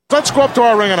Let's go up to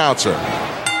our ring announcer.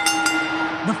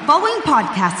 The following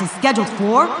podcast is scheduled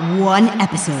for one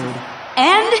episode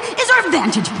and is our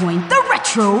Vantage Point, the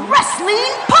Retro Wrestling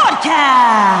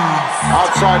Podcast.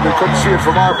 Outside, we couldn't see it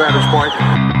from our vantage point.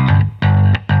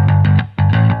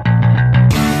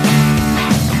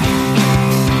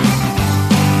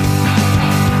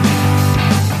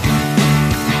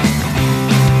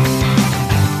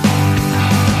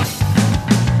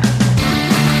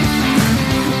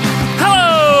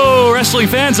 Wrestling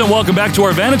fans, and welcome back to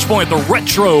our Vantage Point, the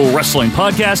Retro Wrestling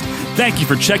Podcast. Thank you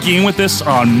for checking in with us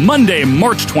on Monday,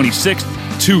 March 26th,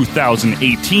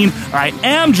 2018. I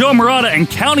am Joe Murata, and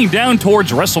counting down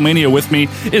towards WrestleMania with me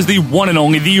is the one and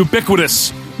only, the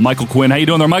ubiquitous Michael Quinn. How you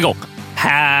doing there, Michael?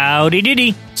 Howdy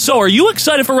doody. So, are you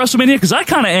excited for WrestleMania? Because I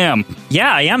kind of am.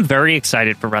 Yeah, I am very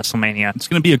excited for WrestleMania. It's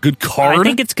going to be a good card. I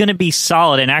think it's going to be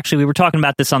solid, and actually, we were talking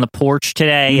about this on the porch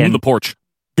today. And the porch.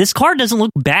 This card doesn't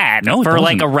look bad for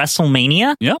like a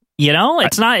WrestleMania. Yep. You know,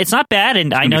 it's not bad.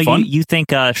 And I know you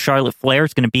think Charlotte Flair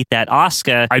is going to beat that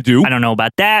Asuka. I do. I don't know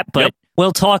about that, but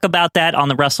we'll talk about that on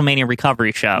the WrestleMania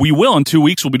Recovery Show. We will. In 2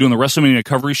 weeks, we'll be doing the WrestleMania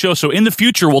Recovery Show. So in the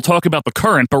future, we'll talk about the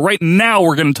current. But right now,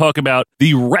 we're going to talk about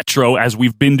the retro, as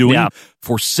we've been doing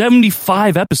for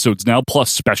 75 episodes now,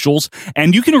 plus specials.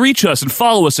 And you can reach us and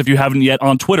follow us if you haven't yet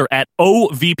on Twitter at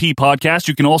OVP Podcast.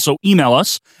 You can also email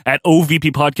us at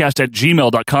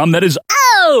ovppodcast@gmail.com. That is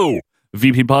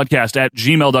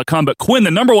VPpodcast@gmail.com. But Quinn,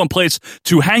 the number one place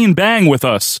to hang and bang with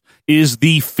us is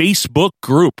the Facebook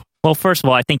group. Well, first of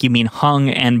all, I think you mean hung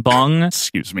and bung.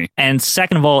 Excuse me. And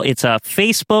second of all, it's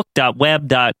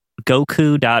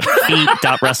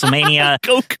facebook.web.goku.feet.wrestlemania.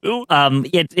 Goku.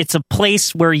 It's a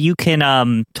place where you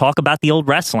can talk about the old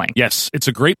wrestling. Yes, it's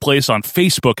a great place on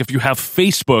Facebook. If you have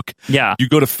Facebook, you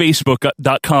go to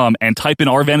facebook.com and type in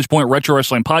our Vantage Point Retro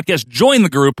Wrestling Podcast. Join the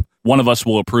group. One of us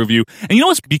will approve you. And you know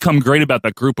what's become great about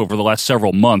that group over the last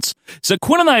several months? Is that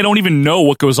Quinn and I don't even know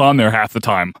what goes on there half the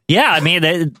time. Yeah, I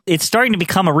mean, it's starting to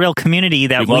become a real community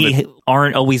that we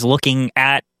aren't always looking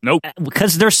at. Nope.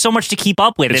 Because there's so much to keep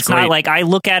up with. It's not like I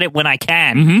look at it when I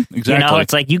can. Mm-hmm, exactly. You know,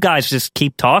 it's like you guys just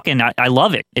keep talking. I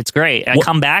love it. It's great. I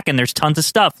come back and there's tons of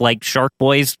stuff like Shark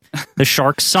Boy's The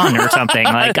Shark's Son or something.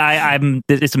 Like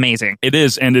it's amazing. It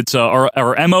is, and it's our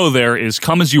MO there is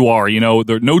come as you are. You know,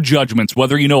 there are no judgments,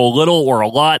 whether you know a little or a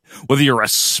lot, whether you're a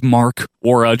smark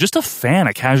or just a fan,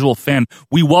 a casual fan.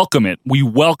 We welcome it. We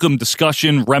welcome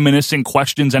discussion, reminiscing,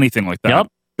 questions, anything like that. Yep.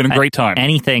 Been a great time.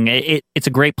 Anything. It's a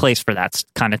great place for that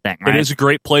kind of thing, right? It is a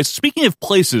great place. Speaking of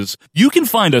places, you can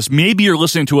find us. Maybe you're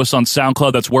listening to us on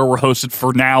SoundCloud. That's where we're hosted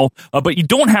for now. But you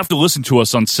don't have to listen to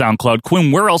us on SoundCloud.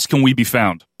 Quinn, where else can we be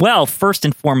found? Well, first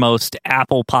and foremost,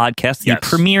 Apple Podcasts, the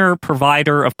premier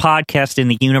provider of podcasts in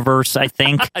the universe, I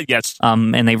think. Yes.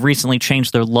 And they've recently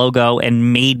changed their logo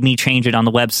and made me change it on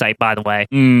the website, by the way.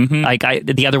 Mm-hmm. Like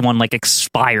the other one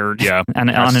expired. Yeah. On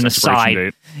an aside.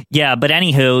 Date. Yeah, but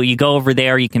anywho, you go over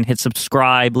there, you can hit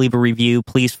subscribe, leave a review,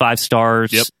 please 5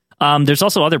 stars. Yep. There's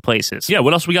also other places. Yeah,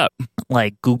 what else we got?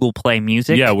 Like Google Play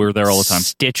Music. Yeah, we're there all the time.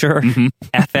 Stitcher,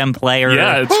 FM Player.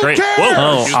 Yeah, it's great.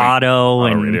 Whoa. Auto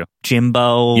and Radio.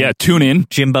 Jimbo. Yeah, tune in.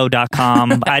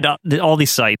 Jimbo.com. All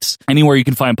these sites. Anywhere you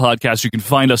can find podcasts, you can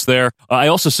find us there. I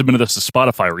also submitted this to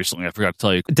Spotify recently. I forgot to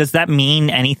tell you. Does that mean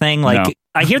anything? Like, no.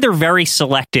 I hear they're very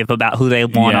selective about who they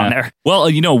want on there. Well,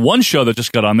 one show that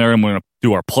just got on there, and we're going to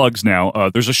do our plugs now.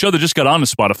 There's a show that just got on to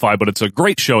Spotify, but it's a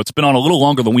great show. It's been on a little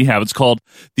longer than we have. It's called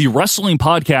The Wrestling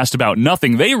Podcast About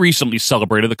Nothing. They recently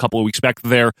celebrated a couple of weeks back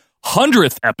their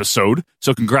 100th episode,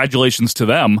 so congratulations to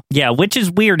them. Yeah, which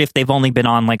is weird if they've only been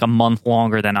on like a month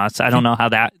longer than us. I don't know how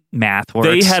that math works.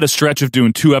 They had a stretch of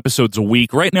doing 2 episodes a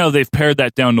week. Right now, they've pared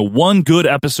that down to 1 good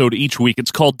episode each week.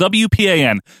 It's called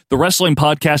WPAN, the Wrestling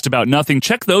Podcast About Nothing.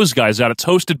 Check those guys out. It's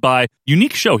hosted by,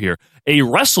 unique show here, a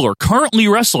wrestler currently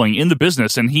wrestling in the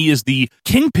business, and he is the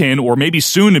kingpin, or maybe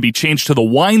soon to be changed to the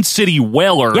Wine City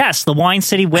Whaler. Yes, the Wine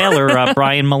City Whaler,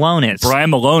 Brian Malonis. Brian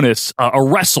Malonis, a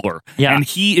wrestler. Yeah. And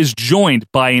he is joined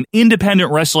by an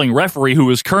independent wrestling referee who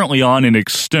is currently on an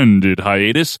extended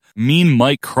hiatus, Mean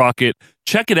Mike Crockett.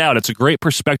 Check it out. It's a great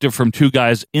perspective from 2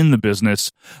 guys in the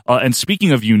business. And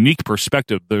speaking of unique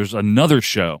perspective, there's another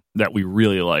show that we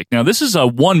really like. Now, this is a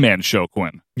one-man show,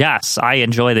 Quinn. Yes, I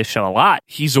enjoy this show a lot.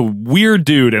 He's a weird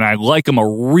dude, and I like him a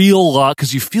real lot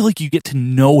because you feel like you get to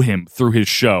know him through his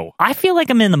show. I feel like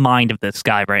I'm in the mind of this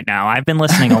guy right now. I've been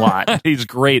listening a lot. He's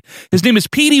great. His name is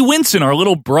Petey Winson, our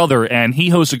little brother, and he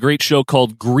hosts a great show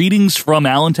called Greetings from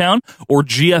Allentown, or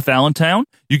GF Allentown.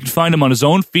 You can find him on his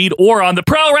own feed or on the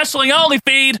Pro Wrestling Only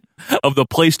feed of the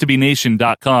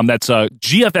PlaceToBeNation.com. That's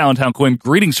GF Allentown, Quinn.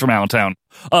 Greetings from Allentown.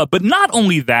 But not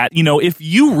only that, if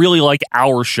you really like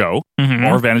our show,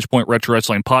 our Vantage Point Retro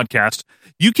Wrestling podcast,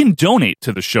 you can donate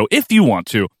to the show if you want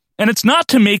to. And it's not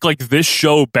to make like this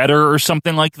show better or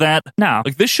something like that. No.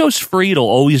 Like this show's free. It'll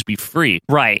always be free.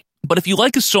 Right. But if you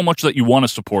like us so much that you want to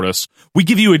support us, we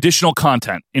give you additional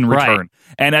content in return. Right.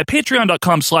 And at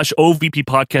patreon.com/OVP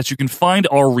podcast, you can find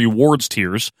our rewards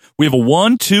tiers. We have a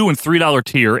 $1, $2, and $3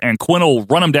 tier, and Quinn will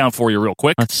run them down for you real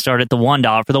quick. Let's start at the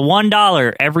 $1. For the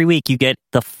 $1, every week you get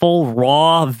the full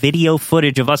raw video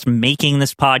footage of us making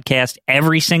this podcast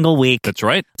every single week. That's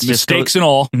right. Mistakes and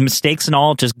all. Mistakes and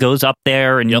all just goes up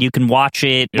there, and you can watch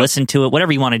it, listen to it,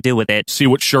 whatever you want to do with it. See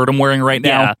what shirt I'm wearing right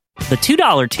now. Yeah. The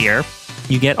 $2 tier,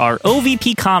 you get our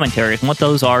OVP commentaries. And what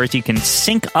those are is you can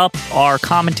sync up our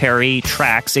commentary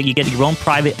tracks. So you get your own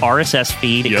private RSS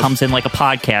feed. It comes in like a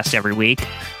podcast every week.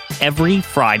 Every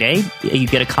Friday, you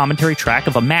get a commentary track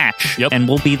of a match, and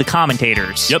we'll be the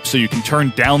commentators. Yep, so you can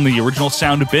turn down the original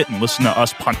sound a bit and listen to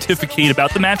us pontificate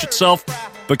about the match itself,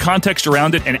 the context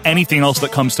around it, and anything else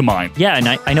that comes to mind. Yeah, and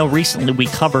I know recently we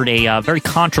covered a very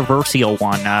controversial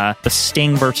one, the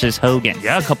Sting versus Hogan.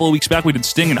 Yeah, a couple of weeks back we did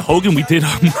Sting and Hogan. We did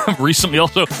recently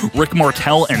also Rick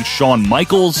Martel and Shawn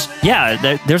Michaels.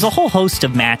 Yeah, there's a whole host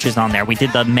of matches on there. We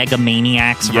did the Mega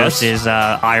Maniacs versus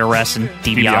IRS and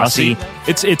DiBiase.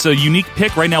 It's a unique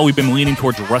pick. Right now we've been leaning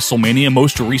towards WrestleMania.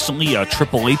 Most recently,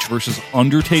 Triple H versus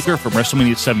Undertaker from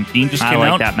WrestleMania 17 just came out. I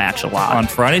like that match a lot. On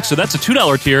Friday. So that's a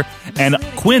 $2 tier. And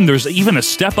Quinn, there's even a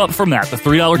step up from that, the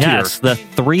 $3 tier. Yes, the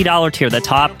 $3 tier, the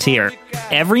top tier.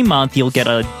 Every month you'll get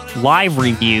a live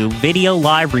review, video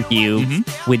live review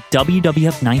with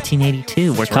WWF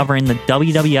 1982. We're covering the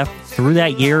WWF through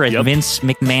that year as Vince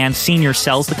McMahon Sr.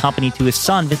 sells the company to his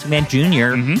son, Vince McMahon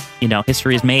Jr.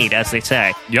 History is made, as they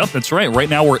say. Yep, that's right. Right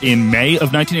now we're in May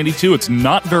of 1982. It's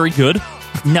not very good.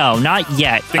 No, not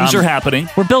yet. Things are happening.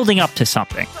 We're building up to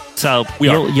something. So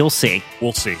you'll see.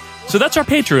 We'll see. So that's our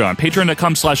Patreon,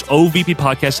 patreon.com/OVP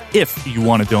podcast. If you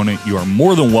want to donate, you are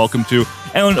more than welcome to.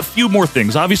 And a few more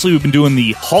things. Obviously, we've been doing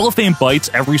the Hall of Fame Bites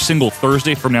every single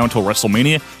Thursday from now until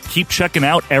WrestleMania. Keep checking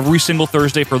out every single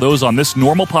Thursday for those on this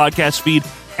normal podcast feed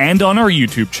and on our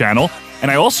YouTube channel.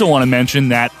 And I also want to mention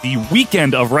that the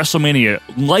weekend of WrestleMania,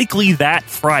 likely that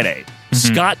Friday,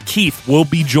 Scott Keith will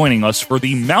be joining us for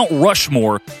the Mount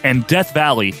Rushmore and Death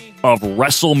Valley of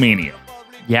WrestleMania.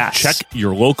 Yes. Check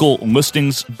your local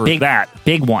listings for that.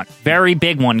 Big one. Very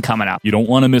big one coming up. You don't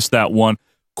want to miss that one.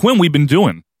 Quinn, we've been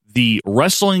doing the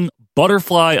Wrestling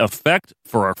Butterfly Effect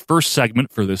for our first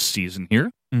segment for this season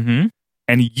here. Mm-hmm.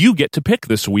 And you get to pick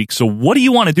this week. So what do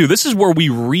you want to do? This is where we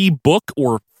rebook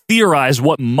or theorize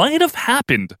what might have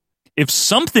happened if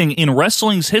something in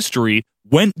wrestling's history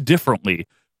went differently.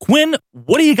 Quinn,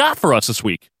 what do you got for us this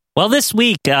week? Well, this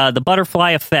week, the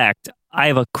Butterfly Effect, I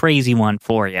have a crazy one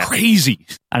for you. Crazy.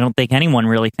 I don't think anyone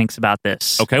really thinks about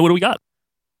this. Okay, what do we got?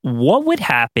 What would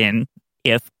happen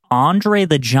if Andre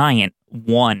the Giant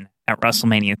won at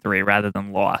WrestleMania 3 rather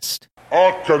than lost?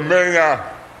 Ultimania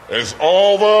is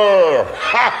over.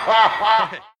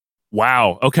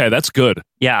 Wow. Okay, that's good.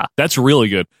 Yeah. That's really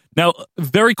good. Now,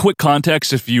 very quick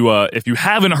context, if you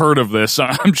haven't heard of this,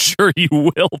 I'm sure you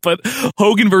will, but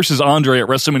Hogan versus Andre at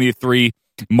WrestleMania 3,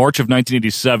 March of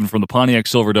 1987 from the Pontiac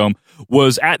Silverdome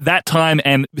was at that time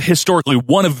and historically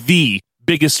one of the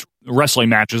biggest wrestling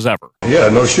matches ever. Yeah,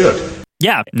 no shit.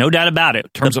 Yeah, no doubt about it.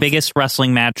 The biggest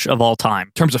wrestling match of all time.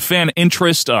 In terms of fan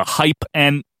interest, hype,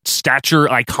 and stature,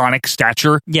 iconic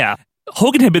stature. Yeah.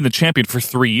 Hogan had been the champion for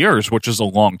 3 years, which is a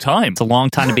long time. It's a long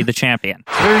time to be the champion.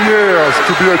 3 years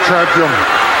to be a champion.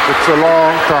 It's a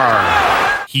long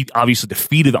time. He obviously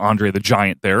defeated Andre the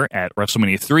Giant there at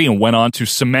WrestleMania 3 and went on to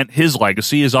cement his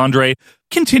legacy as Andre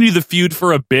continued the feud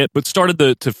for a bit, but started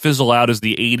to fizzle out as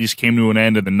the 80s came to an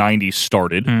end and the 90s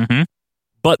started. Mm-hmm.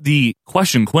 But the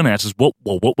question Quinn asks is, what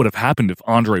would have happened if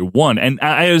Andre won? And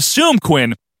I assume,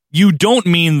 Quinn, you don't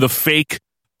mean the fake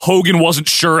Hogan wasn't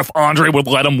sure if Andre would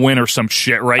let him win or some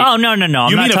shit, right? Oh, no.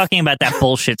 I'm not talking about that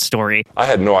bullshit story. I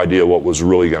had no idea what was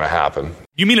really going to happen.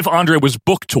 You mean if Andre was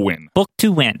booked to win? Booked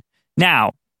to win.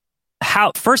 Now,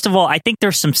 first of all, I think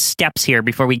there's some steps here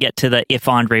before we get to the if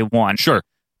Andre won. Sure.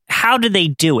 How did they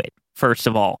do it, first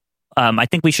of all? I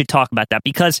think we should talk about that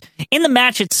because in the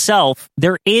match itself,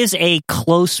 there is a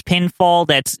close pinfall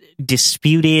that's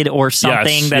disputed or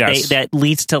something that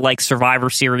leads to like Survivor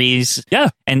Series. Yeah.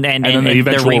 And then the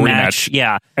eventual rematch.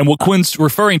 Yeah. And what Quinn's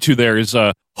referring to there is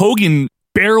Hogan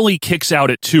barely kicks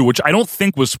out at 2, which I don't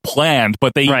think was planned,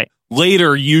 but they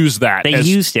later used that. They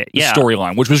used it, yeah.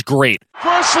 Storyline, which was great.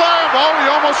 First slam. Oh, he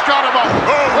almost got him up.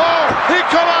 Oh, he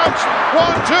collapsed.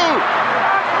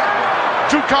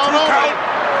 1, 2. 2 count only.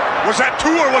 Was that 2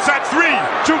 or was that 3?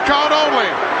 2 count only.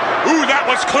 Ooh, that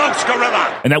was close,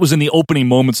 Gorilla. And that was in the opening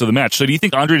moments of the match. So do you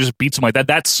think Andre just beats him like that?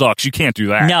 That sucks. You can't do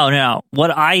that. No.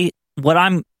 What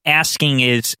I'm asking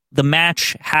is the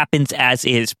match happens as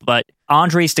is, but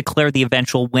Andre's declared the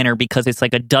eventual winner because it's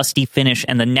like a dusty finish,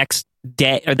 and the next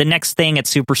day or the next thing at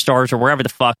Superstars or wherever the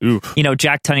fuck,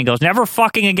 Jack Tunney goes, never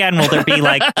fucking again will there be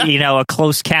like, a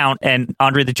close count, and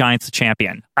Andre the Giant's the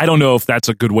champion. I don't know if that's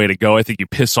a good way to go. I think you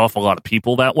piss off a lot of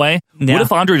people that way. Yeah. What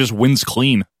if Andre just wins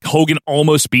clean? Hogan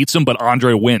almost beats him, but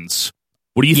Andre wins.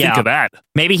 What do you think of that?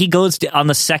 Maybe he goes on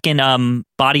the second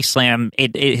body slam,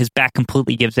 his back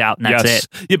completely gives out, and that's it.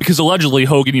 Yeah, because allegedly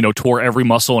Hogan, tore every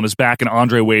muscle in his back, and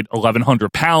Andre weighed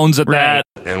 1,100 pounds at that.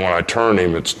 And when I turned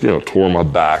him, it's, tore my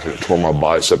back, and it tore my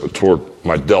bicep, it tore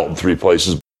my delt in 3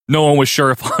 places. No one was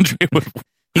sure if Andre would.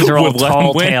 These are all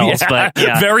tall tales, but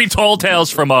very tall tales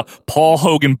from a Paul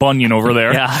Hogan bunion over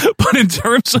there. Yeah. But in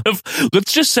terms of,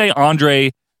 let's just say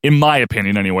Andre, in my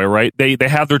opinion anyway, right? They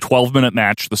have their 12-minute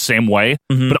match the same way,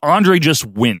 but Andre just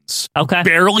wins. Okay.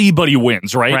 Barely, but he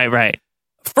wins, right? Right.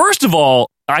 First of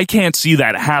all, I can't see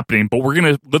that happening, but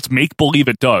let's make believe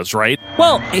it does, right?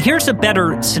 Well, here's a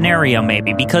better scenario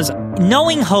maybe, because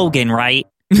knowing Hogan, right?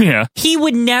 Yeah. He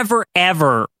would never,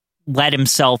 ever let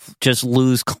himself just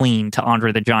lose clean to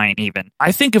Andre the Giant even.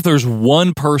 I think if there's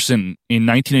one person in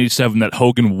 1987 that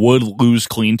Hogan would lose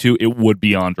clean to, it would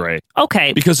be Andre.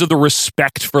 Okay. Because of the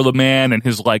respect for the man and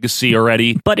his legacy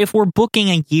already. But if we're booking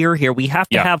a year here, we have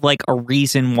to have like a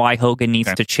reason why Hogan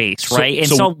needs to chase, right?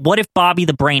 So what if Bobby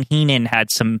the Brain Heenan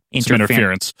had some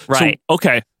interference? Right. So,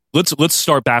 okay. Let's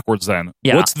start backwards then.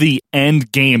 Yeah. What's the end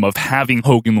game of having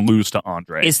Hogan lose to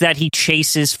Andre? Is that he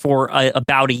chases for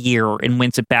about a year and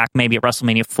wins it back maybe at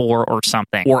WrestleMania 4 or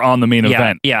something. Or on the main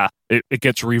event. Yeah. It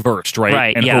gets reversed, right?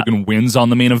 Right, and Hogan wins on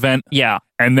the main event. Yeah.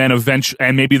 And then eventually,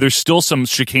 and maybe there's still some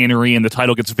chicanery and the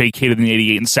title gets vacated in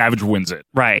 88 and Savage wins it.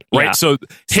 Right. Yeah. So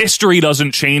history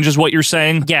doesn't change is what you're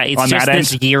saying? Yeah, it's just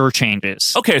this year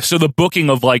changes. Okay, so the booking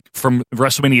of like from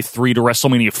WrestleMania 3 to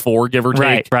WrestleMania 4, give or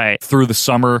take, right. through the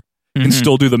summer, and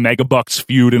still do the Mega Bucks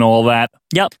feud and all that.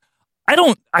 Yep.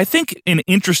 I think an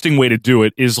interesting way to do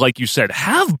it is, like you said,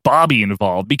 have Bobby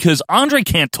involved because Andre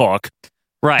can't talk.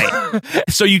 Right.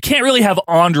 So you can't really have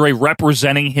Andre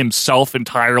representing himself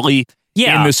entirely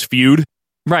in this feud.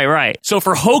 Right. So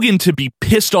for Hogan to be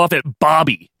pissed off at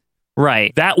Bobby,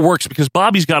 that works because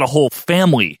Bobby's got a whole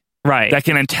family that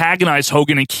can antagonize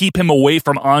Hogan and keep him away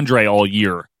from Andre all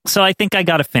year. So I think I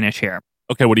got to finish here.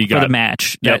 Okay, what do you got? For the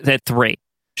match at 3.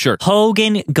 Sure.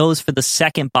 Hogan goes for the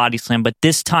second body slam, but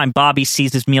this time Bobby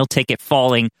sees his meal ticket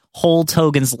falling, holds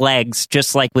Hogan's legs,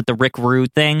 just like with the Rick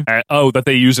Rude thing. That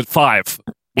they use at 5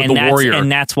 with and the Warrior.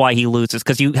 And that's why he loses,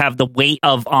 because you have the weight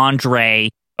of Andre,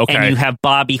 and you have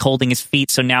Bobby holding his feet,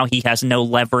 so now he has no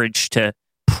leverage to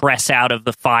press out of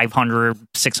the 500,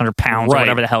 600 pounds, or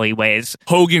whatever the hell he weighs.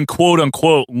 Hogan,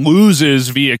 quote-unquote, loses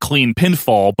via clean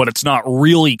pinfall, but it's not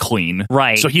really clean.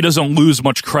 Right. So he doesn't lose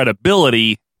much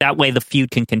credibility. That way the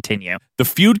feud can continue. The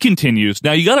feud continues.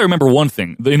 Now, you got to remember one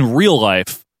thing. In real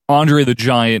life, Andre the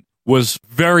Giant was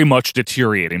very much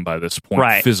deteriorating by this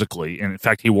point physically. And in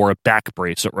fact, he wore a back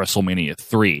brace at WrestleMania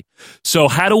 3. So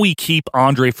how do we keep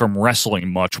Andre from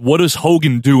wrestling much? What does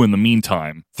Hogan do in the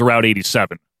meantime throughout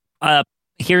 87?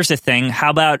 Here's the thing. How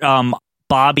about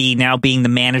Bobby now being the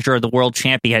manager of the world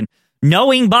champion?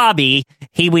 Knowing Bobby,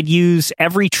 he would use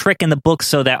every trick in the book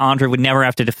so that Andre would never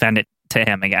have to defend it to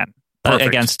him again.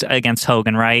 Against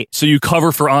Hogan, right? So you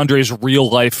cover for Andre's real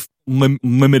life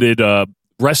limited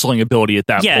wrestling ability at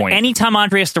that point. Yeah, anytime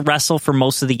Andre has to wrestle for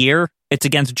most of the year, it's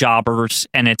against jobbers,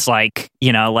 and it's like,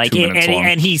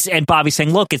 and Bobby's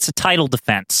saying, "Look, it's a title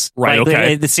defense, right? Like,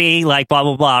 okay, see, like blah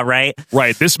blah blah, right?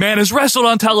 Right. This man has wrestled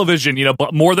on television,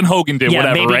 but more than Hogan did. Yeah,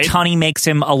 whatever. Maybe right? Tunney makes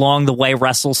him along the way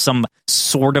wrestle some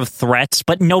sort of threats,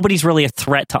 but nobody's really a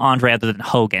threat to Andre other than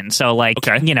Hogan. So, like,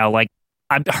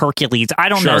 I'm Hercules. I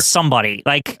don't know, somebody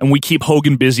like, and we keep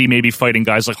Hogan busy, maybe fighting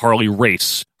guys like Harley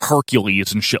Race,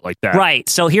 Hercules, and shit like that. Right.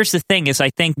 So here's the thing: is I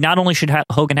think not only should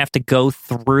Hogan have to go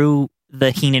through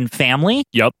the Heenan family.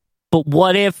 Yep. But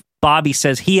what if Bobby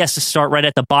says he has to start right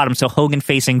at the bottom, so Hogan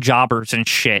facing jobbers and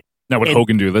shit? Now, would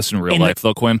Hogan do this in real life,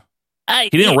 though, Quinn? He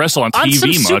didn't wrestle on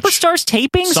TV some much. Superstars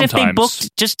tapings, Sometimes. If they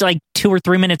booked just like 2 or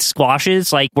 3 minute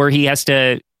squashes, like where he has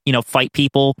to, fight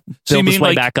people, build his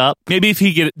way back up. Maybe if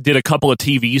he did a couple of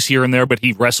TVs here and there, but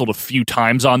he wrestled a few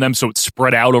times on them, so it's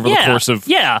spread out over the course of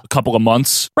a couple of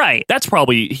months. Right.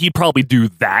 He'd probably do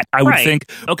that, I would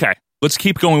think. Okay. Let's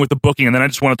keep going with the booking, and then I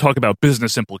just want to talk about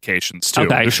business implications, too.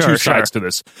 Okay, There's two sides to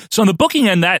this. So on the booking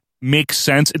end, that makes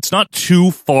sense. It's not too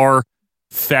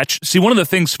far-fetched. See, one of the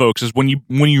things, folks, is when you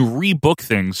rebook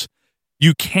things,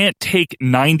 you can't take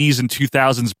 90s and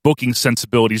 2000s booking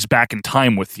sensibilities back in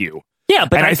time with you. Yeah,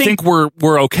 but and I think we're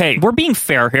okay. We're being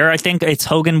fair here. I think it's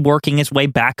Hogan working his way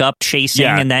back up, chasing,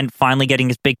 and then finally getting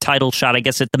his big title shot. I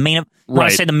guess at the main. When I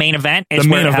say the main event, the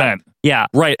main event. Yeah,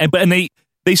 right. And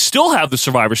they still have the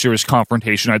Survivor Series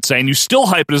confrontation, I'd say, and you still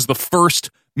hype it as the first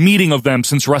meeting of them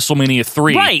since WrestleMania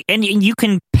 3. Right, and you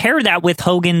can pair that with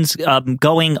Hogan's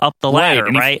going up the ladder,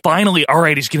 and right? Finally, all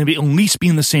right, he's going to be at least be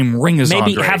in the same ring as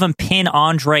Andre. Maybe have him pin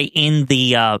Andre in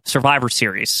the Survivor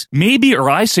Series. Maybe, or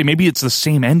I say maybe it's the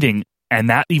same ending. And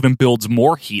that even builds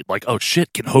more heat. Like, oh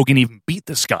shit, can Hogan even beat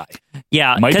this guy?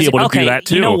 Yeah. Might be able to do that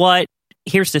too. You know what?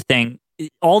 Here's the thing.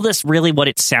 All this really what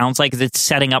it sounds like is it's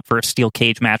setting up for a steel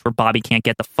cage match where Bobby can't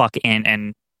get the fuck in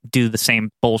and do the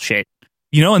same bullshit.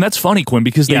 You know, and that's funny, Quinn,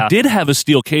 because they did have a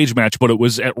steel cage match, but it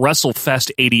was at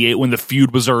WrestleFest 88 when the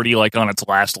feud was already like on its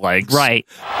last legs. Right.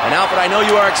 And Alfred, I know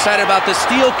you are excited about the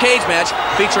steel cage match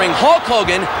featuring Hulk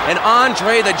Hogan and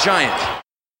Andre the Giant.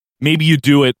 Maybe you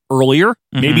do it earlier.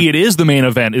 Mm-hmm. Maybe it is the main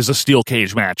event is a steel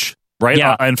cage match, right?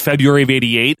 Yeah. In February of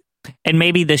 88. And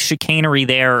maybe the chicanery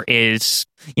there is,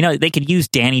 they could use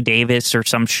Danny Davis or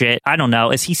some shit. I don't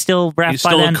know. Is he still ref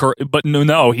by then? But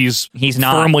no, he's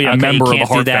not firmly a member of the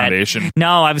Hart Foundation.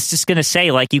 No, I was just going to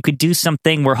say, like, you could do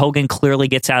something where Hogan clearly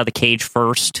gets out of the cage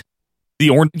first.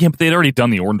 But they'd already done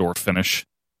the Orndorff finish.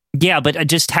 Yeah, but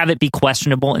just have it be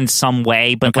questionable in some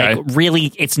way. But like,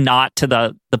 really, it's not to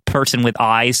the person with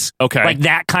eyes. Okay, like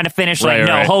that kind of finish.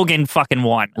 Right. Hogan fucking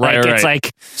won. It's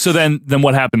like. So then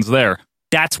what happens there?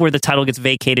 That's where the title gets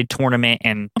vacated, tournament,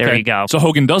 and there you go. So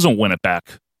Hogan doesn't win it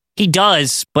back. He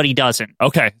does, but he doesn't.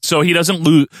 Okay, so he doesn't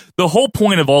lose. The whole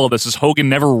point of all of this is Hogan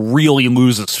never really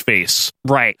loses face,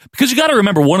 right? Because you got to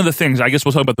remember one of the things. I guess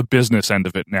we'll talk about the business end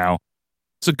of it now.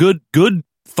 It's a good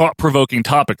thought-provoking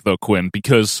topic, though, Quinn,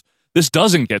 because this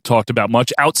doesn't get talked about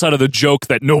much outside of the joke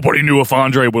that nobody knew if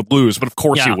Andre would lose, but of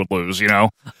course he would lose,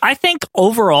 I think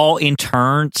overall, in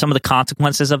turn, some of the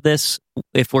consequences of this,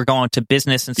 if we're going to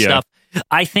business and stuff,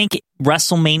 I think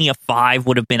WrestleMania 5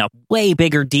 would have been a way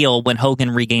bigger deal when Hogan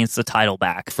regains the title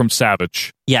back. From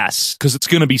Savage. Yes. Because it's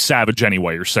going to be Savage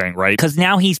anyway, you're saying, right? Because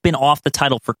now he's been off the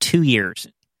title for 2 years.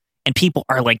 And people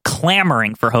are like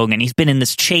clamoring for Hogan. He's been in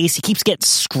this chase. He keeps getting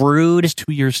screwed. It's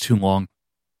 2 years too long.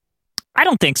 I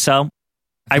don't think so.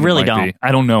 I really don't.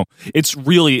 I don't know. It's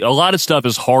really, a lot of stuff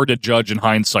is hard to judge in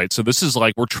hindsight. So this is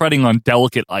like, we're treading on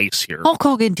delicate ice here. Hulk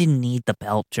Hogan didn't need the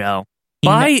belt, Joe.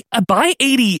 By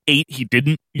 88, he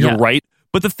didn't. You're right.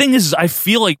 But the thing is, I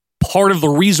feel like part of the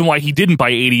reason why he didn't by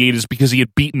 88 is because he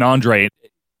had beaten Andre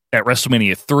at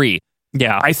WrestleMania 3.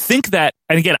 Yeah. I think that,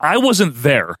 and again, I wasn't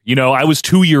there. I was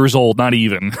 2 years old, not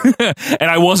even. And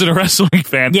I wasn't a wrestling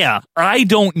fan. Yeah. I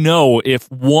don't know if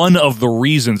one of the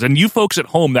reasons, and you folks at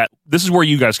home, that this is where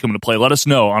you guys come into play. Let us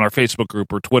know on our Facebook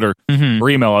group or Twitter or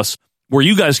email us where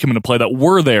you guys come into play that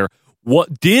were there.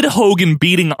 What did Hogan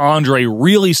beating Andre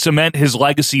really cement his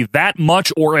legacy that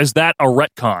much, or is that a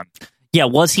retcon? Yeah,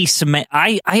 was he cement?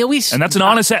 I always, and that's an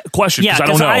honest question. Yeah, I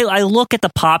don't know. I look at the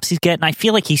pops he's getting. I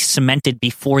feel like he's cemented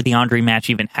before the Andre match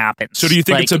even happens. So, do you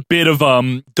think it's a bit of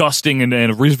dusting and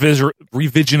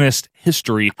revisionist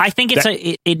history? I think it's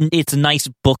a nice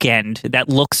bookend that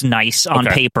looks nice on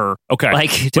paper.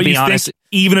 Okay, to be honest, think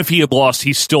even if he had lost,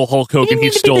 he's still Hulk Hogan.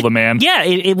 He's still the man. Yeah,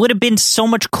 it would have been so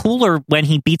much cooler when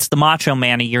he beats the Macho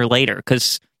Man a year later,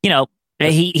 because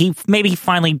He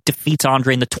finally defeats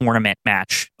Andre in the tournament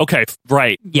match. Okay,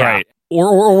 right, yeah. Right.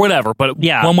 Or whatever, but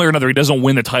one way or another, he doesn't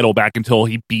win the title back until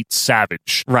he beats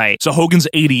Savage. Right. So Hogan's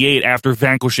 88 after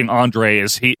vanquishing Andre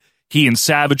is he and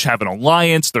Savage have an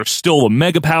alliance. They're still the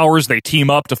Mega Powers. They team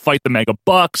up to fight the Mega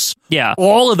Bucks. Yeah.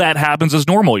 All of that happens as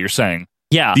normal, you're saying.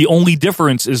 Yeah. The only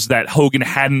difference is that Hogan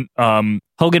hadn't...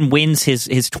 Hogan wins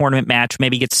his tournament match,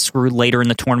 maybe gets screwed later in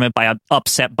the tournament by an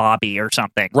upset Bobby or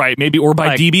something. Right, maybe, or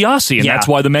by DiBiase, and that's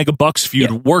why the Mega Bucks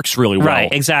feud works really well.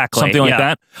 Right, exactly. Something like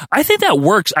that. I think that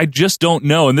works. I just don't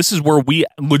know, and this is where we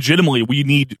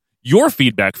need your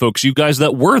feedback, folks, you guys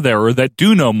that were there or that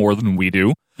do know more than we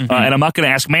do. And I'm not going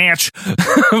to ask Match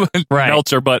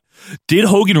Meltzer, but did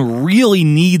Hogan really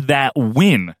need that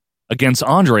win against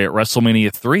Andre at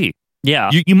WrestleMania 3?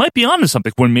 Yeah. You might be onto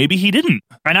something when maybe he didn't.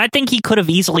 And I think he could have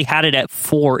easily had it at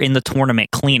 4 in the tournament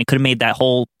clean. It could have made that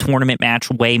whole tournament match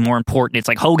way more important. It's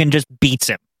like Hogan just beats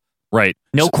him. Right.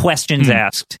 No questions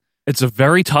asked. It's a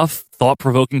very tough,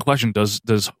 thought-provoking question.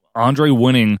 Does Andre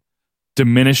winning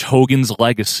diminish Hogan's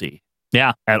legacy?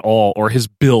 Yeah. At all, or his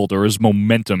build, or his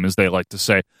momentum, as they like to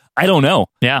say? I don't know.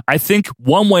 Yeah. I think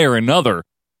one way or another,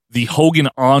 the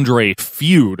Hogan-Andre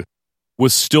feud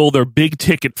was still their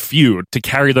big-ticket feud to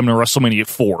carry them to WrestleMania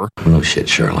 4. No shit,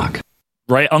 Sherlock.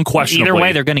 right? Unquestionably. Either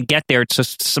way, they're going to get there. It's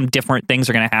just some different things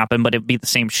are going to happen, but it'd be the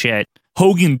same shit.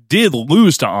 Hogan did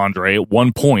lose to Andre at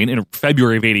one point in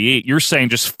February of 88. You're saying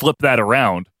just flip that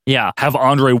around. Yeah. Have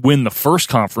Andre win the first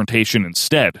confrontation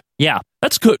instead. Yeah.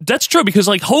 That's good. That's true because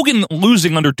like Hogan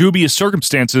losing under dubious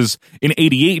circumstances in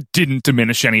 88 didn't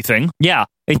diminish anything. Yeah,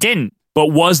 it didn't. But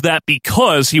was that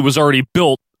because he was already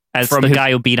built as the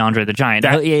guy who beat Andre the Giant?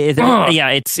 Yeah,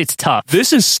 it's tough.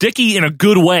 This is sticky in a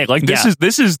good way. Like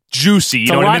this is juicy.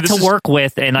 It's a lot to work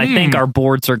with, and I think our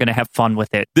boards are going to have fun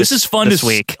with it. This is fun this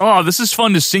week. This is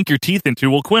fun to sink your teeth into.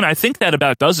 Well, Quinn, I think that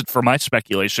about does it for my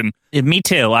speculation. Me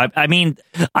too. I mean,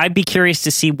 I'd be curious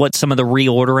to see what some of the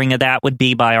reordering of that would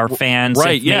be by our fans.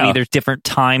 Right? Maybe there's different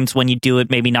times when you do it.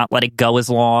 Maybe not let it go as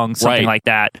long. Something like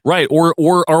that. Right?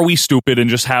 Or are we stupid and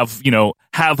just have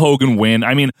Hogan win?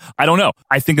 I mean, I don't know.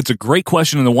 I think it's a great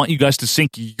question, and I want you guys to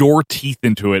sink your teeth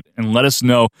into it and let us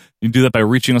know. You can do that by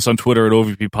reaching us on Twitter at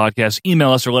OVP Podcast.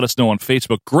 Email us or let us know on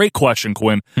Facebook. Great question,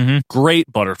 Quinn. Mm-hmm.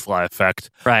 Great butterfly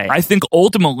effect. Right. I think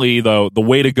ultimately, though, the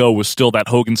way to go was still that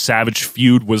Hogan-Savage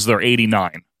feud was their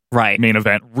 89 main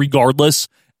event, regardless,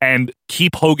 and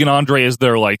keep Hogan-Andre as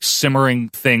their like simmering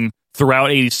thing throughout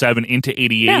 87 into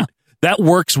 88. Yeah. That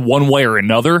works one way or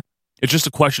another. It's just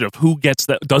a question of who gets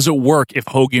that. Does it work if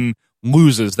Hogan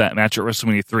loses that match at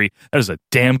WrestleMania 3? That is a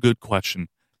damn good question.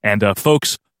 And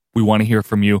folks, we want to hear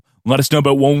from you. Let us know.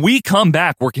 But when we come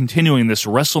back, we're continuing this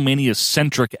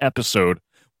WrestleMania-centric episode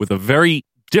with a very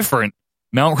different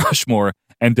Mount Rushmore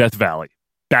and Death Valley.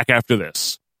 Back after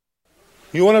this.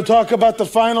 You want to talk about the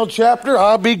final chapter?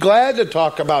 I'll be glad to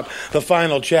talk about the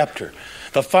final chapter.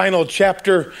 The final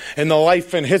chapter in the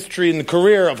life and history and the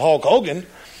career of Hulk Hogan.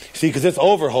 See, because it's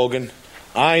over, Hogan.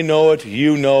 I know it,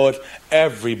 you know it,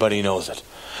 everybody knows it.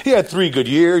 You had 3 good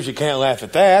years, you can't laugh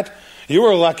at that. You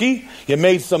were lucky, you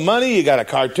made some money, you got a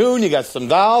cartoon, you got some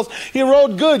dolls, you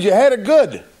rode good, you had it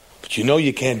good. But you know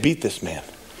you can't beat this man.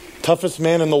 Toughest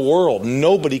man in the world.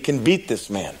 Nobody can beat this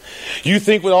man. You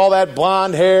think with all that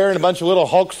blonde hair and a bunch of little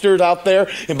Hulksters out there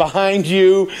and behind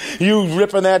you, you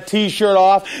ripping that T-shirt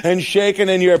off and shaking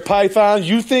in your pythons,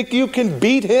 you think you can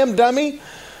beat him, dummy?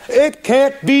 It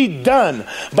can't be done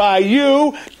by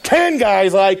you, 10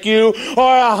 guys like you,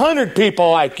 or 100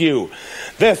 people like you.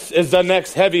 This is the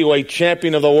next heavyweight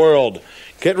champion of the world.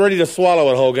 Get ready to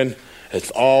swallow it, Hogan.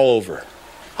 It's all over.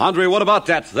 Andre, what about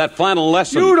that final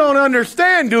lesson? You don't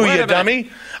understand, do you, dummy?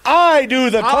 I do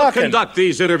the talking. I'll conduct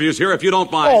these interviews here if you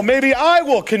don't mind. Oh, maybe I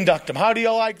will conduct them. How do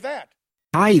you like that?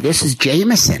 Hi, this is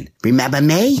Jameson. Remember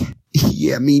me?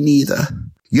 Yeah, me neither.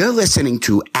 You're listening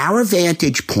to Our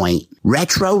Vantage Point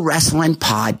Retro Wrestling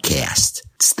Podcast.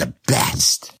 It's the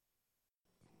best.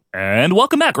 And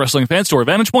welcome back, wrestling fans, to our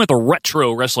Vantage Point, the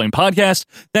Retro Wrestling Podcast.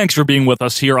 Thanks for being with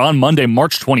us here on Monday,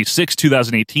 March 26,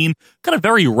 2018. Got a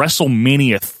very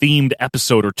WrestleMania-themed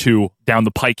episode or two down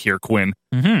the pike here, Quinn.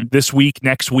 Mm-hmm. This week,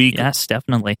 next week. Yes,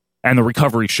 definitely. And the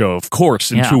recovery show, of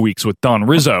course, in 2 weeks with Don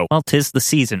Rizzo. Well, 'tis the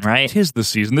season, right? 'Tis the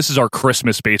season. This is our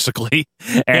Christmas, basically.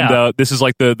 And this is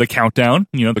like the countdown,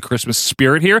 the Christmas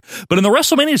spirit here. But in the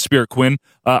WrestleMania spirit, Quinn,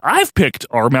 I've picked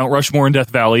our Mount Rushmore and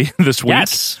Death Valley this week.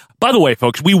 Yes. By the way,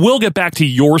 folks, we will get back to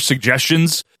your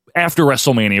suggestions after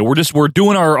WrestleMania. We're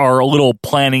doing our little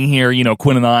planning here,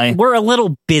 Quinn and I. We're a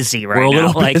little busy right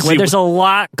now. Like busy. There's a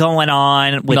lot going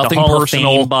on with Nothing the Hall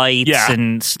personal. of Fame bites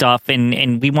and stuff,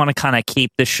 and we want to kind of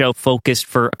keep the show focused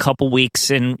for a couple weeks.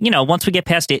 And once we get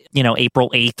past it, April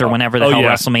 8th or whenever the hell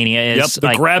WrestleMania is,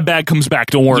 the grab bag comes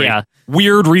back. Don't worry. Yeah.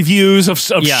 Weird reviews of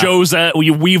shows that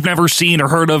we've never seen or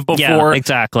heard of before. Yeah,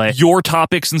 exactly. Your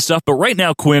topics and stuff. But right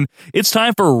now, Quinn, it's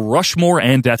time for Rushmore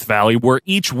and Death Valley, where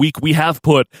each week we have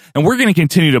put, and we're going to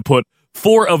continue to put,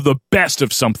 4 of the best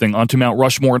of something onto Mount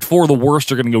Rushmore, and 4 of the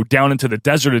worst are going to go down into the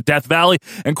desert of Death Valley.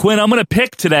 And Quinn, I'm going to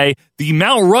pick today the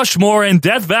Mount Rushmore and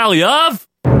Death Valley of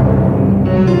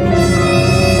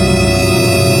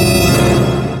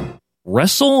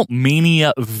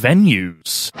WrestleMania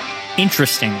venues.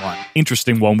 Interesting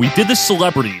one. We did the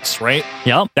celebrities, right?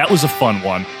 Yep. That was a fun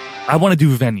one. I want to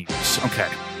do venues. Okay.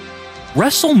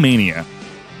 WrestleMania,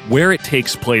 where it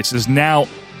takes place, is now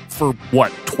for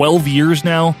 12 years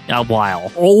now? A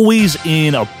while. Always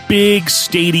in a big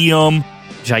stadium.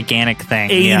 Gigantic thing.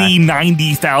 80,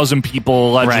 90,000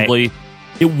 people, allegedly. Right.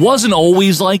 It wasn't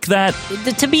always like that.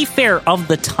 To be fair, of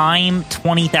the time,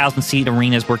 20,000 seat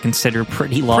arenas were considered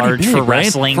pretty large big, for right?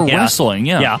 wrestling. For wrestling,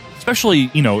 yeah. Especially,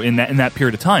 in that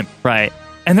period of time. Right.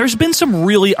 And there's been some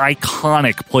really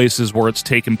iconic places where it's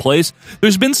taken place.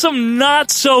 There's been some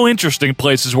not so interesting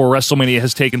places where WrestleMania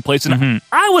has taken place. And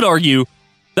I would argue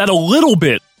that a little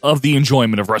bit of the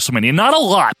enjoyment of WrestleMania, not a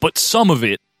lot, but some of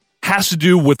it, has to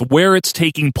do with where it's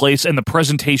taking place and the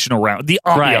presentation around, the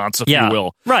ambiance, if you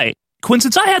will. Right. Quinn,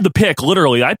 since I had the pick,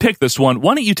 literally, I picked this one.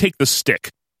 Why don't you take the stick?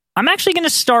 I'm actually going to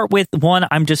start with one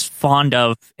I'm just fond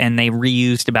of, and they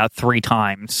reused about 3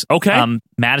 times. Okay.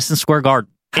 Madison Square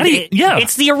Garden.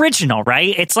 It's the original,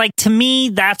 right? It's like, to me,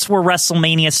 that's where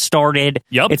WrestleMania started.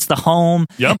 Yep. It's the home.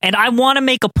 Yep. And I want to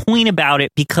make a point about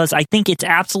it because I think it's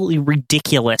absolutely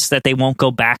ridiculous that they won't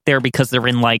go back there because they're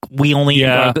in, like, we only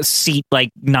seat,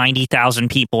 like, 90,000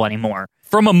 people anymore.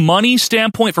 From a money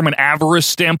standpoint, from an avarice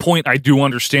standpoint, I do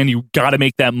understand you got to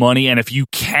make that money. And if you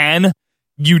can,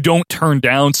 you don't turn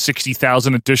down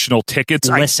 60,000 additional tickets.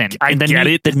 Listen, I get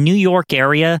it. The New York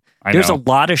area, there's a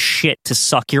lot of shit to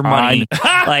suck your money.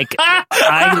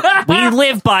 We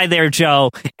live by there, Joe.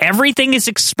 Everything is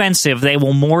expensive. They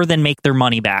will more than make their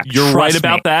money back. You're right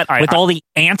about that. With all the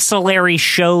ancillary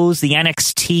shows, the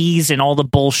NXTs and all the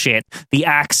bullshit, the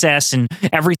access and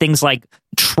everything's like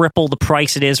triple the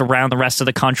price it is around the rest of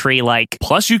the country. Like,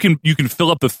 plus you can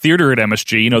fill up the theater at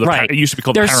MSG. You know, it used to be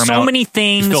called There's Paramount. so many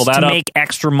things to make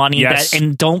extra money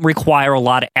and don't require a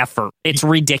lot of effort. It's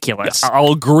ridiculous.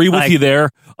 I'll agree with you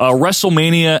there.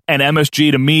 WrestleMania and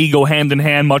MSG to me go hand in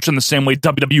hand, much in the same way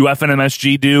WWF and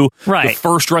MSG do. Right. The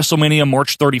first WrestleMania,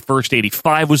 March 31st,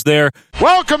 85 was there.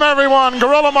 Welcome, everyone.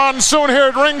 Gorilla Monsoon here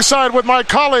at ringside with my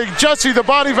colleague Jesse the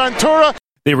Body Ventura.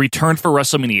 They returned for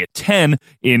WrestleMania 10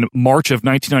 in March of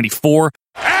 1994.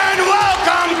 And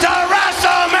welcome to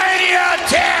WrestleMania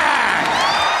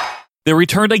 10! They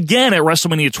returned again at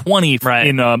WrestleMania 20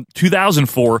 in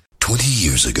 2004. 20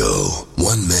 years ago,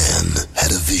 one man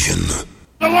had a vision.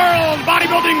 The World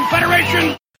Bodybuilding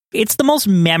Federation! It's the most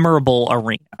memorable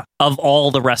arena of all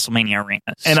the WrestleMania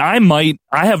arenas. And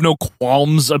I have no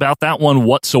qualms about that one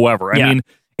whatsoever. I mean,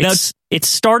 it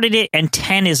started it, and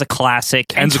 10 is a classic.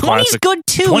 10's and a 20's classic. Good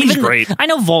too. 20's great. I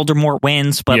know Voldemort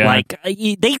wins, but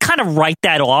they kind of write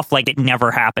that off like it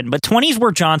never happened. But 20's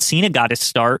where John Cena got his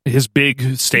start. His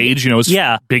big stage, his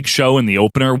big show in the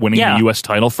opener, winning the U.S.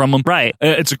 title from him. Right.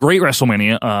 It's a great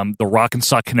WrestleMania. The Rock and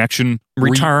Sock Connection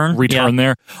return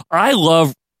there. I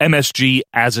love MSG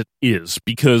as it is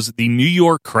because the New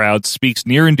York crowd speaks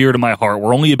near and dear to my heart.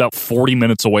 We're only about 40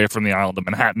 minutes away from the island of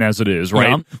Manhattan as it is, right?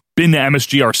 Yeah. Been to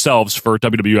MSG ourselves for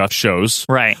WWF shows.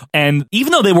 Right. And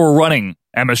even though they were running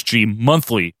MSG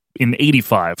monthly in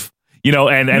 85,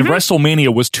 and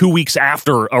WrestleMania was 2 weeks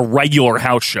after a regular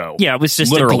house show. Yeah, it was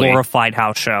just literally a glorified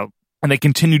house show. And they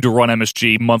continued to run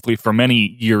MSG monthly for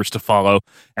many years to follow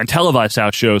and televised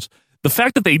house shows. The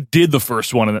fact that they did the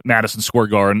first one at Madison Square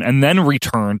Garden and then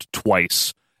returned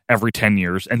twice every 10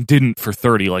 years and didn't for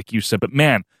 30, like you said. But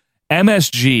man,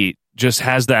 MSG just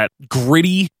has that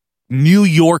gritty New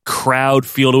York crowd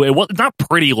feel to it. Well, it's not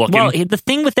pretty looking. Well, the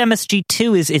thing with MSG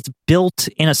too is it's built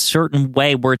in a certain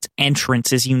way where its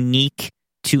entrance is unique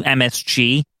to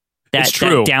MSG. It's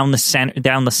true. That down the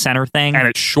center thing, and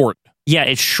it's short. Yeah,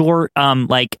 it's short.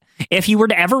 Like if you were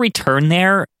to ever return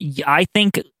there, I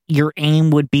think your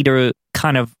aim would be to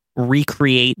kind of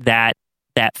recreate that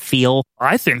feel.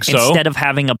 I think so. Instead of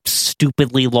having a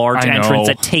stupidly large entrance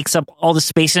that takes up all the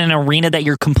space in an arena that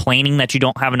you're complaining that you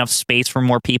don't have enough space for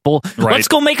more people. Right. Let's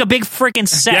go make a big freaking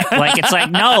set. Like, it's like,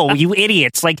 no, you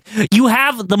idiots. Like, you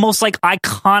have the most like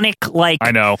iconic, like,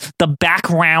 I know. The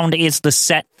background is the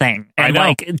set thing. And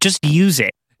like, just use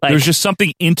it. Like, there's just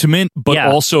something intimate, but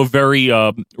also very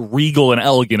regal and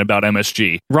elegant about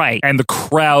MSG. Right. And the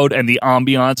crowd and the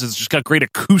ambiance, it's just got great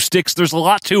acoustics. There's a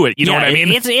lot to it. You know what I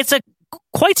mean? It's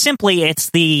quite simply, it's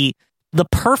the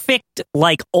perfect,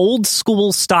 like, old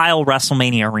school style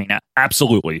WrestleMania arena.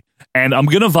 Absolutely. And I'm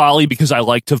going to volley because I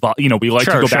like to, we like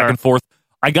to go back and forth.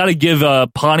 I got to give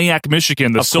Pontiac,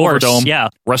 Michigan, the Silverdome,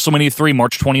 WrestleMania 3,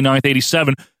 March 29th,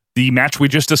 87, the match we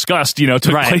just discussed, took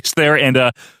place there. And,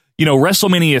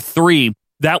 WrestleMania 3,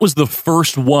 that was the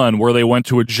first one where they went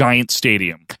to a giant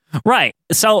stadium. Right.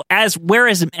 So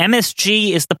whereas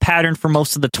MSG is the pattern for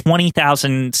most of the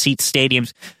 20,000 seat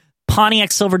stadiums,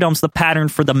 Pontiac Silverdome's the pattern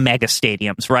for the mega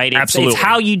stadiums, right? Absolutely. It's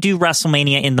how you do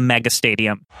WrestleMania in the mega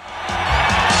stadium.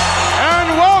 And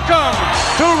welcome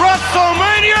to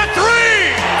WrestleMania 3!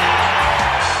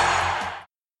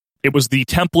 It was the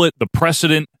template, the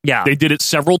precedent. Yeah. They did it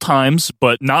several times,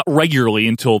 but not regularly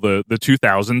until the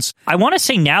 2000s. I want to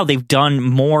say now they've done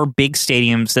more big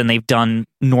stadiums than they've done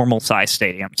normal size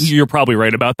stadiums. You're probably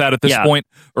right about that at this point,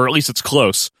 or at least it's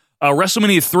close.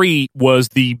 WrestleMania 3 was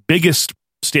the biggest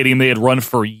stadium they had run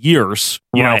for years.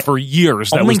 For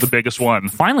years, that was the biggest one.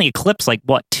 Finally eclipsed,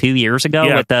 2 years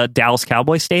ago with the Dallas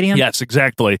Cowboys Stadium? Yes,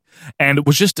 exactly. And it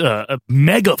was just a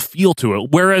mega feel to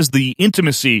it, whereas the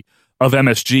intimacy of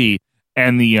MSG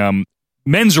and the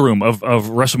men's room of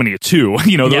WrestleMania 2.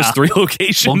 You know, those 3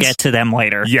 locations. We'll get to them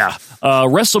later. Yeah.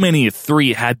 WrestleMania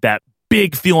 3 had that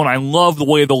big feel, and I love the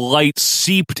way the light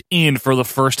seeped in for the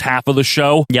first half of the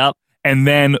show. Yep. And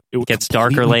then it gets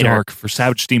darker later. Dark for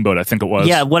Savage Steamboat, I think it was.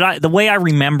 Yeah, the way I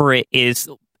remember it is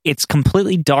it's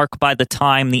completely dark by the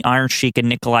time the Iron Sheik and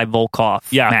Nikolai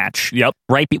Volkov match. Yep.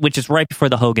 Which is right before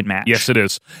the Hogan match. Yes, it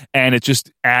is. And it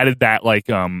just added that all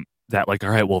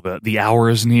right, well, the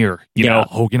hour is near. You know,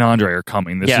 Hogan and Andre are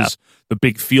coming. This is the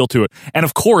big feel to it. And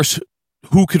of course,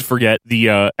 who could forget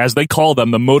the, as they call them,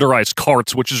 the motorized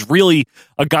carts, which is really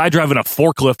a guy driving a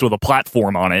forklift with a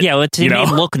platform on it. Yeah, it made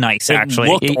him look nice, actually.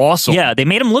 It looked awesome. Yeah, they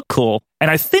made him look cool. And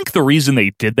I think the reason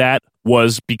they did that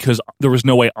was because there was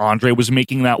no way Andre was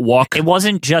making that walk. It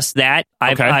wasn't just that.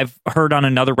 I've heard on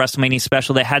another WrestleMania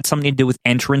special that had something to do with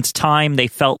entrance time. They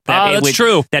felt that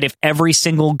true. That if every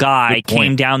single guy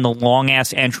came down the long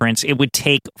ass entrance, it would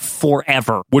take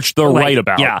forever. Which they're right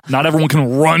about. Yeah. Not everyone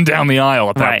can run down the aisle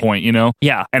at that point, you know?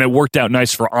 Yeah. And it worked out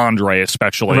nice for Andre,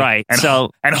 especially. Right.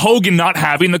 And Hogan not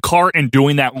having the cart and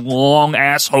doing that long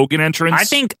ass Hogan entrance. I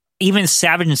think even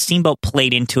Savage and Steamboat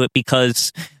played into it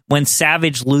because when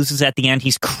Savage loses at the end,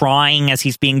 he's crying as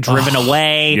he's being driven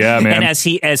away. Yeah, man.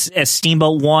 And as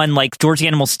Steamboat won, like George the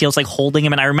Animal Steel's like holding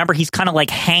him, and I remember he's kind of like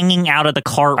hanging out of the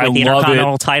cart with the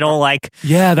Intercontinental title. Like,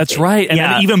 yeah, that's right. And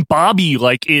then even Bobby,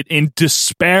 like in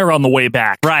despair on the way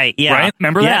back. Right. Yeah. Right?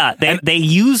 Remember that? Yeah. They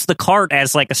use the cart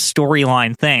as like a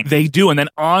storyline thing. They do, and then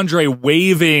Andre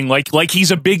waving like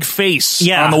he's a big face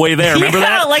on the way there. Remember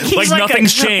that? Like he's like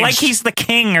nothing's changed. Like he's the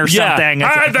king or something.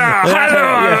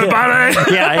 Hi,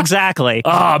 everybody. Yeah. Exactly.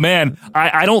 Oh, man.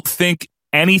 I don't think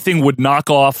anything would knock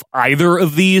off either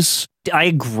of these. I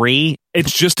agree.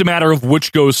 It's just a matter of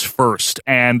which goes first.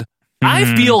 And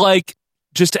I feel like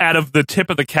just out of the tip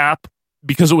of the cap,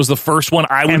 because it was the first one,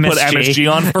 I would put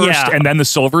MSG on first and then the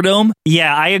Silverdome.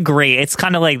 Yeah, I agree. It's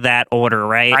kind of like that order,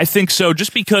 right? I think so.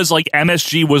 Just because like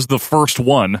MSG was the first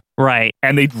one. Right.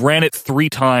 And they ran it 3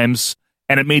 times,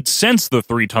 and it made sense the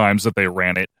 3 times that they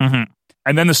ran it. Mm-hmm.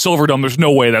 And then the Silverdome, there's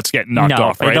no way that's getting knocked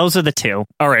off, right? Those are the 2.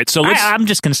 All right, so I'm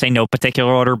just going to say no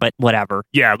particular order, but whatever.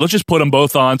 Yeah, let's just put them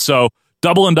both on. So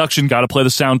double induction, got to play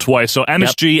the sound twice. So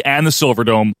MSG and the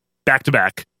Silverdome, back to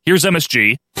back. Here's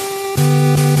MSG.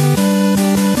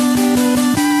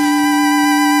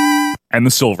 And the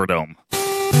Silverdome.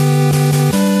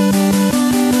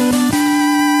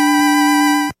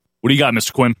 What do you got,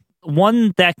 Mr. Quinn?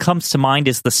 One that comes to mind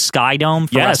is the Skydome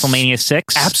for WrestleMania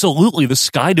 6. Absolutely. The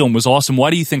Skydome was awesome.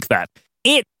 Why do you think that?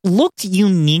 It looked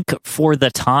unique for the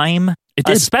time. It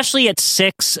did. Especially at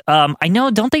 6. I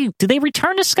know, do they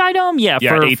return to Skydome? Yeah,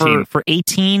 for 18. For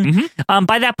 18. Mm-hmm.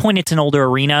 By that point, it's an older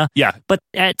arena. Yeah. But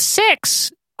at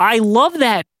 6, I love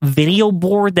that video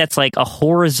board that's like a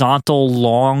horizontal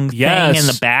long thing in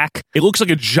the back. It looks like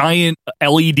a giant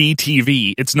LED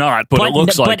TV. It's not, but it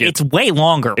looks like it. But it's way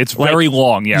longer. It's very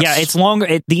long, yes. Yeah, it's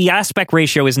longer. The aspect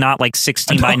ratio is not like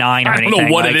 16 by 9 or anything. I don't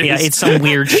know what it is. Yeah, it's some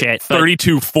weird shit.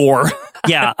 32:4.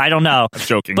 Yeah, I don't know. I'm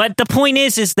joking. But the point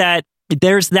is that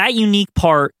there's that unique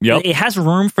part. Yep. It has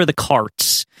room for the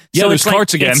carts. Yeah, so there's it's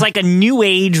carts again. It's like a new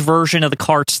age version of the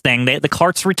carts thing. The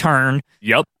carts return.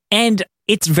 Yep. And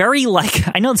it's very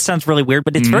like, I know this sounds really weird,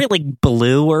 but it's very like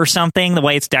blue or something, the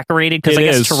way it's decorated, because I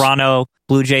guess Toronto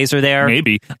Blue Jays are there.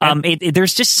 Maybe.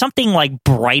 There's just something like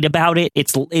bright about it.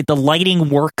 The lighting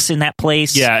works in that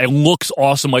place. Yeah, it looks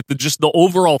awesome. Like the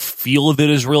overall feel of it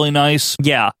is really nice.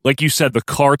 Yeah. Like you said, the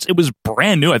carts, it was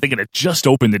brand new. I think it had just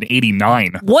opened in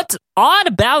 89. What's odd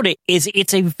about it is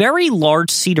it's a very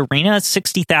large seat arena,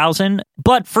 60,000,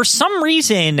 but for some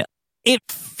reason, it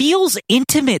feels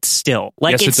intimate still.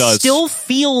 Like yes, it does. Still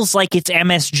feels like it's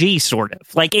MSG sort of.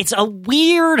 Like it's a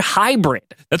weird hybrid.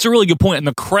 That's a really good point. And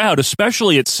the crowd,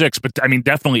 especially at 6, but I mean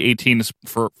definitely 18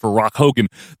 for Rock Hogan,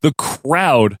 the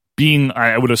crowd being,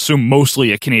 I would assume,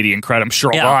 mostly a Canadian crowd. I'm sure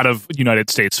a lot of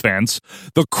United States fans.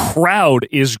 The crowd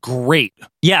is great.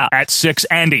 Yeah. At 6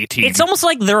 and 18. It's almost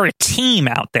like they're a team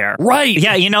out there. Right.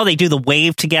 Yeah, they do the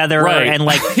wave together. Right. And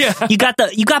like you got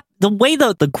the way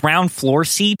the ground floor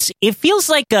seats, it feels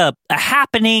like a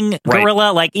happening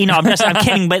gorilla. Like, I'm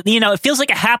kidding, but it feels like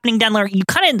a happening down there.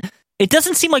 It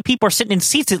doesn't seem like people are sitting in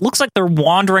seats. It looks like they're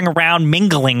wandering around,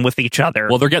 mingling with each other.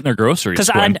 Well, they're getting their groceries. Because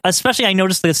I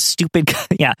noticed the stupid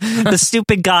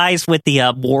guys with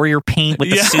the warrior paint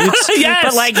with the suits.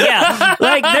 Yes.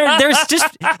 But there's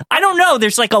just, I don't know.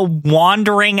 There's like a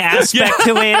wandering aspect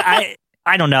to it.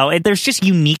 I don't know. There's just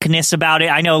uniqueness about it.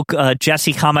 I know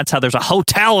Jesse comments how there's a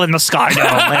hotel in the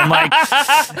Skydome,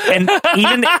 and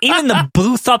even the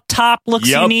booth up top looks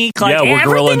unique. Like, where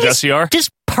Gorilla and Jesse are.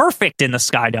 Just perfect in the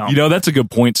Sky Dome. You know, that's a good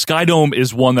point. Sky Dome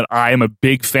is one that I am a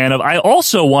big fan of. I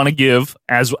also want to give,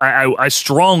 as I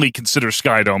strongly consider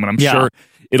Sky Dome, and I'm sure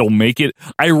it'll make it.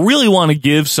 I really want to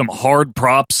give some hard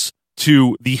props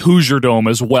to the Hoosier Dome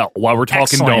as well while we're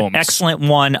talking domes. Excellent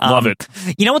one. Love it.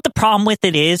 You know what the problem with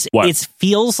it is? What? It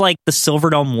feels like the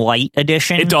Silverdome Light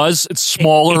edition. It does. It's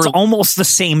smaller. It's almost the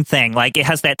same thing. Like, it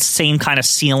has that same kind of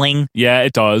ceiling. Yeah,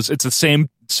 it does. It's the same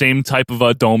type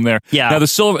of dome there. Yeah. Now,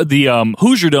 the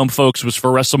Hoosier Dome, folks, was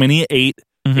for WrestleMania 8.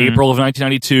 April of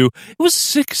 1992. It was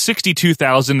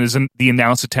 62,000 is the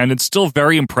announced attendance. Still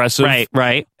very impressive.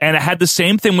 Right. And it had the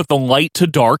same thing with the light to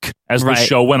dark as the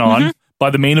show went on. By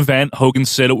the main event, Hogan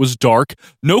said it was dark.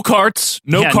 No carts.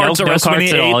 No carts at WrestleMania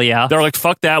 8. At all, yeah. They're like,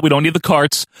 fuck that. We don't need the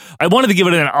carts. I wanted to give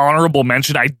it an honorable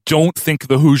mention. I don't think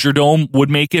the Hoosier Dome would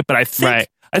make it, but I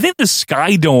think the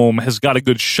Sky Dome has got a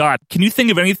good shot. Can you think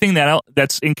of anything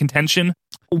that's in contention?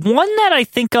 One that I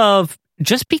think of,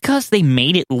 just because they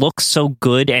made it look so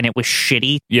good and it was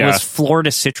shitty, was Florida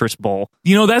Citrus Bowl.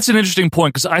 You know, that's an interesting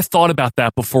point, because I thought about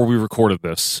that before we recorded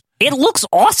this. It looks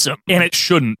awesome. And it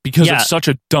shouldn't, because it's such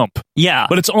a dump. Yeah.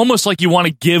 But it's almost like you want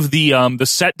to give the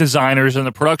set designers and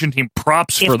the production team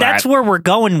props for that. If that's where we're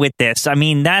going with this, I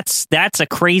mean, that's a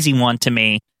crazy one to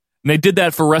me. And they did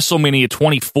that for WrestleMania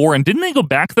 24, and didn't they go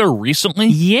back there recently?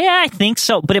 Yeah, I think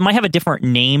so, but it might have a different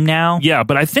name now. Yeah,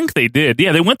 but I think they did.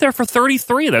 Yeah, they went there for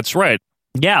 33, that's right.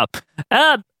 Yeah.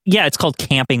 Yeah, it's called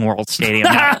Camping World Stadium.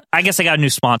 I guess I got a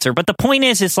new sponsor. But the point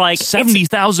is, it's like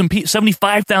 75,000 people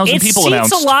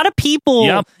announced. It's a lot of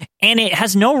people, and it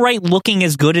has no right looking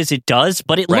as good as it does,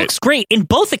 but it looks great. In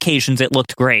both occasions, it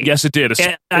looked great. Yes, it did.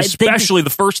 Especially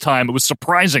the first time. It was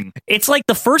surprising. It's like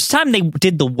the first time they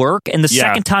did the work, and the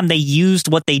second time they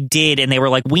used what they did, and they were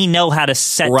like, we know how to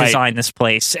set design this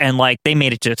place. And like, they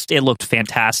made it looked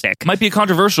fantastic. Might be a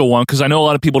controversial one, because I know a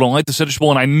lot of people don't like the Citrus Bowl,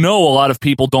 and I know a lot of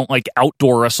people don't like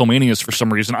outdoor WrestleManias for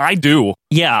some reason. I do.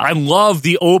 Yeah. I love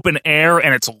the open air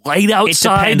and it's light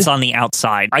outside. It depends on the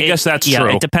outside. I guess that's true.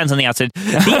 It depends on the outside.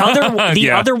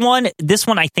 The other one, this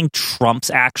one I think trumps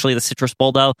actually the Citrus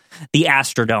Bowl though, the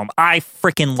Astrodome. I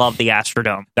freaking love the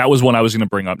Astrodome. That was one I was going to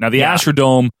bring up. Now the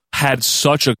Astrodome had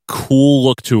such a cool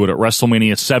look to it at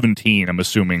WrestleMania 17, I'm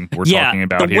assuming we're talking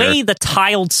about the here. The way the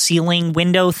tiled ceiling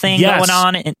window thing going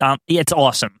on, it's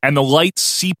awesome. And the light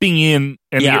seeping in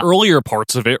the earlier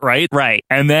parts of it, right? Right.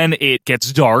 And then it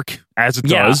gets dark, as it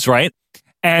does, right?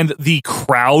 And the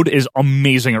crowd is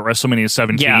amazing at WrestleMania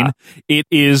 17. Yeah. It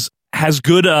has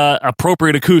good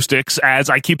appropriate acoustics, as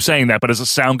I keep saying that, but as a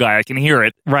sound guy, I can hear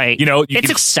it. Right. You know,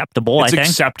 it's acceptable, I think. It's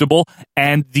acceptable.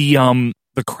 And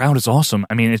the crowd is awesome.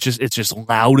 I mean, it's just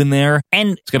loud in there,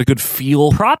 and it's got a good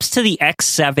feel. Props to the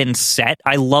X7 set.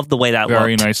 I love the way that looked.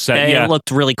 Very nice set. It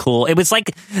looked really cool. It was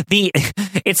like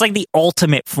it's like the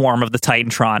ultimate form of the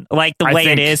Titantron. Like the way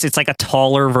it is, it's like a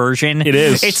taller version. It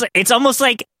is. It's almost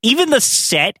like even the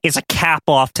set is a cap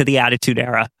off to the Attitude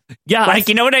Era. Yeah, like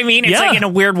you know what I mean? It's like in a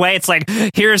weird way. It's like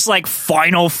here's like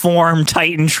final form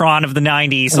Titantron of the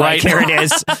 90s. Like here it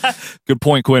is. Good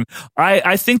point, Quinn.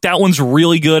 I think that one's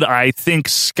really good. I think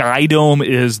Sky Dome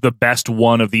is the best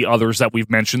one of the others that we've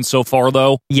mentioned so far,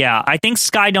 though. Yeah, I think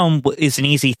Sky Dome is an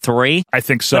easy 3. I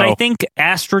think so. But I think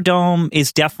Astrodome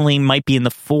is definitely might be in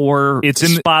the 4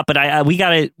 spot. But we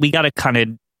gotta kind of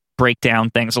break down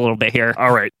things a little bit here.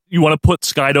 All right. You want to put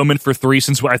Sky Dome in for 3,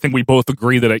 since I think we both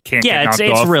agree that it can't get knocked off?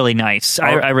 Yeah, it's really nice.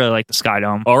 I really like the Sky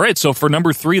Dome. All right, so for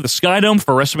number 3, the Sky Dome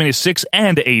for WrestleMania 6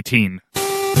 and 18.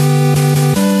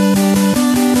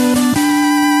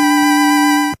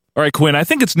 All right, Quinn, I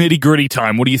think it's nitty-gritty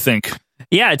time. What do you think?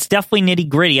 Yeah, it's definitely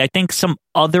nitty-gritty. I think some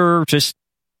other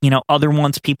other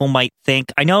ones people might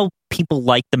think. I know people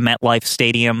like the MetLife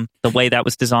Stadium, the way that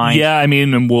was designed. Yeah, I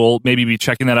mean, and we'll maybe be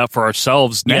checking that out for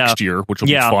ourselves next year, which will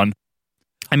be fun.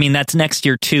 I mean, that's next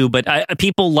year too, but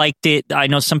people liked it. I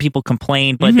know some people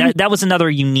complained, but that was another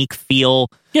unique feel.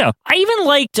 Yeah. I even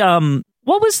liked,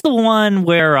 what was the one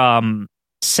where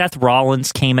Seth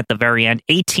Rollins came at the very end?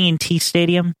 AT&T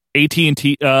Stadium?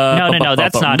 AT&T. No,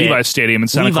 that's not Levi's Stadium in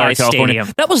Santa Clara, California.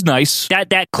 Stadium. That was nice.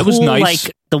 That cool, it was nice.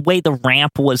 Like the way the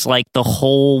ramp was like the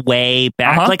whole way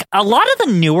back. Like a lot of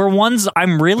the newer ones,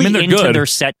 I'm really into good. their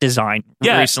set design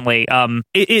recently.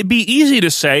 It'd be easy to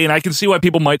say, and I can see why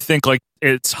people might think like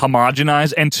it's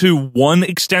homogenized, and to one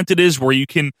extent it is, where you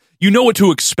know what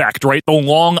to expect, right? The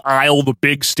long aisle, the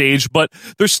big stage, but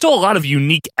there's still a lot of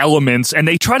unique elements, and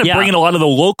they try to bring in a lot of the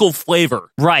local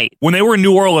flavor. Right. When they were in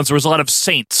New Orleans, there was a lot of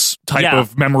Saints type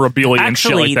of memorabilia and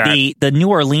shit like that. Actually, the New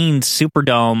Orleans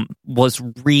Superdome was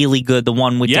really good, the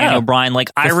one with Daniel Bryan. Like,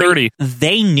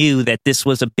 they knew that this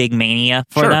was a big mania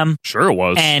for them. Sure it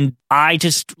was. And I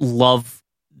just love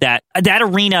that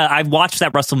arena. I've watched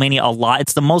that WrestleMania a lot.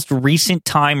 It's the most recent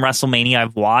time WrestleMania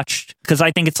I've watched because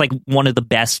I think it's like one of the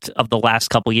best of the last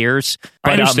couple years.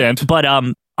 I understand. But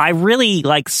I really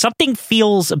like something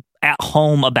feels at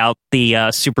home about the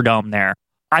Superdome there.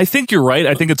 I think you're right.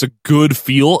 I think it's a good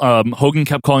feel. Hogan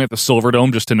kept calling it the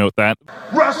Silverdome, just to note that.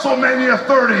 WrestleMania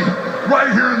 30,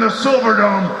 right here in the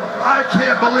Silverdome. I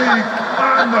can't believe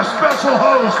I'm the special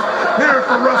host here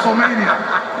for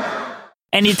WrestleMania.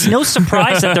 And it's no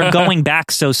surprise that they're going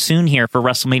back so soon here for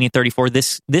WrestleMania 34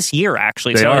 this year,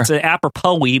 actually. It's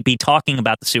apropos we be talking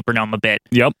about the Superdome a bit.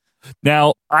 Yep.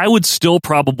 Now, I would still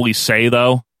probably say,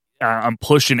 though, I'm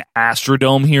pushing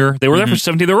Astrodome here. They were there for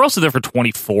 17. They were also there for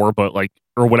 24, but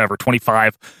or whatever,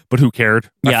 25, but who cared?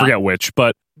 I forget which.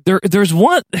 But there's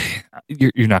one,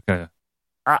 you're not going to,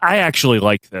 I actually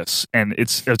like this, and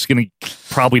it's going to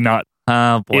probably not,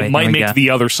 oh boy, it might make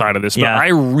the other side of this, but I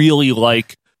really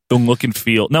like the look and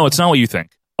feel. No, it's not what you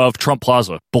think of Trump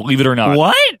Plaza, believe it or not.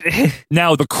 What?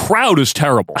 Now, the crowd is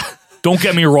terrible. Don't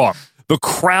get me wrong. The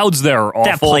crowds there are awful.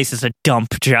 That place is a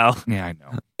dump, Joe. Yeah, I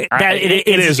know. It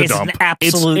is a dump. It's an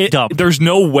absolute dump. There's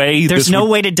no way. There's no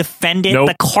way to defend it. Nope.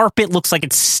 The carpet looks like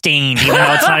it's stained, even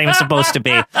though it's not even supposed to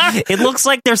be. It looks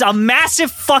like there's a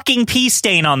massive fucking pee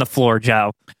stain on the floor,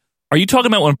 Joe. Are you talking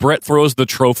about when Brett throws the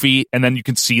trophy and then you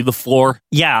can see the floor?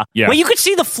 Yeah. Well, you could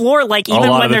see the floor, like, even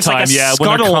when there's like a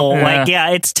scuttle.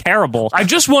 It's terrible. I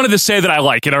just wanted to say that I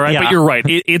like it, all right? But you're right.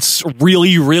 It's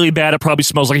really, really bad. It probably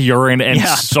smells like urine and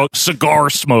cigar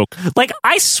smoke. Like,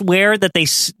 I swear that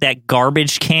that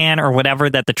garbage can or whatever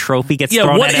that the trophy gets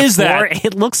thrown what at is floor, that?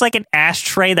 It looks like an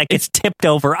ashtray that gets tipped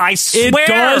over. I swear. It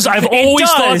does. I've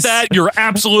always thought that. You're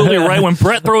absolutely right. When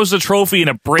Brett throws the trophy and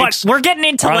it breaks. But we're getting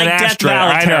into like Death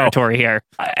Valley territory here.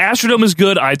 Astrodome is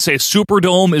good. I'd say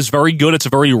Superdome is very good. It's a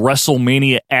very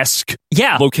WrestleMania-esque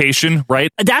location, right?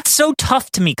 That's so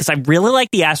tough to me because I really like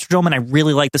the Astrodome and I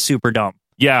really like the Superdome.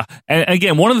 Yeah. And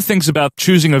again, one of the things about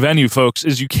choosing a venue, folks,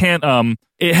 is you can't,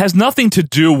 it has nothing to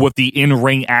do with the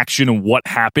in-ring action and what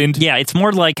happened. Yeah, it's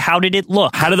more like, how did it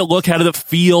look? How did it look? How did it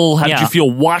feel? How did you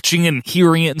feel watching it and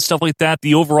hearing it and stuff like that?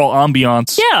 The overall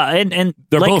ambiance. Yeah, and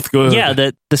they're both good. Yeah,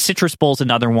 the Citrus Bowl's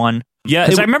another one. Yeah,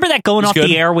 because I remember that going off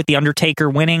the air with the Undertaker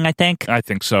winning. I think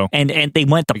so. And they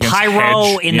went the Against pyro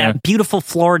Hedge, in that beautiful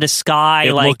Florida sky,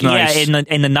 it looked nice.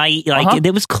 in the night,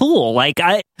 it was cool.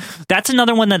 That's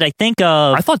another one that I think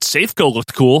of. I thought Safeco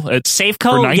looked cool.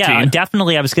 Safeco, yeah,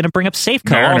 definitely. I was going to bring up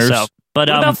Safeco Mariners. also. But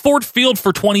what about Ford Field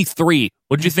for 23?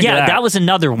 What did you think of that? Yeah, that was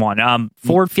another one.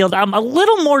 Ford Field, a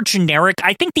little more generic.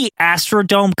 I think the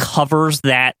Astrodome covers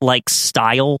that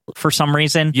style for some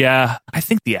reason. Yeah, I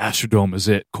think the Astrodome is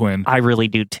it, Quinn. I really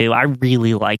do too. I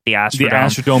really like the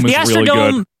Astrodome. The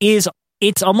Astrodome is really good.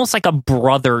 It's almost like a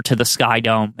brother to the Sky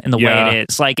Dome in the way it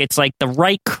is. It's like the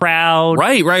right crowd.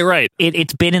 Right.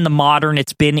 It's been in the modern.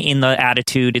 It's been in the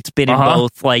attitude. It's been in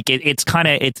both.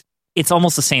 It's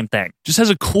almost the same thing. Just has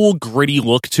a cool, gritty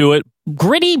look to it.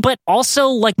 Gritty, but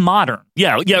also modern.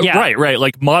 Yeah, right.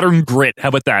 Like modern grit. How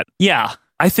about that? Yeah.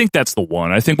 I think that's the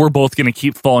one. I think we're both going to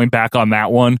keep falling back on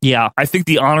that one. Yeah. I think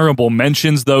the honorable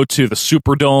mentions, though, to the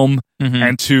Superdome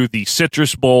and to the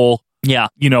Citrus Bowl. Yeah.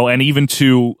 And even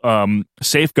to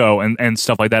Safeco and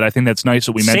stuff like that. I think that's nice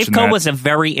that we mentioned that. Safeco was a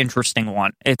very interesting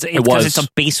one. It's because it's a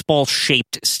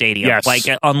baseball-shaped stadium.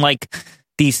 Yes. Unlike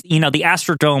these, the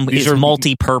Astrodome is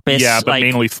multi-purpose. Yeah, but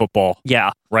mainly football.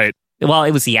 Yeah. Right. Well,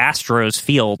 it was the Astros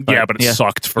field. But, but it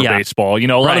sucked for baseball. A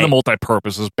lot of the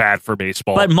multi-purpose is bad for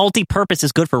baseball. But multi-purpose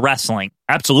is good for wrestling.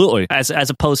 Absolutely. As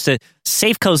opposed to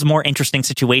Safeco's a more interesting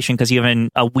situation because you have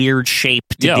a weird shape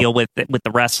to deal with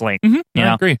the wrestling. I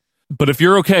agree. But if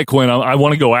you're okay, Quinn, I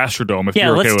want to go Astrodome. If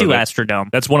you're okay let's do with Astrodome.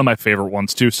 That's one of my favorite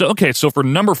ones, too. So for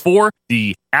number 4,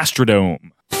 the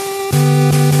Astrodome.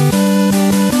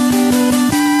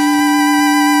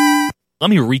 Let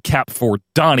me recap for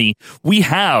Donnie. We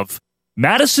have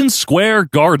Madison Square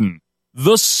Garden,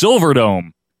 the Silverdome,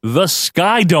 the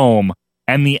Sky Dome,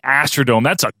 and the Astrodome.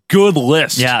 That's a good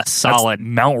list. Yeah, solid. That's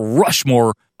Mount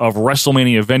Rushmore of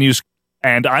WrestleMania venues.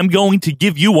 And I'm going to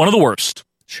give you one of the worst.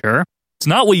 Sure. It's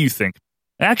not what you think.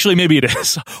 Actually, maybe it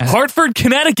is. Hartford,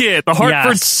 Connecticut, the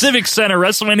Hartford Civic Center,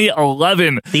 WrestleMania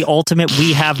 11. The ultimate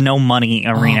we have no money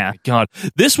arena. Oh, my God.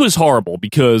 This was horrible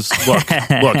because, look,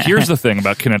 here's the thing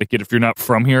about Connecticut. If you're not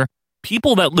from here,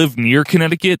 people that live near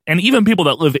Connecticut and even people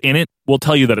that live in it will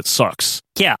tell you that it sucks.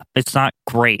 Yeah, it's not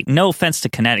great. No offense to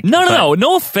Connecticut.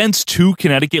 No offense to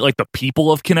Connecticut, like the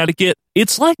people of Connecticut.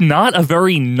 It's not a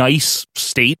very nice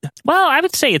state. Well, I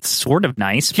would say it's sort of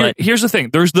nice, but here's the thing.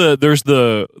 There's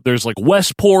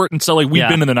Westport and so we've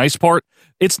been in the nice part.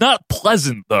 It's not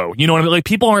pleasant though. You know what I mean?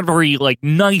 People aren't very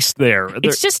nice there.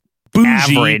 It's just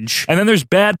bougie, average. and then there's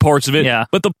bad parts of it. Yeah.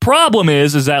 But the problem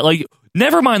is that like,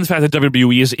 never mind the fact that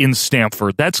WWE is in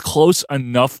Stamford. That's close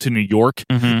enough to New York.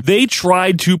 They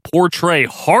tried to portray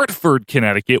Hartford,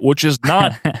 Connecticut, which is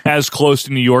not as close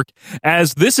to New York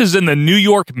as this is in the New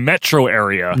York metro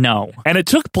area. No. And it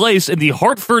took place in the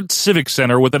Hartford Civic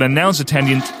Center with an announced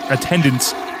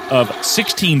attendance of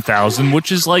 16,000,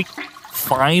 which is like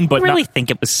fine, but I really not,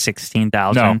 think it was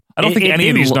 16,000. No, I don't think any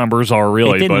of these numbers are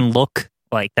really. It didn't look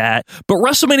like that. But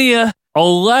WrestleMania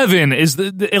 11 is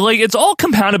it's all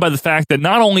compounded by the fact that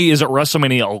not only is it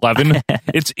WrestleMania 11,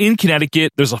 it's in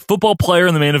Connecticut. There's a football player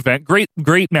in the main event.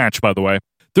 Great match, by the way.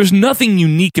 There's nothing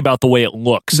unique about the way it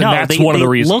looks, and that's one of the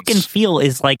reasons. Look and feel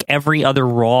is like every other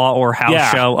Raw or house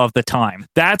show of the time.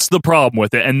 That's the problem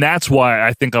with it, and that's why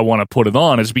I think I want to put it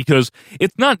on, is because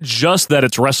it's not just that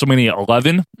it's WrestleMania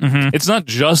 11. It's not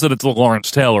just that it's the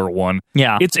Lawrence Taylor one.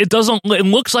 Yeah. It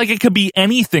looks like it could be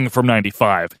anything from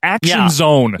 95. Action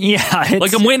Zone. Yeah.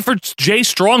 Like I'm waiting for Jay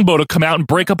Strongbow to come out and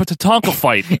break up a Tatanka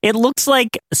fight. It looks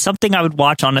like something I would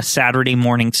watch on a Saturday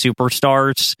morning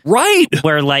Superstars. Right.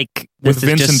 Where like with this is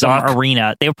Vince just and some Doc.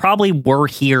 arena. They probably were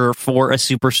here for a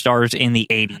Superstars in the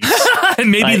 80s. And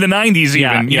maybe like, the 90s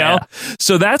even, you know?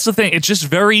 So that's the thing. It's just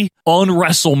very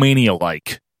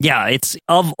un-WrestleMania-like. Yeah, it's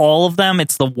of all of them,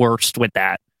 it's the worst with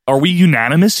that. Are we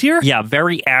unanimous here? Yeah,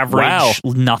 very average,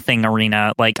 nothing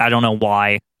arena. Like, I don't know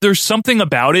why. There's something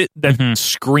about it that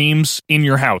screams in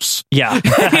your house. Yeah.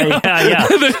 yeah.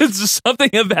 There's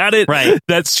something about it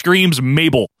that screams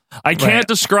Mabel. I can't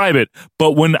describe it,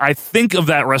 but when I think of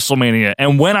that WrestleMania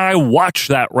and when I watch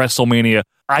that WrestleMania,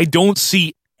 I don't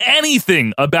see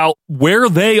anything about where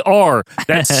they are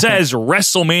that says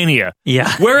WrestleMania.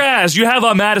 Yeah. Whereas you have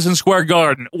a Madison Square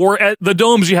Garden or at the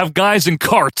domes, you have guys in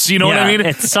carts. You know what I mean?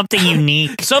 It's something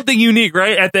unique. Something unique,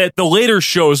 right? At the later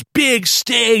shows, big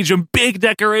stage and big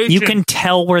decoration. You can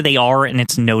tell where they are and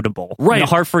it's notable. Right. The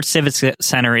Hartford Civic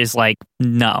Center is like,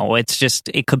 no, it's just,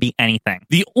 it could be anything.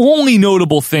 The only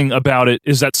notable thing about it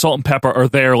is that Salt and Pepper are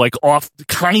there, like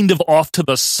kind of off to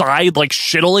the side, like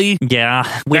shittily.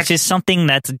 Yeah, which is something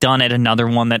that's done at another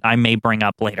one that I may bring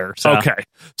up later. So. Okay.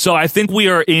 So I think we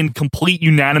are in complete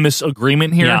unanimous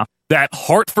agreement here that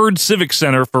Hartford Civic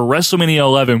Center for WrestleMania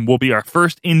 11 will be our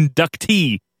first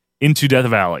inductee into Death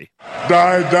Valley.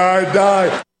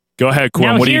 Die. Go ahead, Quinn.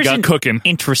 Now, What do you got cooking?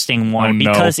 Interesting one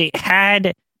because it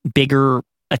had bigger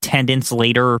attendance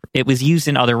later. It was used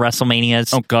in other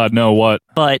WrestleManias. Oh God, no! What?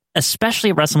 But especially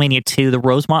at WrestleMania 2, the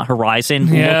Rosemont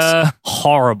Horizon looks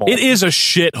horrible. It is a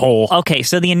shithole. Okay,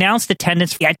 so the announced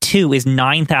attendance at 2 is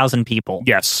 9,000 people.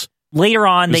 Yes. Later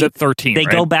on, at 13. They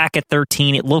go back at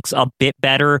 13. It looks a bit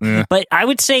better, but I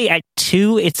would say at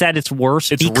 2, it's at its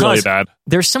worst. It's because really bad.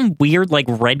 There's some weird like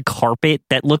red carpet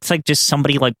that looks like just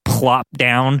somebody like plopped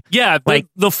down. Yeah, like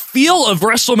the feel of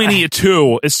WrestleMania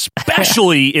 2,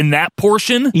 especially in that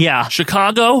portion. Yeah,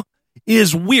 Chicago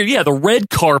is weird. Yeah, the red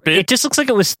carpet. It just looks like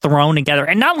it was thrown together,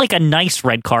 and not like a nice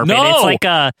red carpet. No.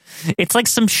 It's like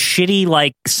some shitty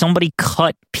like somebody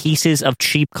cut pieces of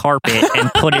cheap carpet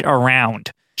and put it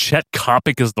around. Chet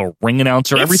Kopic is the ring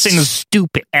announcer. It's Everything is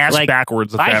stupid, ass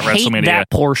backwards at that I hate WrestleMania.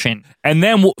 that portion. And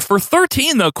then for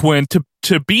 13, though, Quinn,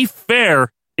 to be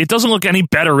fair, it doesn't look any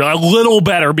better. A little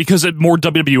better because it's more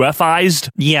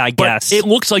WWF-ized. Yeah, I guess. It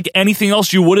looks like anything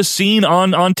else you would have seen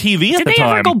on TV at the time. Did they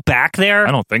ever go back there?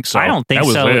 I don't think so. I don't think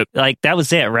so. That was it. Like that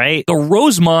was it, right? The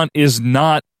Rosemont is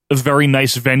not a very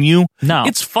nice venue. No.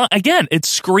 It's fun. Again, it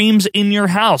screams in your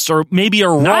house or maybe a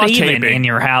Raw Not even taping. in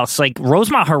your house. Like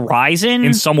Rosemont Horizon.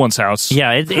 In someone's house.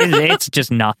 Yeah, it's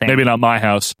just nothing. Maybe not my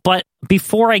house. But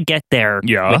before I get there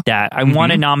with that, I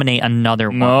want to nominate another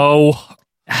one. No.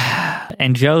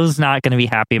 And Joe's not going to be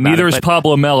happy about Neither it. is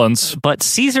Pablo Melons. But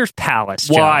Caesar's Palace,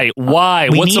 Joe. Why?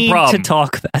 We What's the need problem? to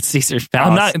talk about Caesar's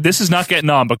Palace. This is not getting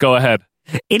on, but go ahead.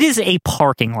 It is a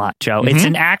parking lot, Joe. It's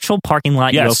an actual parking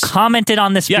lot. Yes. You have commented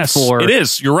on this before. It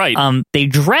is. You're right. They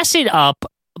dress it up,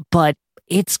 but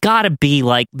it's got to be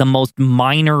like the most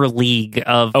minor league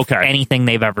of anything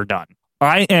they've ever done.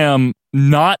 I am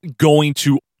not going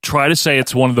to try to say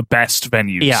it's one of the best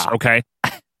venues. Yeah. Okay.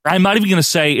 I'm not even going to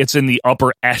say it's in the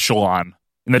upper echelon,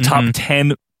 in the top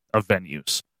 10 of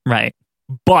venues. Right.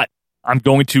 But I'm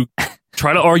going to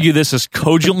try to argue this as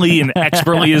cogently and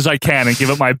expertly as I can and give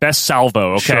it my best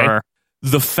salvo, okay? Sure.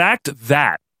 The fact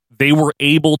that they were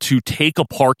able to take a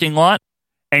parking lot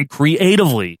and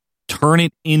creatively turn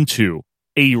it into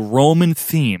a Roman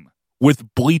theme with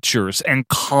bleachers and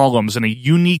columns and a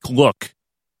unique look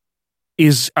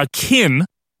is akin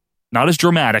not as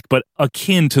dramatic, but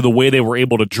akin to the way they were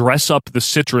able to dress up the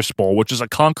Citrus Bowl, which is a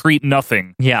concrete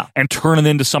nothing, and turn it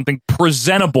into something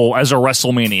presentable as a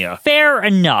WrestleMania. Fair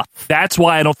enough. That's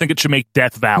why I don't think it should make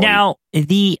Death Valley. Now,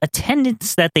 the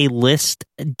attendance that they list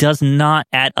does not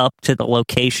add up to the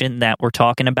location that we're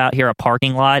talking about here, a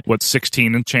parking lot. What,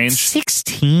 16 and change?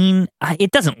 16?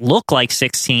 It doesn't look like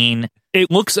 16. It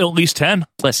looks at least 10.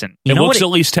 Listen, it looks at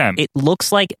least 10. It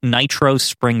looks like Nitro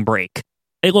Spring Break.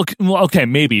 Okay,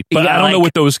 maybe, but I don't know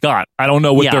what those got. I don't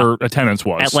know what their attendance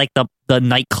was. At like the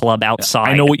nightclub outside.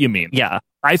 I know what you mean. Yeah.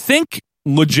 I think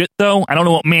legit though, I don't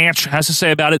know what Match has to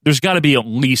say about it. There's got to be at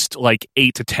least like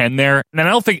 8 to 10 there. And I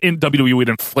don't think in WWE we'd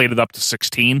inflate it up to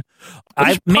 16.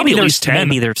 Maybe at there's least 10.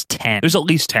 Maybe there's 10. There's at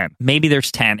least 10. Maybe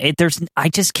there's 10. I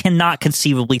just cannot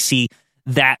conceivably see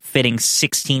that fitting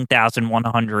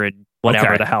 16,100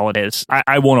 whatever the hell it is.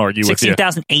 I won't argue with you.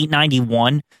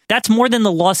 16,891. That's more than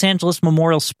the Los Angeles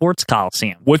Memorial Sports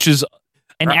Coliseum, which is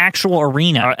an actual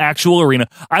arena.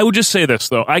 I would just say this,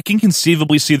 though. I can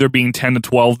conceivably see there being 10 to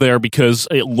 12 there because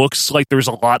it looks like there's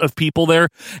a lot of people there.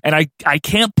 And I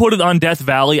can't put it on Death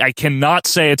Valley. I cannot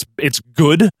say it's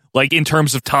good, like in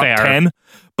terms of top 10.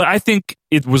 But I think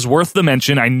it was worth the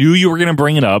mention. I knew you were going to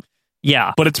bring it up.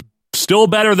 Yeah. But it's still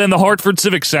better than the Hartford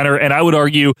Civic Center, and I would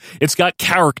argue it's got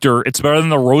character. It's better than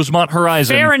the Rosemont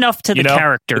Horizon. Fair enough to the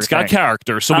character. It's got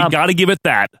character, so we got to give it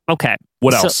that. Okay.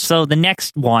 What else? So the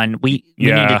next one we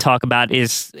need to talk about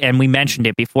is, and we mentioned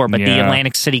it before, but the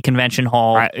Atlantic City Convention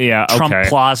Hall, Trump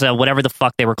Plaza, whatever the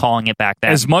fuck they were calling it back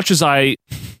then. As much as I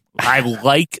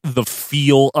like the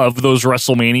feel of those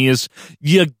WrestleManias,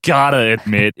 you gotta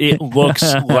admit, it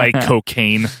looks like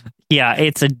cocaine. Yeah,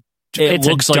 it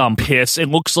looks like dump. Piss. It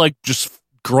looks like just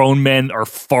grown men are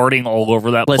farting all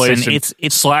over that place.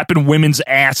 It's slapping women's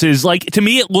asses. Like, to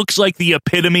me, it looks like the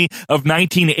epitome of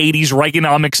 1980s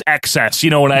Reaganomics excess. You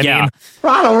know what I mean?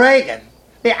 Ronald Reagan,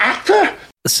 the actor.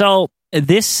 So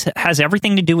this has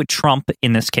everything to do with Trump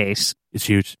in this case. It's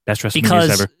huge. Best WrestleMania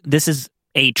because ever. This is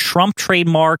a Trump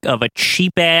trademark of a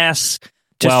cheap ass,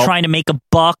 just trying to make a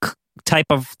buck.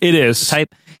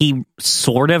 He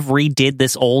sort of redid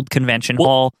this old convention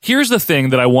hall. Here's the thing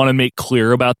that I want to make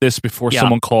clear about this before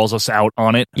someone calls us out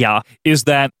on it. Is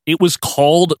that it was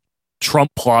called Trump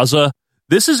Plaza.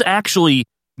 This is actually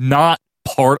not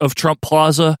part of Trump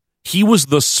Plaza. He was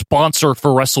the sponsor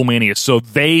for WrestleMania, so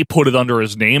they put it under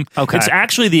his name. Okay. It's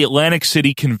actually the Atlantic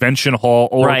City Convention Hall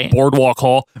or Boardwalk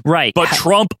Hall. Right. But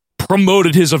Trump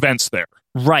promoted his events there.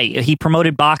 Right. He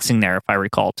promoted boxing there, if I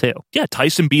recall, too. Yeah,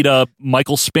 Tyson beat up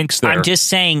Michael Spinks there. I'm just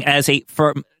saying,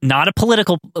 not a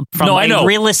political, from a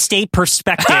real estate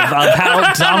perspective of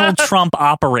how Donald Trump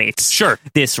operates. Sure.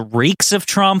 This reeks of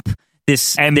Trump.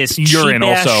 This urine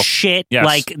cheap-ass also shit, yes.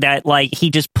 like that, like he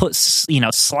just puts,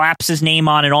 slaps his name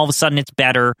on it. All of a sudden, it's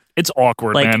better. It's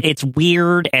awkward, like, man. It's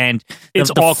weird, and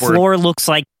it's the awkward. floor looks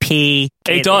like pee.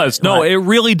 It does. It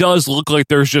really does look like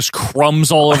there's just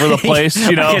crumbs all over the place.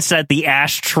 You know, like it's at the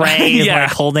ashtray,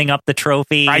 like holding up the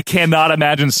trophy. I cannot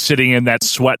imagine sitting in that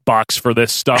sweat box for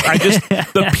this stuff.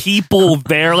 The people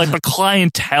there, like the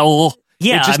clientele.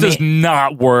 Yeah, it just does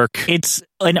not work. It's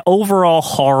an overall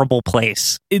horrible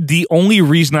place. The only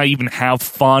reason I even have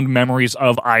fond memories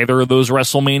of either of those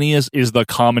WrestleManias is the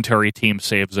commentary team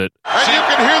saves it. And you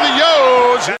can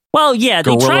hear the yo's. Well, yeah,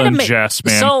 they Gorilla try to and make Jess,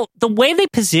 man. So the way they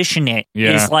position it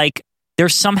is like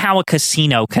there's somehow a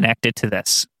casino connected to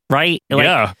this. Right?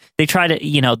 Like, they try to,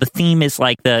 the theme is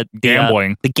like the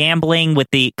gambling. The gambling with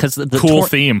because the cool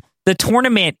theme. The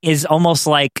tournament is almost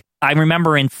like, I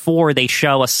remember in 4 they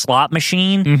show a slot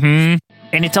machine,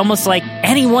 and it's almost like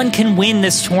anyone can win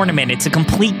this tournament. It's a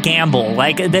complete gamble.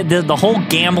 Like the whole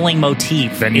gambling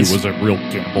motif. Venue was a real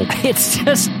gamble. It's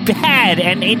just bad,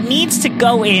 and it needs to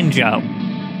go in, Joe.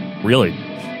 Really?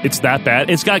 It's that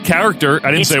bad? It's got character. I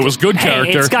didn't say it was good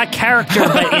character. It's got character,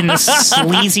 but in the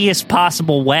sleaziest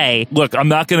possible way. Look, I'm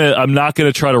not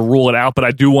gonna try to rule it out, but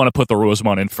I do want to put the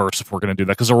Rosemont in first if we're gonna do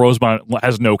that, because the Rosemont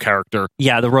has no character.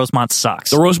 Yeah, the Rosemont sucks.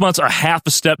 The Rosemont's a half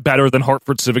a step better than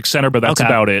Hartford Civic Center, but that's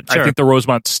about it. Sure. I think the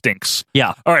Rosemont stinks.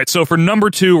 Yeah. All right, so for number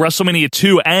 2, WrestleMania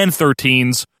 2 and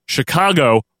 13's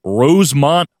Chicago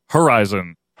Rosemont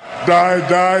Horizon.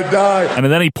 Die. And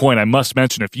at any point, I must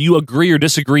mention, if you agree or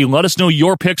disagree, let us know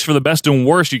your picks for the best and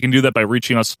worst. You can do that by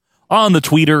reaching us on the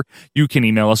Twitter. You can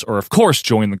email us, or of course,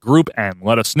 join the group and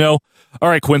let us know. All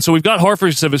right, Quinn, so we've got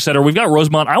Hartford Civic Center, we've got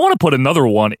Rosemont. I want to put another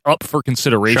one up for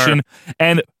consideration. Sure.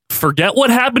 And forget what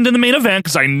happened in the main event,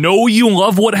 because I know you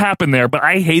love what happened there, but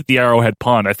I hate the Arrowhead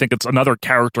Pond. I think it's another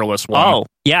characterless one. Oh,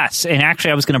 yes. And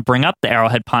actually, I was going to bring up the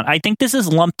Arrowhead Pond. I think this is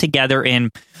lumped together in...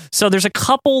 So there's a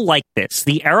couple like this.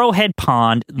 The Arrowhead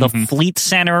Pond, the Fleet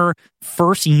Center,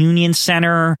 First Union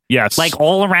Center. Yes. Like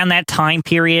all around that time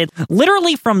period.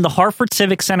 Literally from the Hartford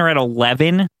Civic Center at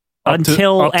 11... Up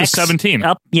to 17.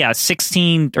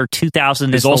 16 or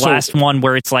 2000 is the last one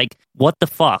where it's like, what the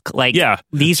fuck? Like,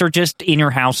 these are just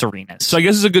in-your-house arenas. So I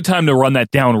guess it's a good time to run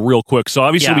that down real quick. So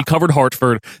obviously we covered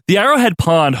Hartford. The Arrowhead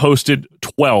Pond hosted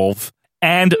 12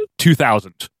 and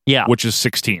 2000. Yeah. Which is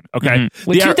 16. Okay.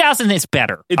 Well, 2000 is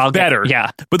better. It's better. Yeah.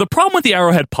 But the problem with the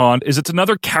Arrowhead Pond is it's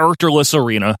another characterless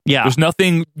arena. Yeah. There's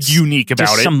nothing unique about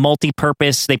just it. Some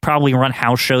multi-purpose. They probably run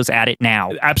house shows at it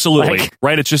now. Absolutely.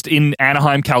 Right. It's just in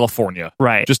Anaheim, California.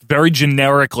 Right. Just very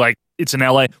generic, like it's in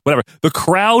LA, whatever. The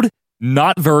crowd,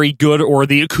 not very good, or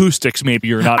the acoustics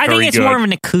maybe are not very good. I think it's more of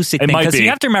an acoustic thing, because be. you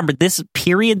have to remember this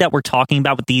period that we're talking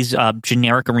about with these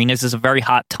generic arenas is a very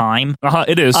hot time.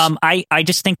 It is. I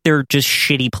just think they're just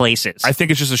shitty places. I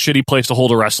think it's just a shitty place to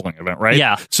hold a wrestling event, right?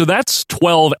 Yeah. So that's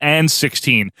 12 and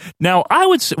 16. Now, I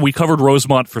would say we covered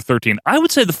Rosemont for 13. I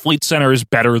would say the Fleet Center is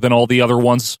better than all the other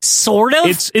ones. Sort of.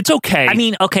 It's okay. I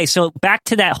mean, okay, so back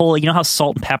to that whole, you know how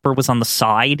Salt and Pepper was on the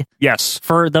side? Yes.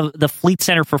 For the Fleet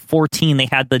Center for 14, they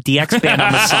had the DX band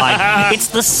on the side. It's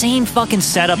the same fucking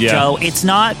setup, Joe. It's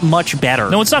not much better.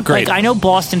 No, it's not great. Like, I know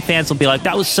Boston fans will be like,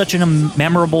 that was such a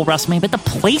memorable WrestleMania, but the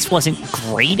place wasn't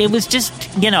great. It was just,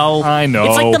 I know.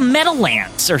 It's like the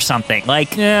Meadowlands or something.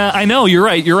 Like, yeah, I know. You're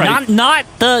right. Not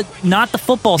the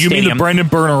football stadium. You mean the Brendan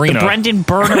Byrne Arena? The Brendan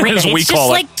Byrne Arena. As we it's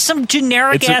call just it. like some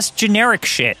generic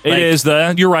shit. It is.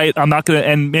 You're right. I'm not going to,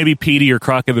 and maybe Petey or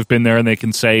Crockett have been there and they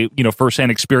can say,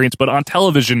 firsthand experience, but on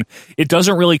television, it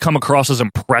doesn't really come across as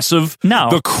impressive. No.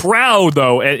 The crowd,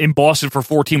 though, in Boston for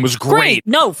 14 was great.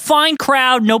 No, fine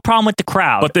crowd, no problem with the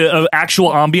crowd. But the actual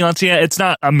ambiance, it's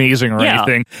not amazing or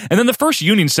anything. And then the First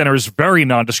Union Center is very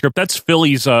nondescript. That's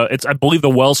Philly's, it's, I believe, the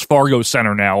Wells Fargo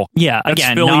Center now. Yeah, that's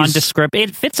again, Philly's, nondescript.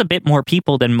 It fits a bit more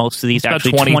people than most of these,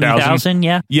 actually. 20,000.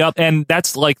 Yeah. Yep, and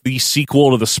that's like the sequel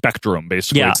to the Spectrum,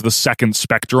 basically. Yeah. It's the second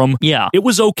Spectrum. Yeah. It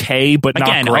was okay, but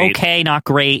again, not great. Okay, not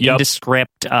great,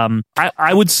 nondescript.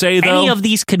 I would say, though, any of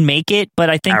these could make it,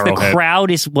 but I think Arrowhead. the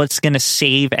crowd is what's going to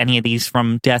save any of these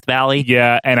from Death Valley.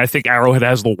 Yeah, and I think Arrowhead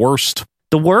has the worst.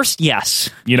 The worst, yes.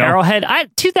 Arrowhead,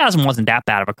 2000 wasn't that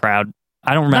bad of a crowd.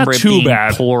 I don't remember it being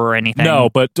poor or anything. No,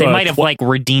 but they might have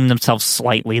redeemed themselves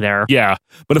slightly there. Yeah,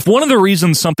 but if one of the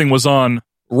reasons something was on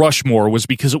Rushmore was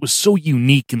because it was so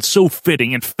unique and so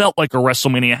fitting and felt like a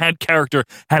WrestleMania, had character,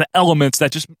 had elements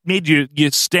that just made you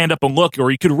stand up and look,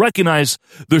 or you could recognize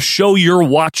the show you're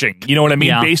watching. You know what I mean?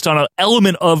 Yeah. Based on an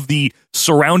element of the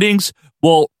surroundings.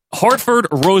 Well, Hartford,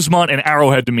 Rosemont, and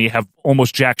Arrowhead to me have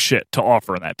almost jack shit to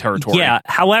offer in that territory. Yeah.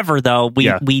 However, though,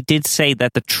 we did say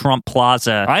that the Trump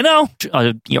Plaza, I know,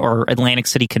 or Atlantic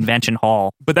City Convention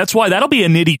Hall, but that's why that'll be a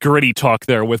nitty gritty talk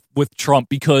there with Trump,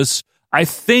 because I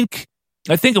think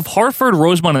of Hartford,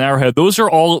 Rosemont, and Arrowhead, those are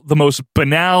all the most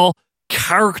banal,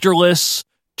 characterless,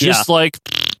 just like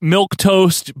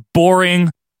milquetoast, boring.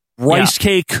 Rice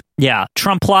cake. Yeah.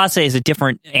 Trump Plaza is a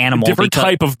different animal. Different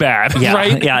type of bad, yeah,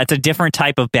 right? Yeah, it's a different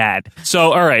type of bad.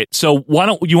 So, all right. So, why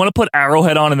don't you want to put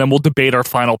Arrowhead on, and then we'll debate our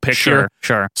final pick here?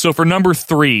 Sure. So, for number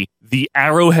 3, the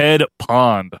Arrowhead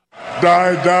Pond.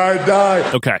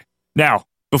 Die. Okay. Now,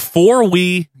 before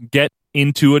we get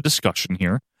into a discussion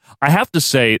here, I have to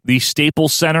say the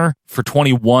Staples Center for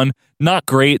 21, not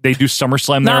great. They do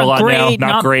SummerSlam there a lot now.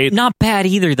 Not great. Not bad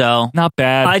either, though. Not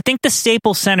bad. I think the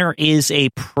Staples Center is a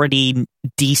pretty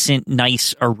decent,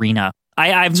 nice arena.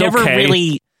 I've never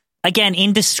really, again,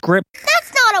 indescript.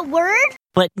 That's not a word.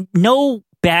 But no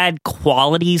bad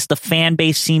qualities. The fan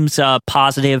base seems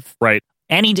positive. Right.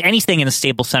 Anything in the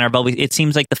Staples Center, but it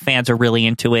seems like the fans are really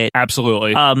into it.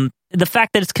 Absolutely. The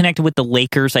fact that it's connected with the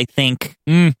Lakers, I think,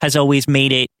 has always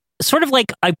made it sort of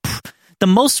like the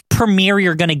most premier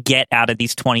you're going to get out of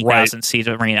these 20,000 seat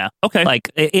arena. Okay.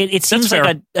 Like it seems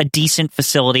like a decent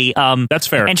facility. That's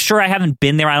fair. And sure, I haven't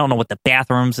been there. I don't know what the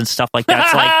bathrooms and stuff like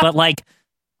that's like, but like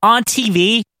on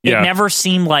TV, it never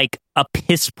seemed like a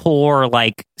piss poor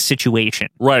like situation.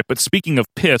 Right. But speaking of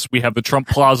piss, we have the Trump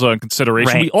Plaza in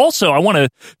consideration. Right. We also, I want to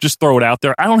just throw it out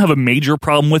there. I don't have a major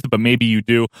problem with it, but maybe you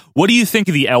do. What do you think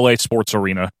of the LA Sports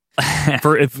Arena?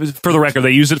 For the record,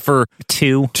 they use it for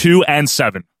 2 and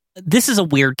 7. this is a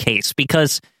weird case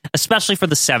because, especially for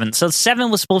the 7. So the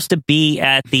 7 was supposed to be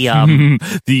at the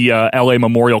LA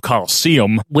Memorial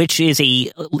Coliseum, which is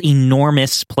a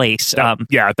enormous place. That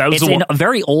was it's a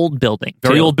very old building.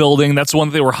 Very old building. That's the one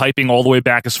that they were hyping all the way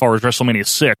back as far as WrestleMania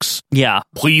 6. Yeah.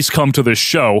 Please come to this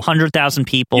show. 100,000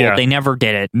 people. Yeah. They never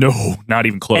did it. No, not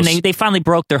even close. And they finally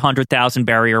broke their 100,000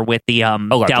 barrier with the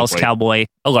Dallas Cowboy.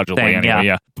 Allegedly, thing, anyway,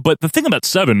 yeah. But the thing about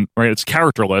 7, right, it's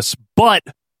characterless, but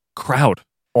crowd.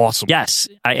 Awesome. Yes,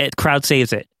 crowd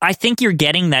saves it. I think you're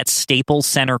getting that Staples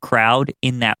Center crowd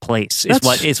in that place.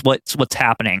 What's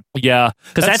happening. Yeah,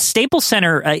 because that Staples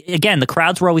Center again, the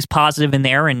crowds were always positive in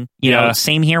there, and you know,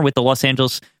 same here with the Los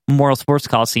Angeles Memorial Sports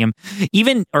Coliseum,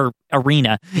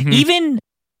 arena, even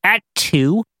at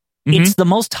 2. It's the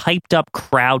most hyped up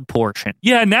crowd portion.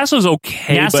 Yeah, NASA's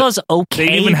okay. Okay.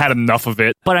 They even had enough of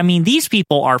it. But I mean, these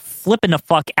people are flipping the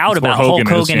fuck out about Hulk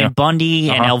Hogan and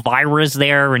Bundy and Elvira's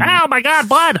there. And oh my God,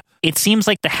 bud! It seems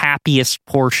like the happiest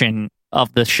portion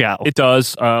of the show. It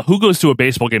does. Who goes to a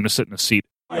baseball game to sit in a seat?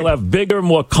 You'll have bigger,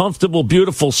 more comfortable,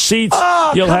 beautiful seats.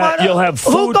 Oh, you'll have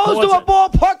food. Who goes to a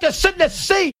ballpark to sit in a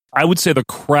seat? I would say the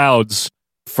crowds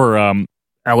for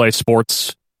LA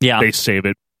sports, they save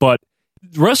it. But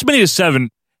WrestleMania 7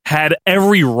 had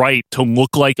every right to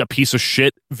look like a piece of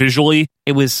shit visually.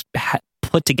 It was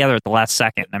put together at the last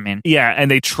second. I mean, yeah, and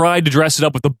they tried to dress it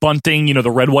up with the bunting,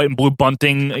 the red, white, and blue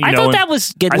bunting. I thought that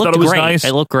was. It looked great. Nice.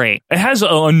 It looked great. It has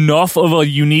enough of a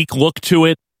unique look to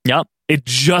it. Yep. It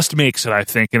just makes it, I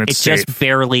think, and it's just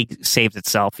barely saves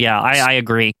itself. Yeah, I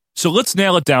agree. So let's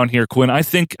nail it down here, Quinn. I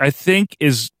think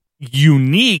as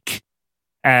unique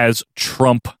as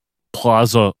Trump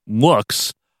Plaza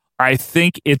looks, I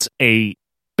think it's a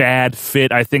bad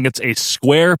fit. I think it's a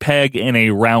square peg in a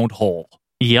round hole.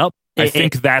 Yep. I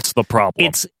think that's the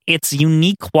problem. Its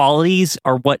unique qualities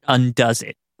are what undoes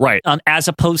it. Right. As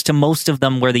opposed to most of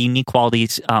them where the unique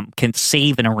qualities can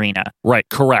save an arena. Right,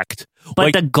 correct.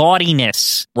 But the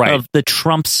gaudiness of the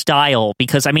Trump style,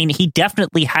 because, I mean, he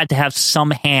definitely had to have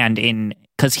some hand in,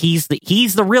 because he's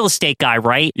the real estate guy,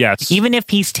 right? Yes. Even if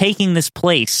he's taking this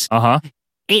place,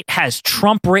 it has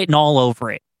Trump written all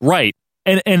over it. Right.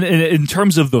 And in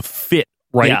terms of the fit,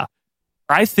 right? Yeah.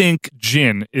 I think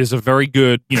gin is a very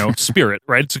good, spirit,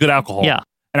 right? It's a good alcohol. Yeah.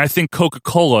 And I think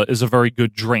Coca-Cola is a very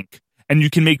good drink. And you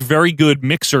can make very good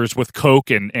mixers with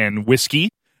Coke and whiskey,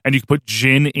 and you can put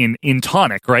gin in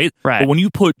tonic, right? Right. But when you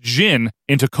put gin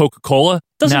into Coca-Cola,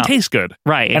 it doesn't taste good.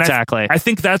 Right, and exactly. I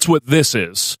think that's what this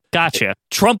is. Gotcha.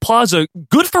 Trump Plaza,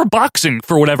 good for boxing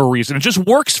for whatever reason. It just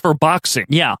works for boxing.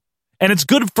 Yeah. And it's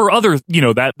good for other,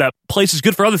 that place is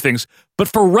good for other things. But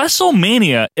for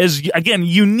WrestleMania is, again,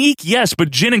 unique, yes,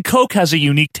 but gin and Coke has a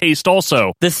unique taste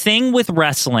also. The thing with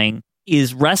wrestling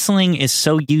is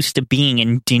so used to being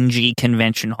in dingy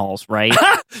convention halls, right?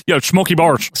 Yo, smoky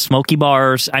bars. Smoky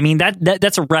bars. I mean,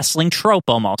 that's a wrestling trope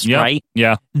almost, right?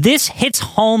 Yeah. This hits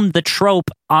home the trope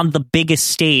on the biggest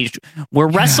stage where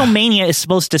WrestleMania is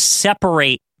supposed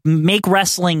to make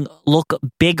wrestling look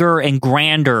bigger and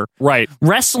grander. Right.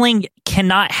 Wrestling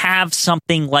cannot have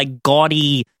something like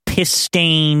gaudy,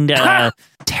 piss-stained,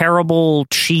 terrible,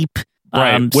 cheap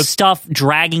stuff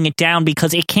dragging it down,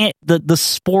 because it can't, the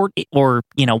sport or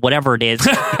whatever it is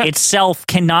itself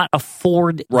cannot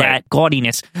afford that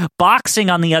gaudiness. Boxing,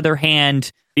 on the other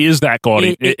hand, is that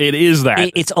gaudy. It is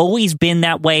that. It's always been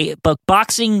that way, but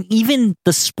boxing, even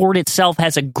the sport itself,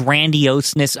 has a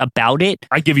grandioseness about it.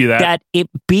 I give you that. That it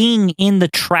being in the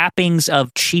trappings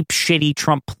of cheap, shitty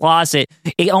Trump Plaza,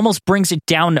 it almost brings it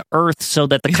down to earth so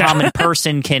that the common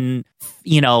person can,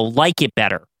 like it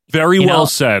better. Very well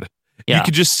said. Yeah. You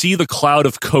could just see the cloud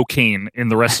of cocaine in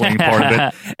the wrestling part of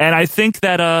it. And I think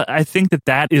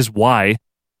that is why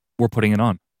we're putting it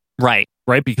on. Right.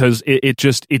 Right? Because it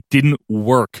didn't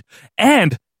work.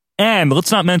 And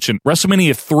let's not mention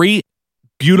WrestleMania 3,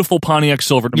 beautiful Pontiac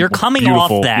Silverdome. You're coming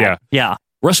off that. Yeah.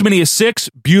 WrestleMania 6,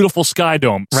 beautiful Sky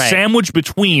Dome. Right. Sandwiched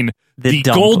between the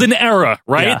golden era,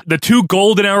 right? Yeah. The 2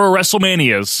 golden era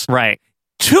WrestleManias. Right.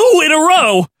 2 in a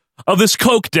row of this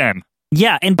Coke den.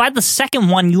 Yeah, and by the second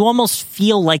one, you almost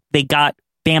feel like they got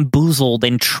bamboozled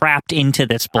and trapped into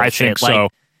this bullshit. I think so.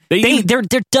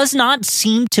 There does not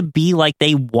seem to be like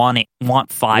they want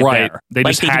 5 right. there. They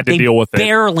just had to deal with it. They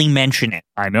barely mention it.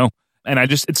 I know. And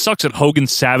it sucks that Hogan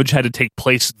Savage had to take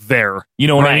place there. You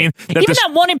know what I mean? Even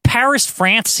that one in Paris,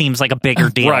 France seems like a bigger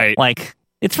deal. Right. Like,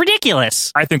 it's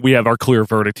ridiculous. I think we have our clear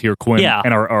verdict here, Quinn. Yeah.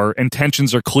 And our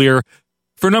intentions are clear.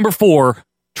 For number 4,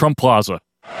 Trump Plaza.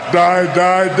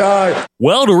 Die.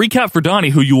 Well, to recap for Donnie,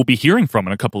 who you will be hearing from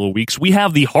in a couple of weeks, we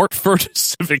have the Hartford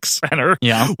Civic Center.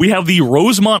 Yeah. We have the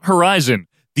Rosemont Horizon,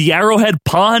 the Arrowhead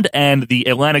Pond, and the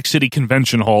Atlantic City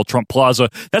Convention Hall, Trump Plaza.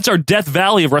 That's our Death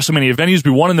Valley of WrestleMania venues.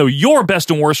 We want to know your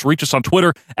best and worst. Reach us on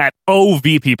Twitter at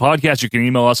OVP Podcast. You can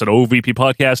email us at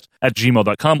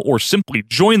ovppodcast@gmail.com or simply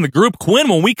join the group. Quinn,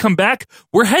 when we come back,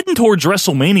 we're heading towards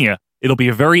WrestleMania. It'll be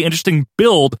a very interesting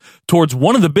build towards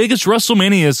one of the biggest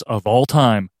WrestleManias of all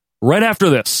time. Right after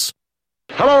this.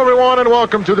 Hello, everyone, and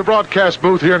welcome to the broadcast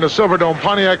booth here in the Silverdome,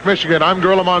 Pontiac, Michigan. I'm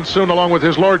Gorilla Monsoon, along with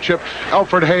his lordship,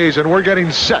 Alfred Hayes, and we're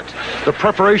getting set. The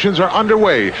preparations are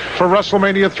underway for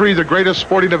WrestleMania 3, the greatest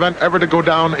sporting event ever to go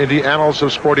down in the annals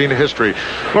of sporting history.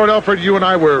 Lord Alfred, you and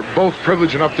I were both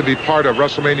privileged enough to be part of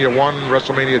WrestleMania 1,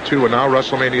 WrestleMania 2, and now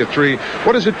WrestleMania 3.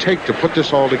 What does it take to put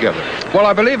this all together? Well,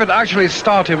 I believe it actually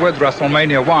started with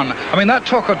WrestleMania 1. I mean, that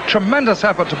took a tremendous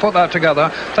effort to put that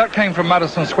together. That came from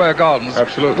Madison Square Gardens.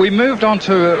 Absolutely. We moved on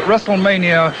to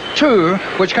WrestleMania 2,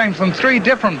 which came from 3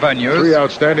 different venues. 3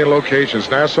 outstanding locations: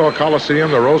 Nassau Coliseum,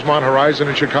 the Rosemont Horizon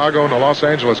in Chicago, and the Los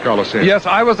Angeles Coliseum. Yes,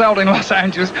 I was out in Los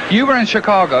Angeles. You were in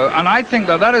Chicago, and I think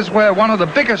that is where one of the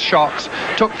biggest shocks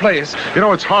took place. You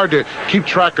know, it's hard to keep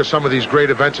track of some of these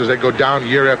great events as they go down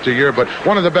year after year, but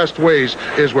one of the best ways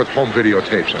is with home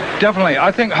videotapes. Definitely.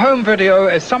 I think home video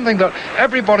is something that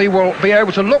everybody will be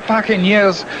able to look back in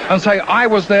years and say, I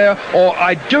was there, or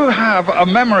I do have a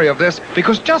memory of this,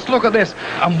 because just look at this,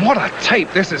 and what a tape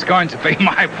this is going to be,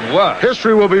 my word.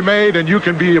 History will be made, and you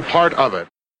can be a part of it.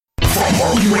 From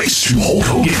Harley Race to Hulk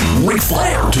Hogan, Ric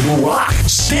Flair to The Rock,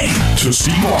 Sting to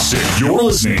Steve Austin, you're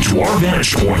listening to our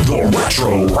Vantage Point, the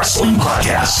Retro Wrestling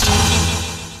Podcast.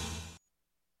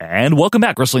 And welcome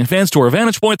back, wrestling fans, to our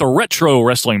Vantage Point, the Retro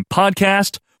Wrestling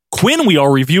Podcast. Quinn, we are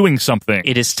reviewing something.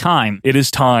 It is time. It is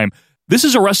time. This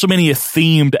is a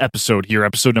WrestleMania-themed episode here,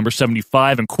 episode number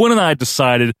 75, and Quinn and I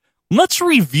decided, let's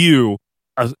review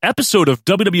an episode of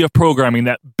WWF programming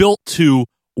that built to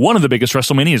one of the biggest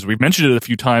WrestleManias. We've mentioned it a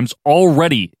few times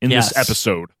already in this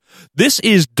episode. This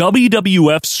is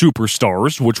WWF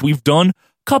Superstars, which we've done a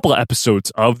couple of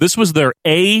episodes of. This was their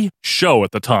A show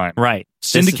at the time. Right.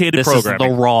 Syndicated programming. This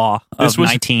is the Raw This of was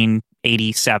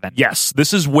 1987. Yes,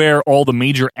 this is where all the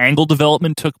major angle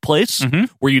development took place,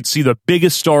 where you'd see the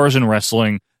biggest stars in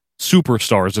wrestling,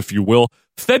 superstars, if you will.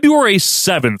 February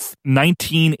 7th,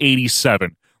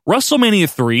 1987. WrestleMania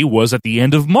 3 was at the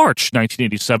end of March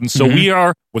 1987, so we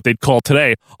are, what they'd call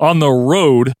today, on the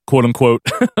road, quote-unquote,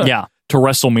 to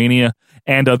WrestleMania.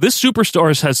 And this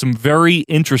Superstars has some very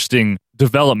interesting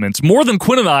developments, more than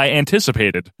Quinn and I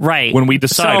anticipated right when we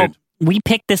decided. So we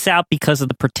picked this out because of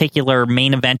the particular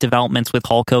main event developments with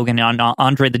Hulk Hogan and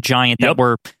Andre the Giant that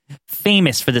were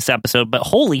famous for this episode. But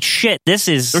holy shit, there's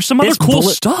some other cool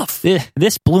stuff.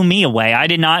 This blew me away. I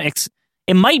did not...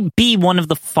 It might be one of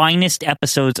the finest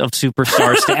episodes of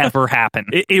Superstars to ever happen.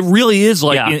 It really is,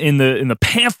 like in the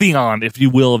pantheon, if you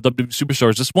will, of WWE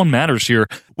Superstars. This one matters here.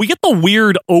 We get the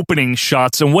weird opening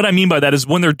shots, and what I mean by that is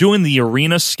when they're doing the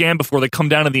arena scan before they come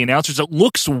down to the announcers, it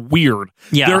looks weird.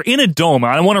 Yeah. They're in a dome.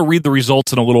 I want to read the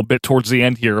results in a little bit towards the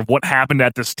end here of what happened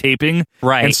at this taping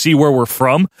and see where we're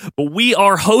from. But we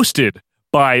are hosted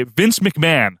by Vince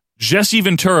McMahon, Jesse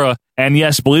Ventura, and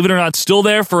yes, believe it or not, still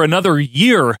there for another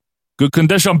year. Good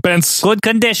condition, Vince. Good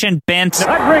condition, Vince.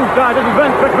 At ringside, this is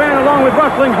Vince McMahon along with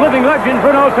wrestling's living legend,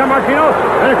 Bruno Sammartino.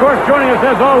 And, of course, joining us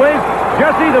as always,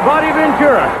 Jesse the Body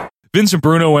Ventura. Vince and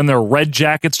Bruno in their red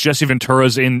jackets. Jesse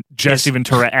Ventura's in Jesse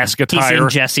Ventura-esque attire. He's in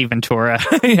Jesse Ventura.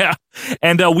 Yeah.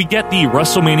 And we get the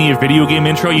WrestleMania video game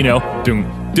intro, you know.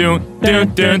 Dun, dun,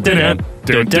 dun, dun, dun, dun.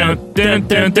 Dun, dun, dun,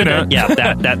 dun, dun, dun. Yeah,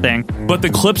 that thing. But the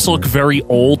clips look very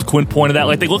old. Quinn pointed out,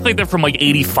 like they look like they're from like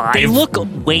 85. They look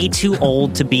way too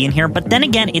old to be in here. But then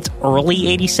again, it's early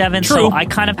 87, True. So I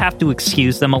kind of have to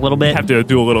excuse them a little bit. Have to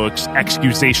do a little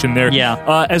excusation there.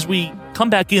 Yeah. As we come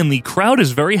back in, the crowd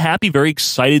is very happy, very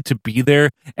excited to be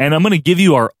there. And I'm going to give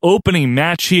you our opening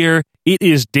match here. It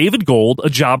is David Gold, a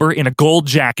jobber in a gold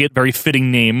jacket, very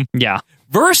fitting name. Yeah.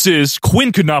 Versus,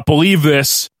 Quinn could not believe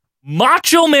this,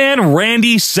 Macho Man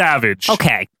Randy Savage.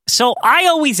 Okay, so I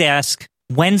always ask,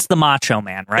 when's the Macho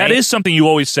Man, right? That is something you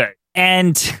always say.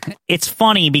 And it's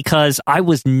funny because I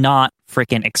was not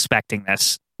freaking expecting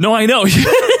this. No, I know.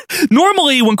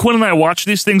 Normally, when Quinn and I watch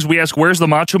these things, we ask, where's the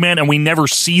Macho Man? And we never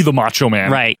see the Macho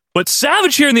Man. Right. But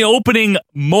Savage here in the opening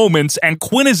moments, and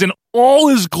Quinn is in all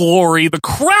his glory. The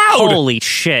crowd. Holy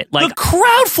shit. The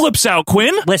crowd flips out,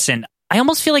 Quinn. Listen, I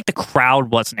almost feel like the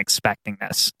crowd wasn't expecting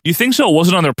this. You think so? It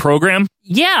wasn't on their program?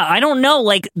 Yeah, I don't know.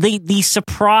 Like, the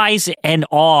surprise and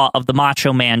awe of the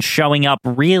Macho Man showing up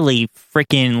really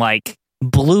freaking, like,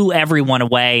 blew everyone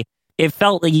away. It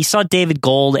felt like you saw David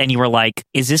Gold and you were like,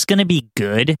 is this going to be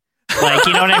good? Like,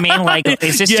 you know what I mean? Like,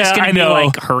 is this just going to be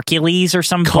like Hercules or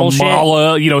some bullshit?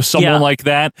 Kamala, someone like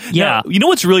that. Yeah. Now, you know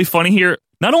what's really funny here?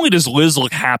 Not only does Liz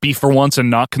look happy for once and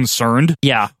not concerned.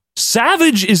 Yeah.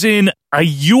 Savage is in a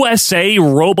USA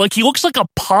robe. Like, he looks like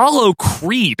Apollo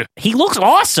Creed. He looks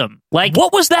awesome. Like,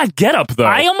 what was that getup, though?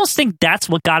 I almost think that's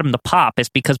what got him the pop, is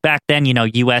because back then,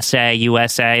 USA,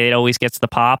 it always gets the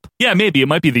pop. Yeah, maybe. It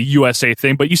might be the USA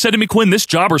thing. But you said to me, Quinn, this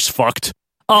jobber's fucked.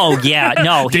 Oh, yeah.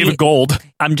 No. David Gold.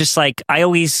 I'm just like, I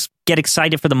always get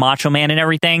excited for the Macho Man and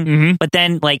everything. Mm-hmm. But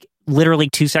then, like, literally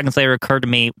 2 seconds later, it occurred to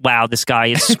me, wow, this guy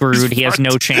is screwed. He has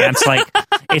no chance. Like,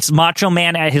 it's Macho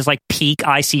Man at his, like, peak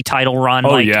IC title run.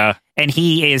 Oh, like, yeah. And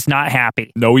he is not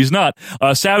happy. No, he's not.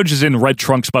 Savage is in red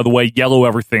trunks, by the way, yellow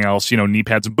everything else, knee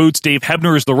pads and boots. Dave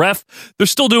Hebner is the ref. They're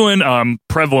still doing,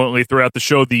 prevalently throughout the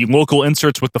show, the local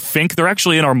inserts with the Fink. They're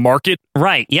actually in our market.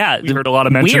 Right, yeah. We heard a lot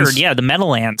of mentions. Weird, yeah, the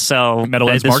Meadowlands. So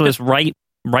Meadowlands this market. was right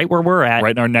where we're at.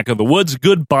 Right in our neck of the woods.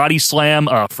 Good body slam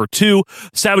for 2.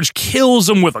 Savage kills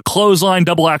him with a clothesline,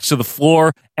 double axe to the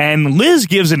floor, and Liz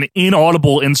gives an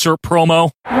inaudible insert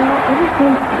promo. Well, ever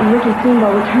since Ricky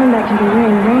Steamboat returned back to the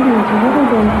ring, Randy has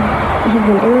really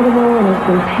been irritable and he's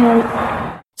been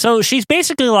tense. So she's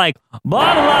basically like, blah,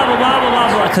 blah, blah, blah, blah, blah,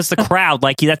 blah, because the crowd,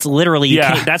 like, that's literally,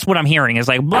 that's what I'm hearing, is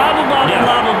like, blah, blah, blah,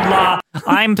 blah, blah,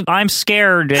 blah. I'm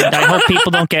scared, and I hope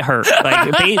people don't get hurt.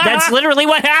 Like, that's literally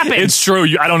what happened. It's true.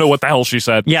 I don't know what the hell she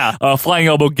said. Yeah. Flying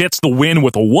Elbow gets the win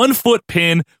with a 1-foot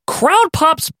pin. Crowd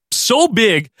pops so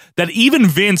big that even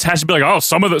Vince has to be like, oh,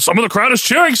 some of the crowd is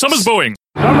cheering, some is booing.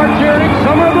 Some are cheering,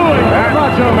 some are booing. That's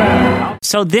Macho Man.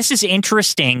 So this is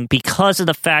interesting because of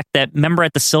the fact that, remember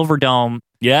at the Silverdome,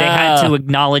 they had to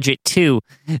acknowledge it too.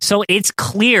 So it's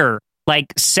clear,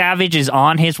 like, Savage is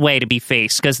on his way to be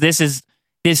faced, because this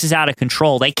is out of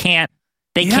control. They can't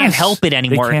help it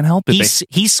anymore. They can't help it.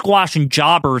 He's squashing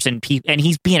jobbers and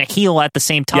he's being a heel at the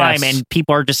same time, and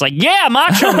people are just like, yeah,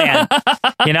 Macho Man.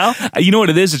 You know? You know what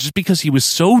it is? It's just because he was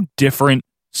so different,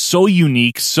 so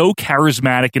unique, so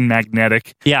charismatic and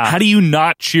magnetic. Yeah. How do you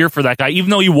not cheer for that guy, even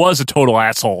though he was a total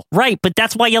asshole? Right, but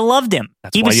that's why you loved him.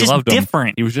 He was just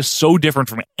different. He was just so different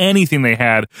from anything they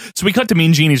had. So we cut to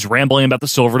Mean Genie's rambling about the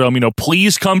Silverdome.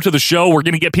 Please come to the show. We're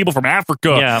going to get people from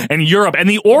Africa and Europe and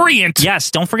the Orient. Yes,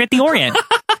 don't forget the Orient.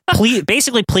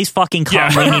 Please fucking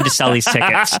come. We need to sell these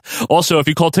tickets. Also, if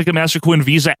you call Ticketmaster, Quinn,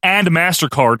 Visa, and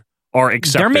MasterCard are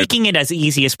accepted. They're making it as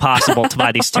easy as possible to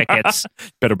buy these tickets.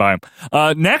 Better buy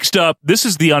them. Next up, this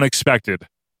is the unexpected.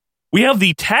 We have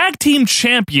the tag team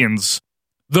champions,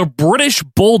 the British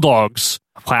Bulldogs.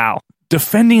 Wow.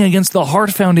 Defending against the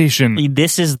Hart Foundation.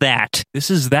 This is that.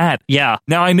 Yeah.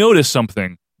 Now, I noticed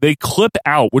something. They clip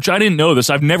out, which I didn't know this.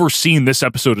 I've never seen this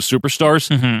episode of Superstars.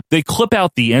 Mm-hmm. They clip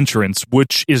out the entrance,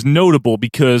 which is notable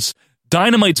because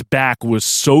Dynamite's back was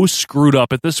so screwed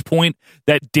up at this point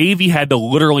that Davey had to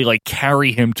literally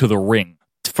carry him to the ring.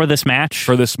 For this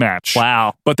match?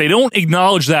 Wow. But they don't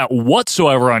acknowledge that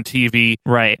whatsoever on TV.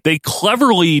 Right. They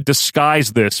cleverly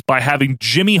disguise this by having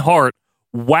Jimmy Hart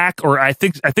whack, or I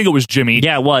think it was Jimmy.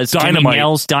 Yeah, it was. Dynamite. Jimmy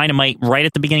nails Dynamite right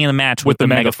at the beginning of the match with the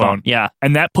megaphone. Yeah.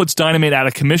 And that puts Dynamite out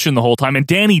of commission the whole time. And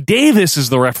Danny Davis is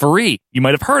the referee. You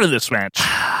might have heard of this match.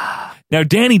 Now,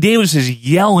 Danny Davis is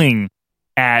yelling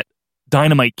at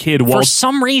Dynamite Kid for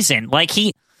some reason.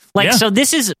 So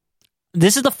this is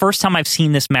the first time I've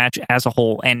seen this match as a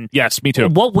whole. And yes, me too.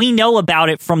 What we know about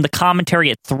it from the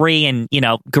commentary at 3 and,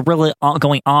 Gorilla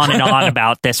going on and on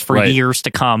about this for years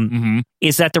to come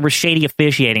is that there was shady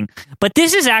officiating. But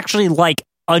this is actually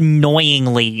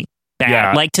annoyingly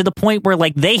bad. Yeah. To the point where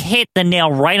they hit the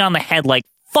nail right on the head.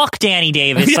 Fuck Danny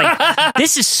Davis.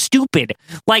 This is stupid.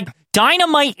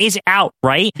 Dynamite is out,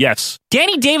 right? Yes.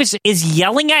 Danny Davis is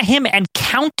yelling at him and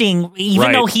counting,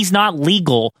 even though he's not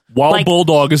legal. While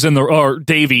Bulldog is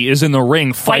Davey is in the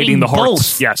ring fighting the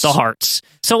Hearts. Yes. The Hearts.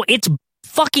 So it's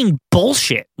fucking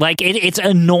bullshit. It's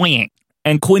annoying.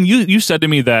 And Quinn, you said to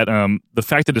me that the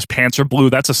fact that his pants are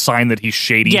blue, that's a sign that he's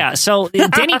shady. Yeah, so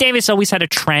Danny Davis always had a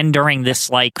trend during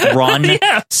this run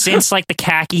since the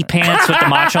khaki pants with the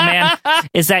Macho Man,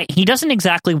 is that he doesn't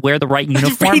exactly wear the right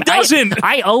uniform. He doesn't.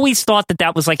 I always thought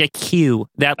that was a cue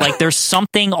that there's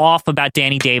something off about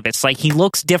Danny Davis. He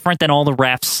looks different than all the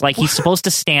refs. He's supposed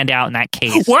to stand out in that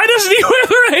case. Why doesn't he wear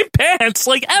the right pants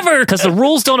ever? Because the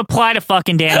rules don't apply to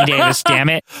fucking Danny Davis. Damn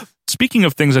it. Speaking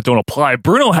of things that don't apply,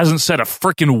 Bruno hasn't said a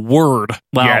freaking word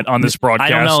yet on this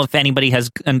broadcast. I don't know if anybody has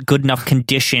a good enough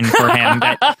condition for him,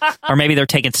 or maybe they're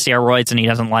taking steroids and he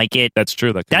doesn't like it. That's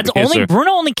true.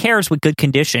 Bruno only cares with good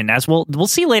condition, as we'll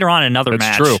see later on in another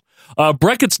match. That's true.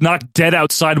 Brett gets knocked dead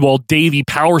outside while Davey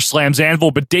power slams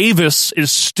Anvil, but Davis is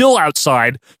still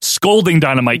outside scolding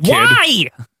Dynamite Kid. Why?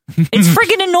 It's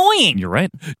freaking annoying. You're right.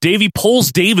 Davey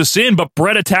pulls Davis in, but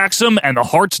Brett attacks him, and the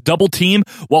Harts double team,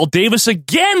 while Davis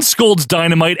again scolds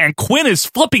Dynamite, and Quinn is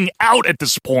flipping out at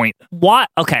this point. What?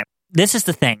 Okay. This is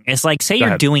the thing. It's like, say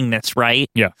you're doing this, right?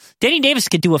 Yeah. Danny Davis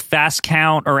could do a fast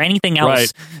count or anything else.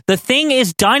 Right. The thing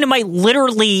is, Dynamite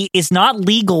literally is not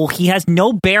legal. He has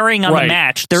no bearing on the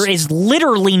match. There is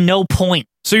literally no point.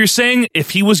 So you're saying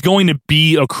if he was going to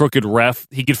be a crooked ref,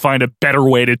 he could find a better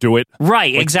way to do it?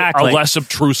 Right, like exactly. A less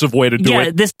obtrusive way to do it?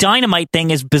 Yeah, this Dynamite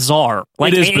thing is bizarre.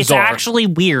 Like, it is bizarre. It's actually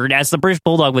weird. As the British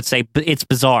Bulldog would say, it's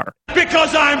bizarre.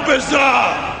 Because I'm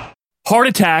bizarre! Heart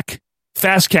attack,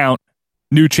 fast count,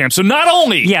 new champ. So not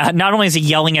only is he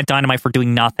yelling at Dynamite for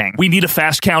doing nothing. We need a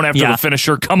fast count after the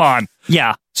finisher. Come on.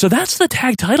 Yeah. So that's the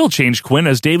tag title change, Quinn.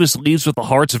 As Davis leaves with the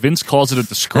Hearts, Vince calls it a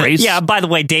disgrace. Yeah, by the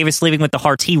way, Davis leaving with the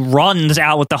Hearts, he runs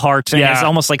out with the Hearts and is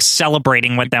almost like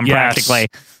celebrating with them practically.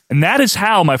 And that is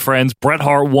how, my friends, Bret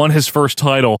Hart won his first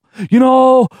title. You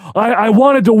know, I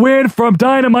wanted to win from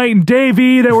Dynamite and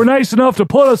Davey. They were nice enough to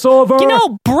put us over. You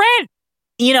know, Bret,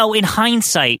 in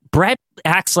hindsight, Bret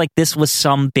acts like this was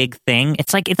some big thing.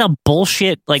 It's like, it's a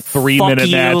bullshit, like, 3-minute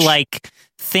match. like,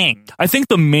 thing. I think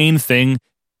the main thing,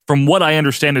 from what I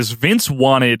understand, is Vince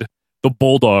wanted the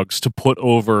Bulldogs to put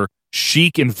over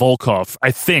Sheik and Volkov.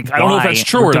 I think. I don't know if that's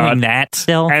true or not. That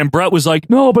still. And Bret was like,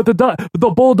 no, but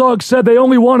the Bulldogs said they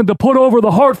only wanted to put over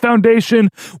the Hart Foundation,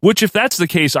 which, if that's the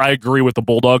case, I agree with the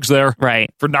Bulldogs there. Right.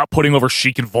 For not putting over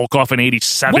Sheik and Volkov in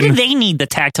 87. What do they need the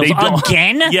tag titles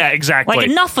again? Yeah, exactly. Like,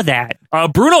 enough of that.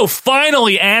 Bruno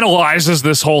finally analyzes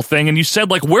this whole thing, and you said,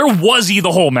 like, where was he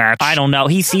the whole match? I don't know.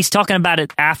 He's talking about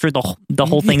it after the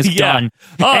whole thing's done.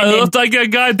 Oh, it looked like a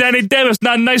guy, Danny Davis,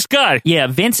 not a nice guy. Yeah,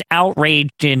 Vince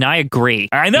outraged, and I agree.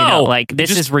 I know.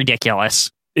 This is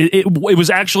ridiculous. It was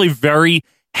actually very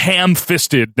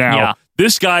ham-fisted now. Yeah.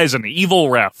 This guy is an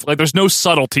evil ref. Like, there's no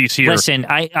subtleties here. Listen,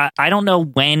 I don't know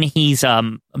when he's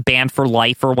banned for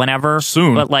life or whenever.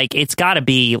 Soon. But, like, it's got to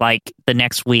be, like, the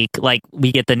next week. Like,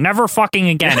 we get the never fucking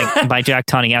again by Jack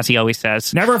Tunney, as he always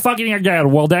says. Never fucking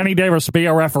again will Danny Davis be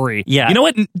a referee. Yeah. You know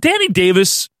what? Danny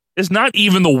Davis is not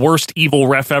even the worst evil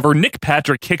ref ever. Nick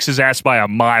Patrick kicks his ass by a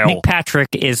mile. Nick Patrick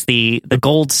is the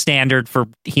gold standard for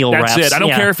heel refs. That's it. I don't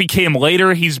care if he came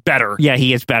later. He's better. Yeah,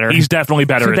 he is better. He's definitely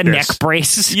better at the this. neck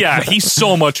brace. Yeah, he's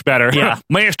so much better. Yeah.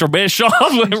 Master Bischoff.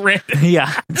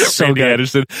 Yeah, so Randy good.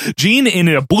 Anderson. Gene, in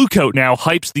a blue coat now,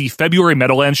 hypes the February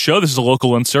Meadowlands show. This is a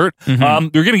local insert. Mm-hmm.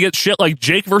 You're going to get shit like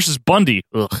Jake versus Bundy.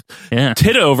 Ugh. Yeah.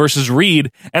 Tito versus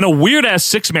Reed. And a weird-ass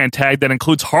six-man tag that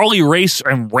includes Harley Race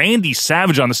and Randy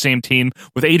Savage on the same team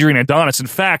with Adrian Adonis. In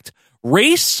fact,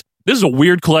 Race, this is a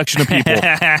weird collection of people.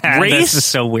 Race This is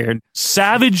so weird.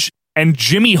 Savage and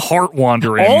Jimmy Hart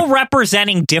wandering. All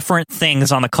representing different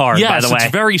things on the card, yes, by the way.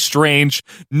 It's very strange.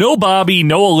 No Bobby,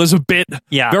 no Elizabeth.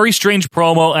 Yeah. Very strange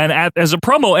promo. And as the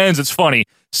promo ends, it's funny.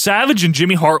 Savage and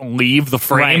Jimmy Hart leave the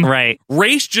frame. Right.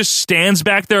 Race just stands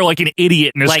back there like an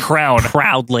idiot in his crown.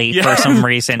 Proudly Yeah. for some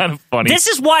reason. Kind of funny. This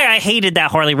is why I hated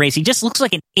that Harley Race. He just looks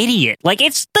like an idiot. Like,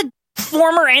 it's the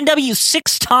former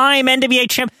six-time NWA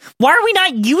champ. Why are we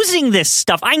not using this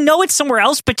stuff? I know it's somewhere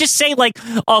else, but just say, like,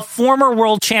 a former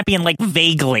world champion, like,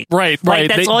 vaguely. Right. Like,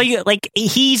 that's all you, like,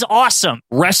 he's awesome.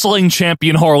 Wrestling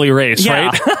champion Harley Race,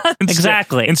 Yeah. right?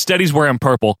 Exactly. Instead, he's wearing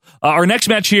purple. Our next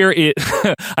match here,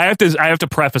 I have to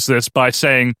preface this by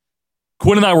saying,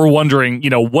 Quinn and I were wondering,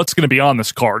 what's going to be on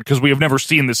this card because we have never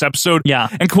seen this episode. Yeah.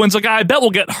 And Quinn's like, I bet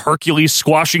we'll get Hercules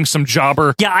squashing some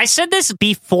jobber. Yeah, I said this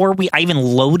before I even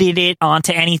loaded it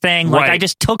onto anything. Like, Right. I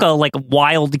just took a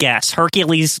wild guess.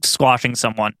 Hercules squashing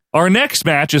someone. Our next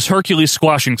match is Hercules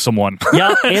squashing someone.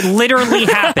 Yeah, it literally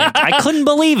happened. I couldn't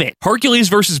believe it. Hercules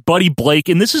versus Buddy Blake,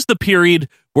 and this is the period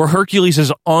where Hercules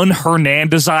is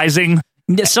un-Hernandezizing.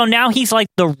 So now he's like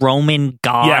the Roman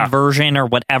god version or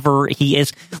whatever he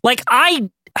is. Like,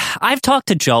 I've talked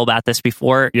to Joe about this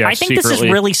before. Yeah, I think secretly. this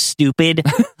is really stupid.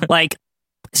 Like,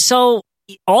 so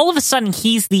all of a sudden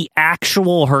he's the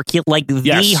actual Hercules, like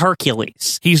the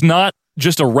Hercules. He's not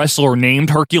just a wrestler named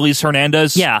Hercules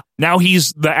Hernandez. Yeah. Now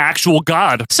he's the actual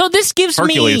god. So this gives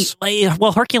Hercules. me,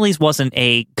 Hercules wasn't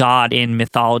a god in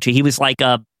mythology. He was like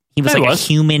a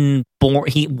human born.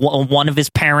 One of his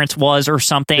parents was or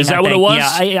something. Is that what it was?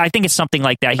 Yeah, I think it's something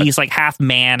like that. He's like half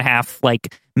man, half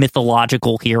like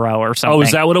mythological hero or something. Oh,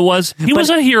 is that what it was? He was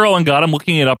a hero and god. I'm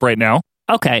looking it up right now.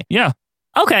 Okay. Yeah.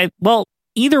 Okay. Well,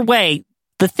 either way,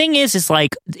 the thing is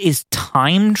like, is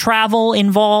time travel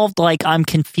involved? Like, I'm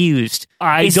confused.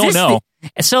 I don't know.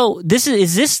 So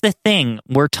is this the thing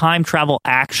where time travel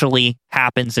actually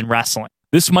happens in wrestling?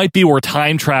 This might be where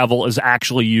time travel is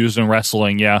actually used in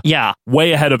wrestling. Yeah. Yeah.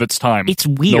 Way ahead of its time. It's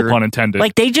weird. No pun intended.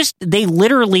 Like they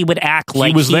literally would act like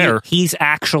he was there. He's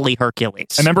actually Hercules.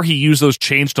 I remember he used those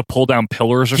chains to pull down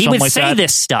pillars or he something would like say that.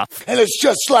 this stuff. And it's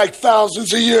just like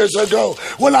thousands of years ago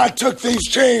when I took these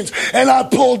chains and I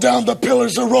pulled down the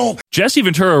pillars of Rome. Jesse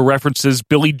Ventura references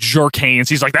Billy Jerk Haynes.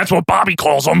 He's like, that's what Bobby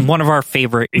calls him. One of our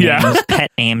favorite names, pet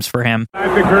names for him.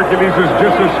 I think Hercules is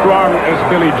just as strong as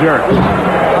Billy Jerk.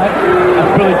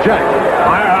 That's Billy Jerk.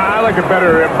 I like it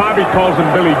better. Bobby calls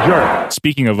him Billy Jerk.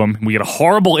 Speaking of him, we get a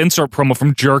horrible insert promo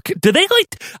from Jerk. Did they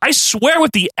I swear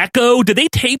with the echo, did they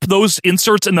tape those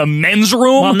inserts in the men's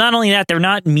room? Well, not only that, they're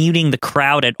not muting the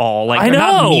crowd at all. Like, I they're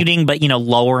know. not muting, but,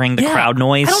 lowering the crowd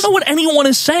noise. I don't know what anyone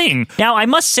is saying. Now, I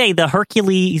must say, the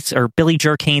Hercules or Billy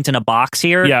Jerk Haynes in a box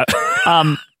here. Yeah.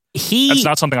 That's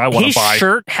not something I want to buy. His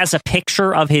shirt has a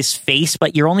picture of his face,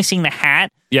 but you're only seeing the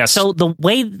hat. Yes. So the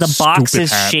way the box is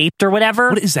shaped or whatever.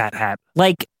 What is that hat?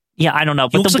 Yeah, I don't know.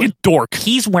 He looks like a dork.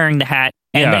 He's wearing the hat,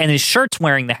 and his shirt's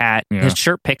wearing the hat. Yeah. His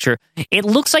shirt picture. It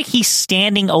looks like he's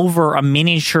standing over a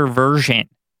miniature version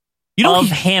of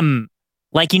him.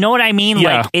 Like, you know what I mean?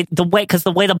 Yeah. Like the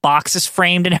way the box is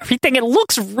framed and everything, it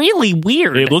looks really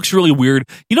weird. It looks really weird.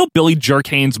 Billy Jerk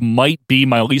Haynes might be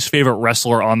my least favorite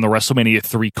wrestler on the WrestleMania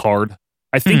 3 card.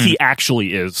 I think he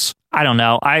actually is. I don't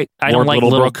know. I don't like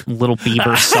Little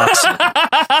Beaver sucks.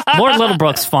 Lord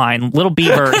Littlebrook's fine. Little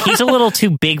Beaver, he's a little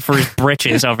too big for his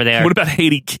britches over there. What about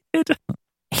Haiti Kid?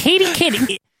 Haiti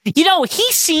Kid,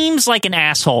 he seems like an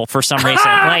asshole for some reason.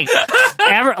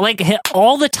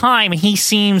 All the time, he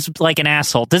seems like an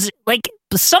asshole.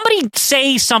 Somebody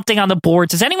say something on the board.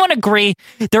 Does anyone agree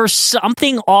there's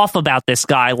something off about this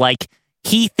guy? Like,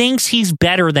 he thinks he's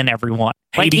better than everyone.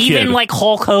 Like, even Kid. like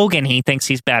Hulk Hogan, he thinks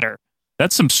he's better.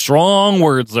 That's some strong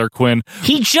words there, Quinn.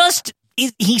 He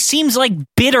seems like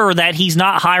bitter that he's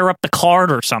not higher up the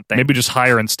card or something. Maybe just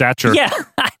higher in stature. Yeah,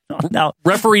 I don't know.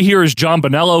 Referee here is John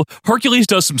Bonello. Hercules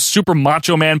does some super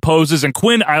Macho Man poses. And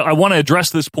Quinn, I want to address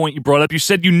this point you brought up. You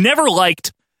said you never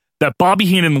liked that Bobby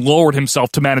Heenan lowered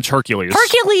himself to manage Hercules.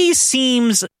 Hercules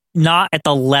seems not at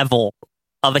the level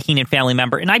of a Heenan family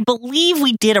member. And I believe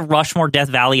we did a Rushmore Death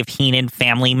Valley of Heenan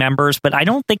family members, but I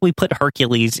don't think we put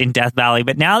Hercules in Death Valley.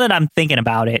 But now that I'm thinking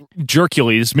about it,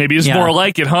 Jercules maybe is more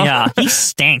like it, huh? Yeah, he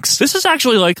stinks. This is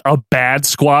actually like a bad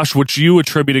squash, which you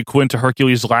attributed, Quinn, to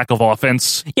Hercules' lack of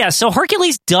offense. Yeah, so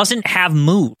Hercules doesn't have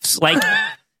moves. Like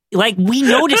we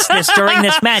noticed this during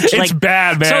this match. It's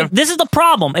bad, man. So this is the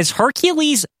problem, is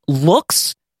Hercules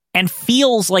looks and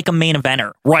feels like a main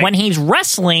eventer. Right. When he's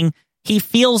wrestling, he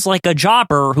feels like a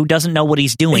jobber who doesn't know what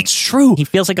he's doing. It's true. He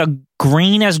feels like a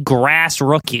green as grass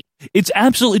rookie. It's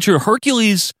absolutely true.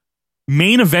 Hercules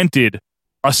main evented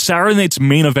a Saturday Night's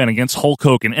main event against Hulk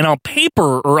Hogan. And on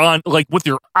paper or on with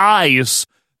your eyes,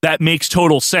 that makes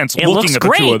total sense looking at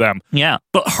the two of them. Yeah.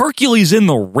 But Hercules in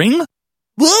the ring?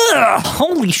 Ugh!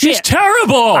 Holy shit. He's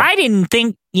terrible. I didn't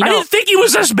think I didn't think he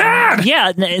was this bad.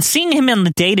 Yeah, seeing him in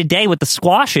the day-to-day with the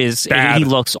squashes, he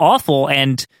looks awful.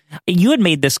 And you had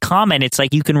made this comment. It's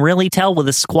like you can really tell with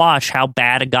a squash how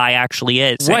bad a guy actually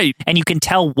is. Right. And you can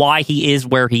tell why he is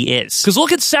where he is. Because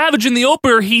look at Savage in the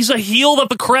opener. He's a heel that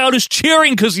the crowd is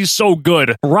cheering because he's so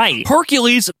good. Right.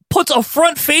 Hercules puts a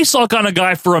front facelock on a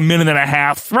guy for a minute and a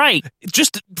half. Right.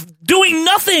 Just doing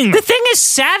nothing. The thing is,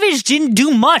 Savage didn't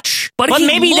do much. But he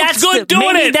maybe looked that's good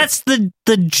doing maybe it. That's the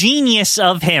genius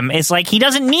of him. It's like he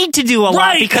doesn't need to do a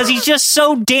lot because he's just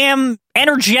so damn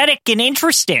energetic and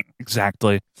interesting.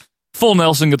 Exactly. Full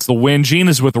Nelson gets the win. Gene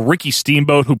is with Ricky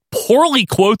Steamboat, who poorly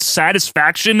quotes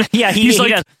Satisfaction. Yeah, he's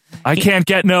like, I can't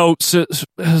get no...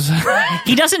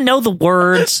 He doesn't know the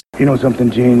words. You know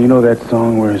something, Gene? You know that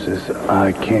song where it says,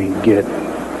 I can't get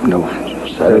no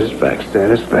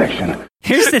satisfaction.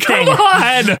 Here's the thing. Come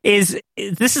on!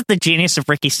 This is the genius of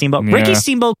Ricky Steamboat. Yeah. Ricky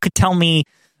Steamboat could tell me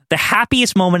the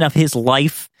happiest moment of his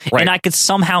life, and I could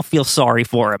somehow feel sorry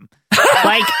for him.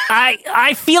 Like,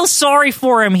 I feel sorry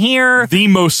for him here. The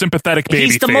most sympathetic baby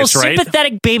face, He's the most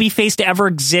sympathetic baby face to ever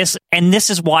exist, and this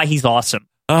is why he's awesome.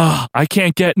 I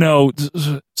can't get no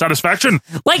satisfaction.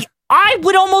 Like, I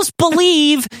would almost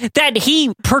believe that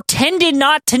he pretended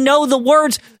not to know the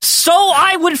words so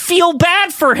I would feel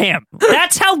bad for him.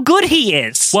 That's how good he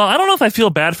is. Well, I don't know if I feel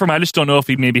bad for him. I just don't know if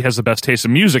he maybe has the best taste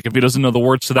in music if he doesn't know the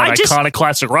words to that iconic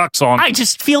classic rock song. I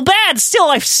just feel bad.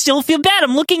 I still feel bad.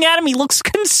 I'm looking at him. He looks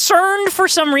concerned for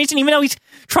some reason, even though he's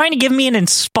trying to give me an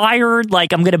inspired,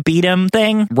 like, I'm going to beat him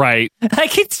thing. Right.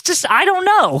 Like, it's just, I don't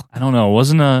know.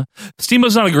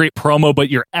 Steamboat's not a great promo, but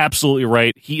you're absolutely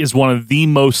right. He is one of the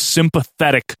most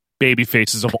sympathetic baby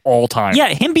faces of all time. Yeah,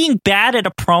 him being bad at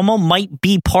a promo might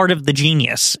be part of the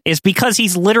genius. Is because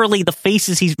he's literally the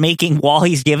faces he's making while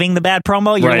he's giving the bad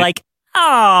promo. You're like,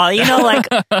 oh, like,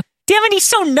 damn it, he's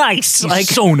so nice. He's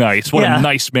so nice. What a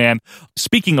nice man.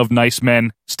 Speaking of nice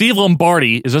men, Steve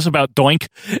Lombardi, is this about Doink?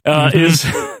 Is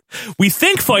we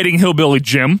think fighting Hillbilly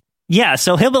Jim. Yeah,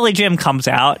 so Hillbilly Jim comes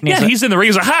out. And he's in the ring.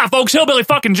 He's like, hi, folks, Hillbilly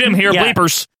fucking Jim here,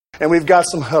 bleepers. And we've got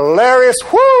some hilarious,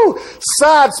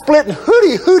 side-splitting,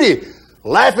 hooty,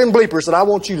 laughing bleepers that I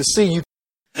want you to see.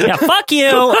 Yeah, fuck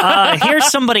you. Here's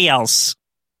somebody else.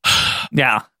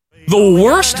 Yeah. The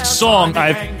worst song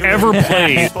I've ever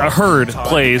heard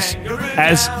plays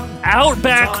as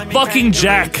Outback fucking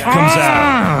Jack comes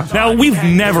out. Now, we've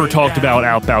never talked about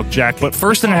Outback Jack, but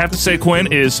first thing I have to say,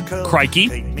 Quinn, is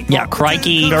crikey. Yeah,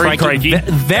 crikey. Very crikey.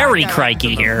 Very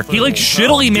crikey here. He,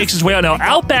 shittily makes his way out. Now,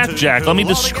 Outback Jack, let me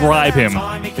describe him.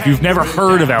 If you've never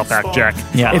heard of Outback Jack,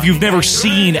 if you've never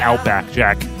seen Outback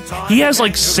Jack, he has,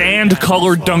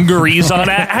 sand-colored dungarees on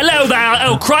it. Hello there.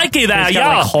 Oh, crikey there. He's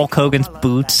got, Hulk Hogan's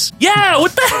boots. Yeah,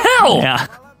 what the hell? Yeah.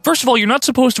 First of all, you're not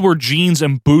supposed to wear jeans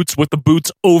and boots with the boots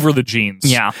over the jeans.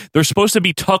 Yeah. They're supposed to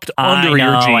be tucked under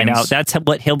your jeans. I know. That's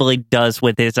what Hillbilly does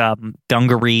with his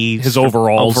dungarees. His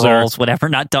overalls. Whatever.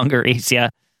 Not dungarees, yeah.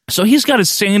 So he's got his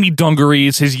sandy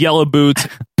dungarees, his yellow boots,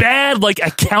 bad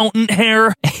accountant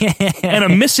hair, and a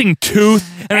missing tooth,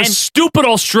 and a stupid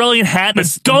Australian hat, and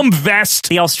a dumb vest.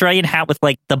 The Australian hat with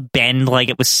the bend,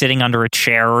 it was sitting under a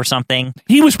chair or something.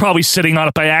 He was probably sitting on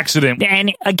it by accident.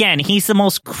 And again, he's the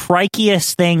most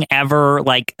crikeyest thing ever.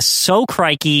 So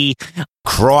crikey.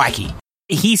 Crikey.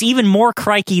 He's even more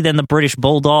crikey than the British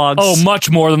Bulldogs. Oh, much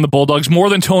more than the Bulldogs, more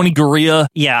than Tony Gurria.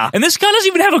 Yeah. And this guy doesn't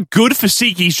even have a good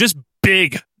physique. He's just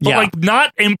big, but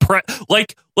not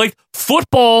like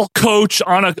football coach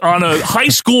on a high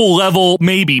school level,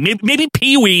 maybe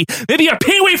Pee-wee, maybe a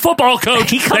Pee-wee football coach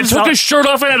that took his shirt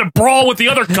off and had a brawl with the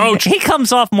other coach. He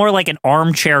comes off more like an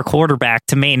armchair quarterback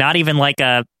to me, not even like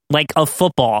a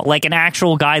football, like an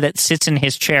actual guy that sits in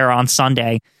his chair on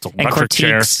Sunday and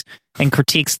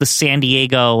critiques the San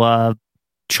Diego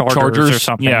Chargers or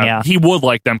something. Yeah. He would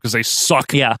like them because they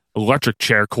suck. Yeah. Electric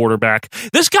chair quarterback.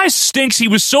 This guy stinks. He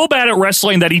was so bad at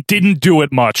wrestling that he didn't do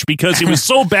it much because he was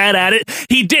so bad at it.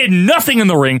 He did nothing in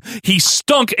the ring. He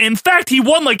stunk. In fact, he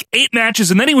won 8 matches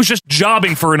and then he was just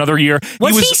jobbing for another year.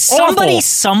 Was he somebody awful.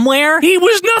 Somewhere? He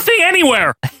was nothing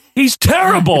anywhere. He's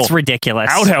terrible. It's ridiculous.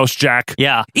 Outhouse Jack.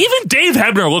 Yeah. Even Dave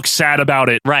Hebner looks sad about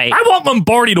it. Right. I want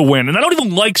Lombardi to win, and I don't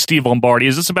even like Steve Lombardi.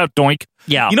 Is this about Doink?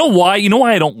 Yeah. You know why? You know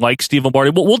why I don't like Steve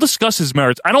Lombardi? We'll discuss his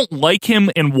merits. I don't like him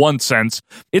in one sense.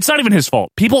 It's not even his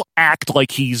fault. People act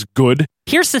like he's good.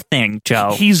 Here's the thing,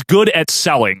 Joe. He's good at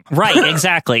selling. Right,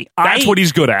 exactly. That's what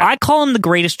he's good at. I call him the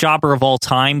greatest jobber of all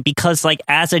time because,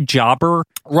 as a jobber,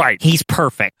 right, he's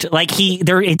perfect.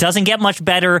 It doesn't get much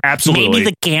better. Absolutely. Maybe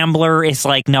the Gambler is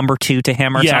number 2 to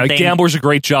him or something. Yeah, Gambler's a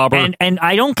great jobber. And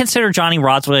I don't consider Johnny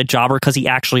Rodswood a jobber because he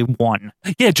actually won.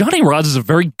 Yeah, Johnny Rods is a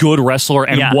very good wrestler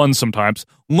and won sometimes.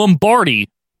 Lombardi,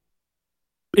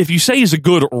 if you say he's a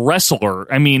good wrestler,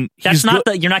 I mean, that's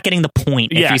you're not getting the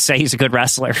point if you say he's a good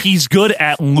wrestler. He's good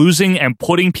at losing and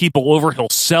putting people over. He'll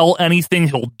sell anything.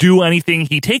 He'll do anything.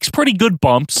 He takes pretty good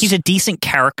bumps. He's a decent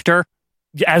character.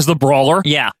 As the brawler.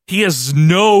 Yeah. He has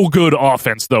no good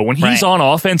offense, though. When he's on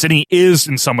offense, and he is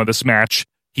in some of this match,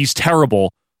 he's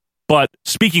terrible. But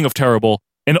speaking of terrible,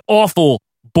 an awful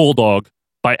Bulldog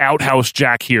by Outhouse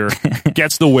Jack here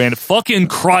gets the win. Fucking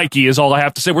crikey is all I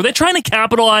have to say. Were they trying to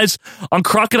capitalize on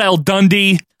Crocodile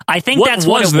Dundee? I think that's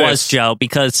what it was, Joe,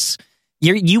 because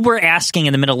you were asking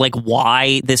in the middle,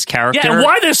 why this character? Yeah, and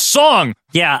why this song?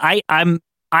 Yeah, I'm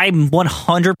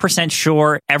 100%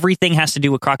 sure everything has to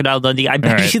do with Crocodile Dundee. I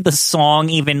bet you the song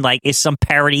even is some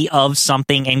parody of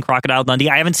something in Crocodile Dundee.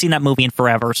 I haven't seen that movie in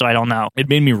forever, so I don't know. It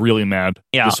made me really mad,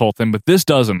 this whole thing, but this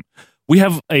doesn't. We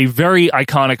have a very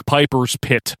iconic Piper's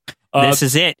Pit. This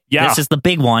is it. Yeah. This is the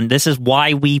big one. This is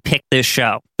why we picked this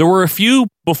show. There were a few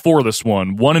before this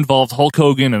one. One involved Hulk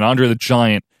Hogan and Andre the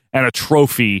Giant and a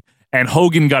trophy, and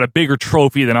Hogan got a bigger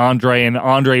trophy than Andre, and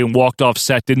Andre walked off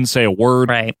set, didn't say a word.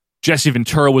 Right. Jesse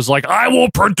Ventura was like, I will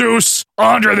produce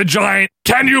Andre the Giant.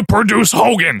 Can you produce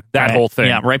Hogan? That whole thing.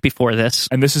 Yeah, right before this.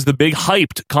 And this is the big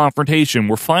hyped confrontation.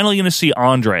 We're finally going to see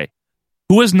Andre,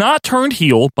 who has not turned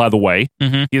heel, by the way.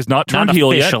 Mm-hmm. He has not turned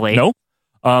heel officially. yet.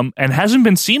 No. And hasn't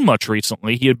been seen much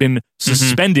recently. He had been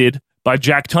suspended by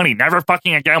Jack Tunney. Never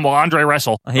fucking again will Andre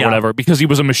wrestle or whatever, because he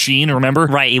was a machine, remember?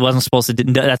 Right, he wasn't supposed to.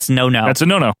 That's no-no. That's a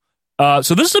no-no.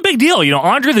 So this is a big deal.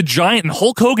 Andre the Giant and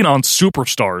Hulk Hogan on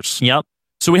Superstars. Yep.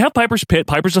 So we have Piper's Pit.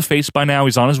 Piper's a face by now.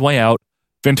 He's on his way out.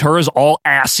 Ventura's all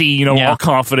assy, all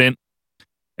confident.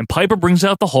 And Piper brings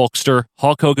out the Hulkster,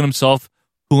 Hulk Hogan himself,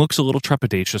 who looks a little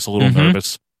trepidatious, a little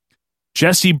nervous.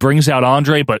 Jesse brings out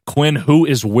Andre, but Quinn, who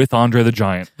is with Andre the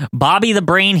Giant? Bobby the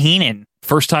Brain Heenan.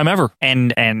 First time ever.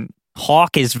 And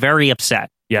Hawk is very upset.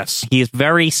 Yes. He is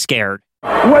very scared.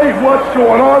 Wait, what's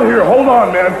going on here? Hold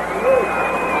on,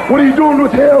 man. What are you doing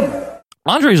with him?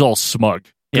 Andre's all smug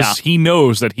because he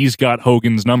knows that he's got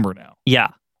Hogan's number now. Yeah.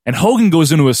 And Hogan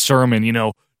goes into a sermon,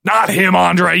 not him,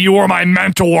 Andre. You were my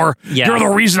mentor. Yeah. You're the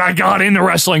reason I got into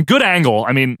wrestling. Good angle.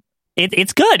 I mean,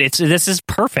 it's good. This is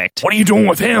perfect. What are you doing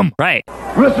with him? Right.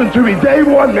 Listen to me. Day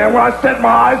one, man, when I set my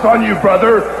eyes on you,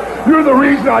 brother, you're the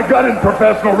reason I got in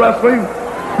professional wrestling.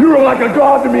 You were like a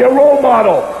god to me, a role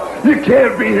model. You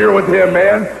can't be here with him,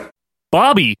 man.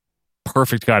 Bobby,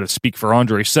 perfect guy to speak for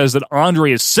Andre, says that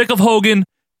Andre is sick of Hogan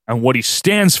and what he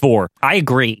stands for. I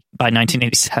agree by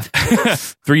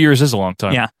 1987. 3 years is a long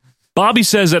time. Yeah. Bobby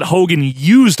says that Hogan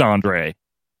used Andre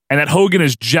and that Hogan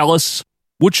is jealous,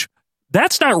 which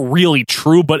that's not really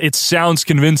true, but it sounds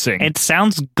convincing. It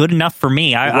sounds good enough for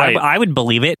me. I would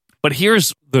believe it. But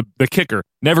here's the kicker.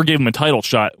 Never gave him a title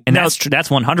shot. And that's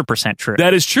 100% true.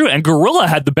 That is true. And Gorilla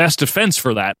had the best defense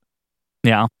for that.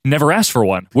 Yeah. Never asked for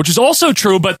one, which is also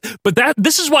true, but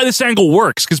this is why this angle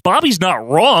works, because Bobby's not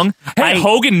wrong. Hey,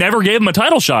 Hogan never gave him a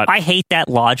title shot. I hate that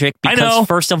logic because,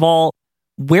 first of all,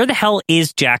 where the hell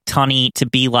is Jack Tunney to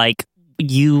be like,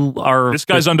 you are this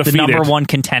guy's the undefeated. number one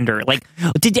contender? Like,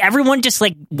 did everyone just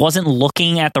wasn't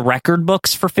looking at the record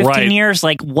books for 15 years?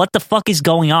 Like, what the fuck is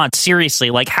going on?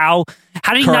 Seriously, like how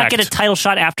did he not get a title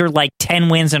shot after 10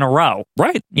 wins in a row?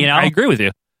 Right. I agree with you.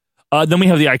 Then we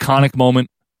have the iconic moment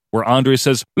where Andre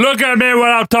says, "Look at me when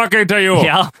I'm talking to you."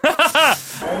 Yeah.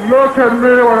 Look at me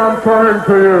when I'm talking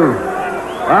to you.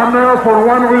 I'm there for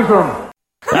one reason.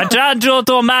 I challenge you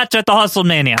to a match at the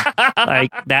WrestleMania. Like,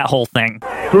 that whole thing.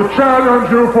 To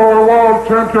challenge you for a world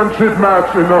championship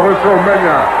match in the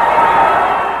WrestleMania.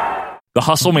 The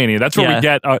Hustlemania. That's where we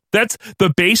get. That's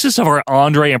the basis of our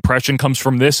Andre impression comes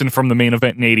from this and from the main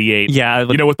event in '88. Yeah,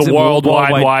 with the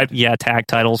worldwide, tag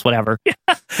titles, whatever.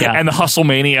 Yeah, and the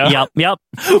Hustlemania. Yep.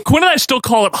 Quinn and I still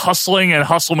call it hustling and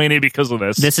Hustlemania because of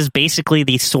this. This is basically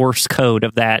the source code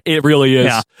of that. It really is.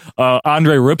 Yeah.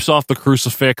 Andre rips off the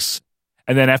crucifix,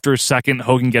 and then after a second,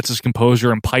 Hogan gets his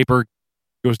composure, and Piper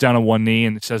goes down on one knee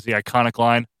and says the iconic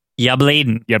line, "Ya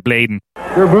bleeding. Ya bleeding.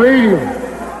 You're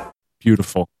bleeding."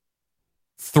 Beautiful.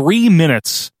 3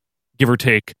 minutes, give or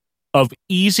take, of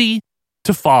easy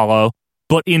to follow,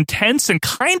 but intense and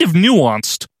kind of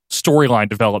nuanced storyline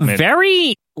development.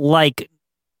 Very,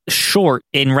 short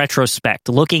in retrospect.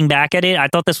 Looking back at it, I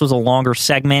thought this was a longer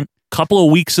segment. Couple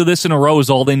of weeks of this in a row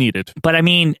is all they needed. But,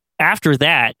 after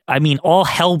that, all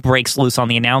hell breaks loose on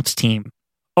the announce team.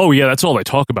 Oh, yeah, that's all they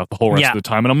talk about the whole rest of the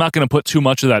time. And I'm not going to put too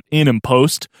much of that in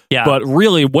post. Yeah. But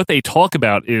really, what they talk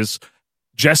about is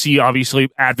Jesse obviously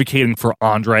advocating for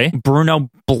Andre. Bruno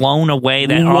blown away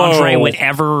that Andre would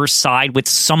ever side with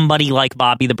somebody like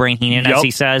Bobby the Brain Heenan, as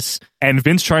he says. And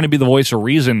Vince trying to be the voice of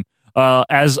reason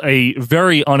as a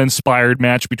very uninspired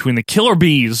match between the Killer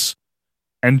Bees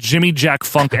and Jimmy Jack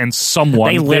Funk and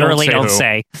someone. They literally don't who.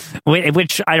 say,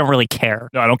 which I don't really care.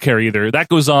 No, I don't care either. That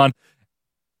goes on.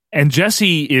 And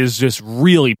Jesse is just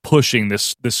really pushing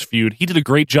this feud. He did a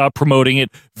great job promoting it.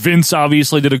 Vince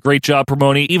obviously did a great job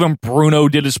promoting it. Even Bruno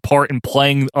did his part in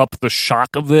playing up the shock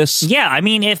of this. Yeah,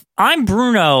 if I'm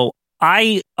Bruno,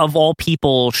 I, of all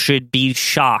people, should be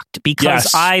shocked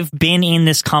because I've been in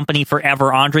this company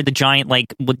forever. Andre the Giant,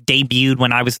 debuted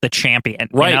when I was the champion.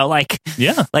 Right.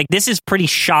 This is pretty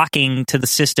shocking to the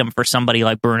system for somebody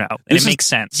like Bruno. And it makes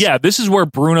sense. Yeah, this is where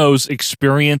Bruno's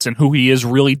experience and who he is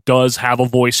really does have a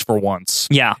voice for once.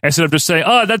 Yeah. Instead of just saying,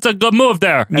 "Oh, that's a good move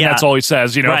there." And that's all he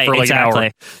says, for an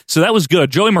hour. So that was good.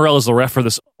 Joey Morella's the ref for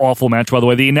this awful match, by the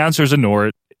way. The announcers ignore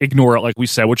it, like we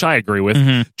said, which I agree with.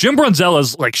 Mm-hmm. Jim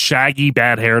Brunzella's shaggy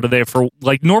bad hair today for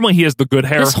normally he has the good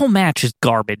hair. This whole match is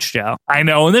garbage, Joe. I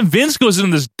know. And then Vince goes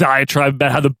into this diatribe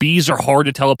about how the bees are hard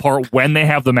to tell apart when they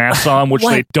have the masks on, which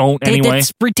they don't anyway.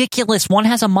 That's ridiculous. One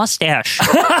has a mustache.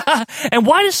 And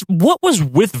what was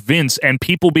with Vince and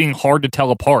people being hard to tell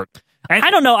apart? I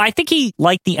don't know. I think he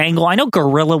liked the angle. I know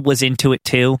Gorilla was into it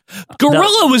too.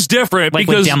 Gorilla was different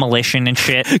because with Demolition and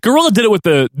shit. Gorilla did it with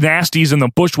the Nasties and the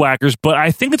Bushwhackers, but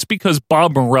I think it's because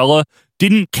Bob Morella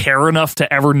didn't care enough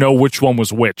to ever know which one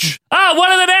was which.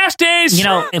 One of the Nasties!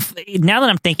 Now that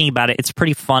I'm thinking about it, it's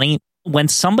pretty funny. When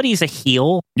somebody's a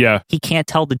heel, he can't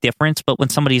tell the difference, but when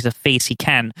somebody's a face, he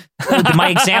can. My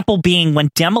example being when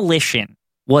Demolition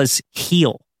was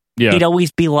heel, he'd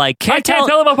always be like, I can't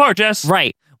tell them apart, Jess.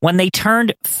 Right. when they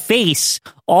turned face,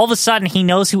 all of a sudden he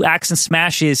knows who Axe and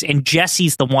Smash is, and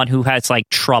Jesse's the one who has like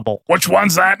trouble. Which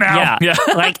one's that now? Yeah.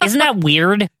 Like, isn't that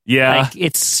weird? Yeah. Like,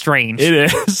 it's strange. It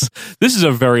is. This is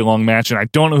a very long match, and I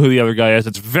don't know who the other guy is.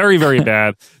 It's very, very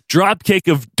bad.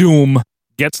 Dropkick of Doom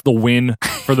gets the win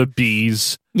for the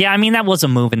Bees. Yeah, I mean, that was a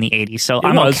move in the 80s, so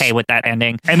I'm okay with that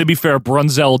ending. And to be fair,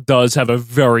 Brunzell does have a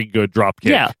very good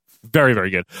dropkick. Yeah. Very, very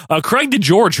good. Craig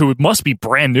DeGeorge, who must be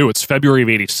brand new, it's February of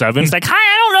 87. He's like, hi,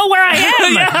 I don't know where I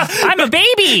am. Yeah. I'm a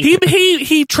baby.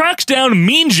 He tracks down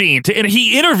Mean Gene and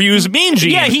he interviews Mean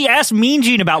Gene. Yeah, he asked Mean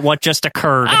Gene about what just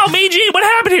occurred. Oh, Mean Gene, what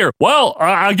happened here? Well,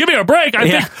 give me a break. I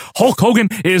think Hulk Hogan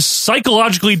is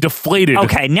psychologically deflated.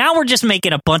 Okay, now we're just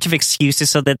making a bunch of excuses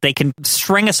so that they can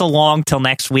string us along till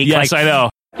next week. Yes, I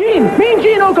know. Mean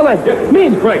Gene Okerlund.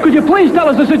 Mean, right. Could you please tell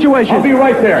us the situation? I'll be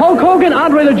right there. Hulk Hogan,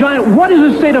 Andre the Giant, what is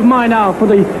his state of mind now for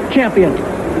the champion?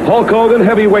 Hulk Hogan,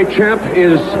 heavyweight champ,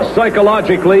 is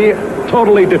psychologically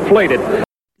totally deflated.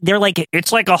 They're like,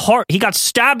 it's like a heart. He got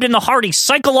stabbed in the heart. He's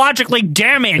psychologically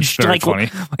damaged. It's very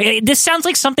like, funny. This sounds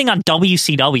like something on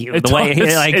WCW.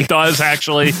 It does,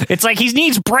 actually. It's like he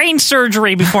needs brain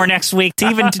surgery before next week to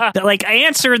even like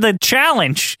answer the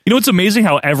challenge. You know, it's amazing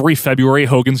how every February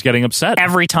Hogan's getting upset.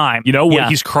 Every time. You know, when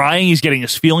he's crying, he's getting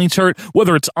his feelings hurt,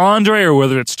 whether it's Andre or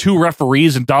whether it's two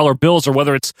referees and dollar bills or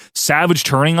whether it's Savage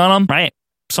turning on him. Right.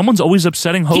 Someone's always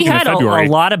upsetting Hogan He had in February. a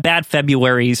lot of bad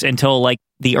Februaries until like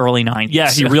the early 90s.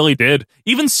 Yeah, he really did.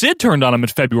 Even Sid turned on him in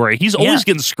February. He's always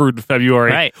getting screwed in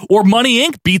February. Right. Or Money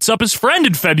Inc. beats up his friend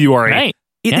in February. Right.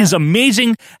 It is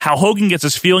amazing how Hogan gets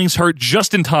his feelings hurt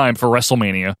just in time for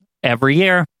WrestleMania. Every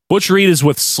year. Butch Reed is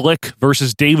with Slick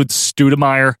versus David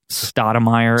Stoudemire. It's Mel kind of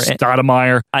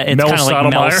like Mel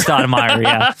Stoudemire,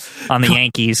 yeah, on the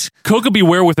Yankees. Coca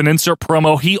Beware with an insert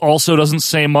promo. He also doesn't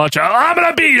say much. I'm going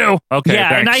to beat you. Okay,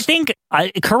 yeah, thanks. and I think,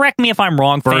 correct me if I'm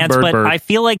wrong, fans, but I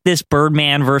feel like this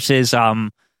Birdman versus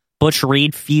Butch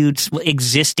Reed feuds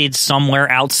existed somewhere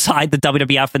outside the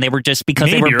WWF, and they were just because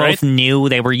they were both new,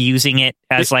 they were using it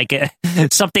as like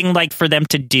something like for them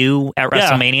to do at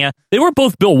WrestleMania. They were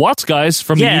both Bill Watts guys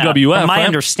from the UWF. My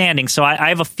understanding. So I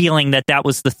have a feeling that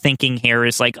was the thinking here.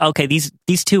 Is like, okay, these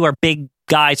two are big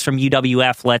guys from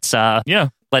UWF.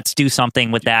 Let's do something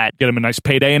with that. Get him a nice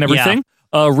payday and everything.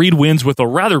 Reed wins with a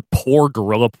rather poor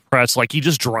gorilla press. Like, he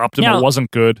just dropped him. It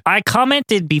wasn't good. I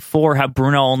commented before how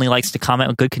Bruno only likes to comment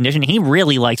on good condition. He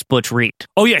really likes Butch Reed.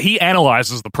 Oh, yeah. He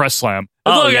analyzes the press slam.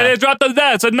 Look at it. Dropped him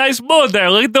down. It's a nice move there.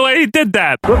 Look at the way he did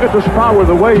that. Look at this power,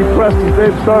 the way he pressed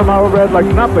Dave Stoudemire overhead like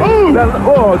nothing.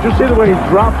 Did you see the way he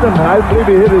dropped him? I believe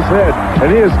he hit his head, and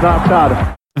he is knocked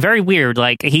out. Very weird.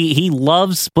 Like, he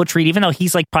loves Butch Reed, even though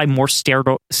he's like probably more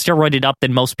steroided up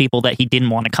than most people that he didn't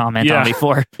want to comment on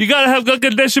before. You got to have good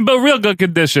condition, but real good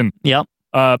condition. Yep.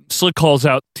 Slick calls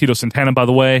out Tito Santana, by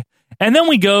the way. And then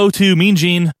we go to Mean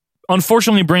Gene,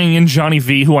 unfortunately bringing in Johnny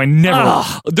V, who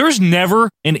there's never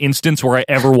an instance where I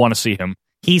ever want to see him.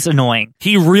 He's annoying.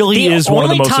 He really is one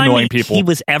of the most annoying people. He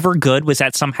was ever good was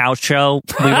at some house show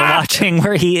we were watching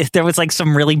where there was like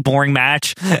some really boring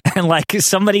match, and like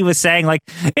somebody was saying like,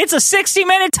 it's a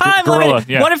 60-minute time limit.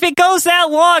 Yeah. What if it goes that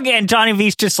long? And Johnny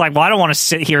V's just like, well, I don't want to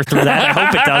sit here through that. I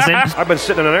hope it doesn't. I've been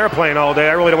sitting in an airplane all day.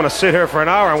 I really don't want to sit here for an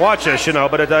hour and watch this,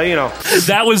 but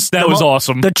that was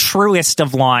awesome. The truest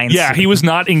of lines. Yeah, he was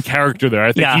not in character there.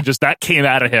 I think that came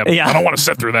out of him. Yeah. I don't want to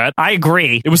sit through that. I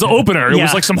agree. It was the opener. It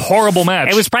was like some horrible match.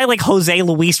 It was probably like Jose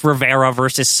Luis Rivera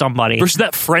versus somebody. Versus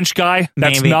that French guy.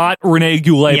 That's not Rene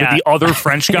Goulet, but the other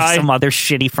French guy. Some other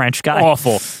shitty French guy.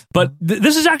 Awful. But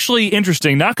this is actually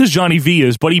interesting, not because Johnny V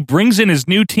is, but he brings in his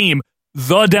new team,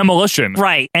 The Demolition.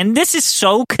 Right. And this is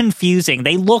so confusing.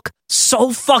 They look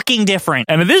so fucking different.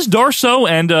 And it is Darso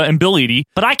and Bill Eadie.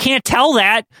 But I can't tell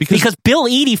that because Bill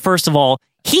Eadie, first of all,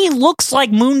 he looks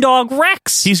like Moondog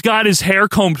Rex. He's got his hair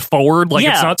combed forward, like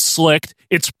it's not slicked.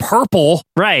 It's purple.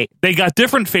 Right. They got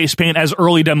different face paint, as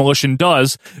early Demolition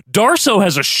does. Darso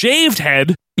has a shaved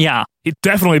head. Yeah. It's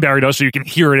definitely Barry Darso. You can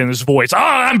hear it in his voice.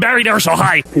 I'm Barry Darso.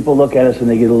 Hi. People look at us and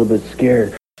they get a little bit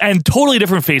scared. And totally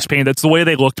different face paint. That's the way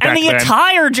they looked back then. And the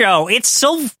attire, Joe. It's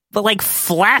so like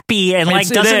flappy and like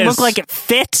doesn't look like it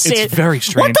fits. It's very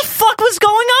strange. What the fuck was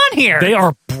going on here? They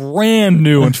are brand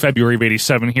new in February of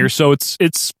 '87 here, so it's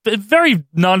a very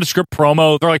nondescript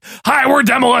promo. They're like, "Hi, we're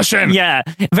Demolition." Yeah,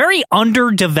 very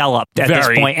underdeveloped at this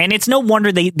point, and it's no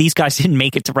wonder these guys didn't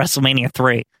make it to WrestleMania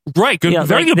 3. Right, good,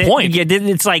 very good point. Yeah,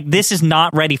 it's like this is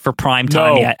not ready for prime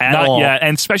time yet at not all. yet,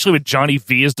 and especially with Johnny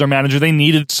V as their manager, they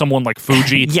needed someone like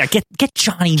Fuji. Yeah, get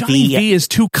Johnny V. Johnny V is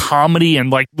too comedy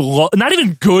and like not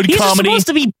even good He's comedy. Supposed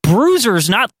to be bruisers,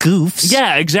 not goofs.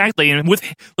 Yeah, exactly. And with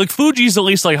like Fuji's at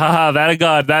least like haha, that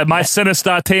God, that my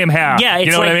sinister team here. Yeah, it's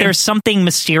you know like what I mean? there's something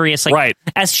mysterious. Like, Right.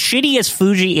 as shitty as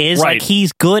Fuji is, Right. like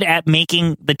he's good at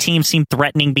making the team seem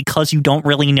threatening because you don't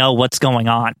really know what's going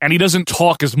on. And he doesn't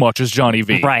talk as much as Johnny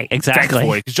V. Right, exactly.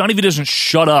 Thankfully, because Johnny V doesn't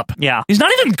shut up. Yeah. He's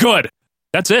not even good.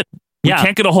 That's it. We Yeah.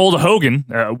 can't get a hold of Hogan.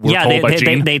 We're told by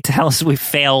Gene. they tell us we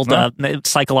failed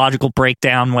psychological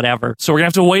breakdown, whatever. So we're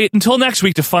going to have to wait until next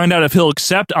week to find out if he'll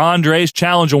accept Andre's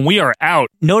challenge, and we are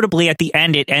out. Notably, at the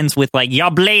end, it ends with, like,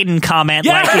 ya bladen comment.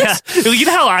 Yes! Like, You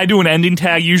know how I do an ending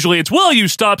tag? Usually it's, will you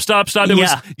stop. It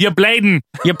was, ya bladen.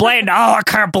 Ya bladen. Oh, I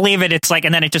can't believe it. It's like,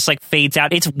 and then it just, like, fades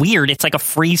out. It's weird. It's like a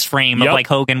freeze frame of, like,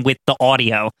 Hogan with the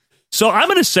audio. So I'm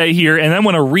going to say here, and I'm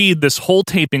going to read this whole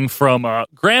taping from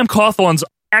Graham Cawthon's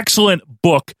excellent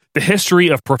book, The History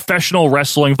of Professional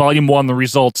Wrestling, Volume 1, The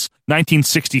Results,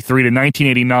 1963 to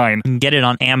 1989. You can get it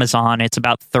on Amazon. It's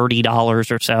about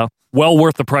 $30 or so. Well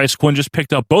worth the price. Quinn just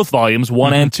picked up both volumes,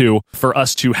 1 and 2, for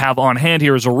us to have on hand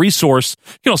here as a resource.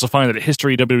 You can also find it at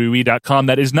historywwe.com.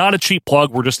 That is not a cheap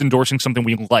plug. We're just endorsing something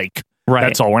we like. Right.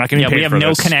 That's all. We're not getting paid we have for no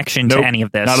this. connection to any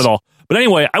of this. Not at all. But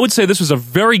anyway, I would say this was a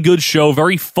very good show,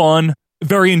 very fun,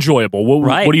 very enjoyable.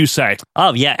 What do you say?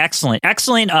 Oh, yeah, excellent.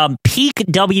 Excellent. Peak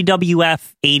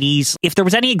WWF 80s. If there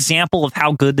was any example of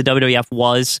how good the WWF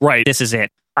was, this is it.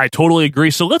 I totally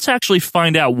agree. So let's actually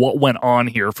find out what went on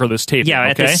here for this taping.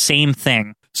 Yeah, okay? the same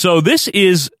thing. So this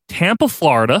is Tampa,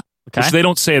 Florida, which they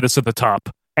don't say this at the top.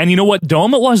 And you know what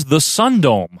dome it was? The Sun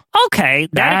Dome. Okay,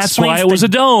 that's why it was a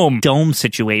dome. Dome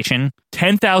situation.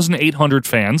 10,800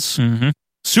 fans. Mm-hmm.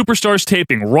 Superstars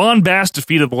taping. Ron Bass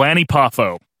defeated Lanny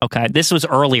Poffo. Okay, this was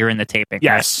earlier in the taping.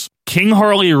 Yes. King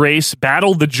Harley Race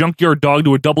battled the Junkyard Dog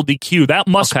to a double DQ. That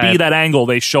must be that angle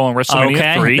they show on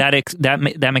WrestleMania 3.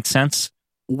 That makes sense.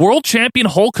 World champion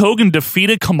Hulk Hogan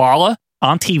defeated Kamala.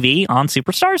 On TV, on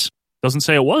Superstars? Doesn't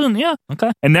say it wasn't, yeah.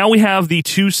 Okay. And now we have the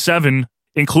 2-7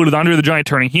 included Andre the Giant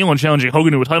turning heel and challenging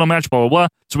Hogan to a title match, blah, blah, blah.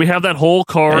 So we have that whole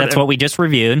card. That's what we just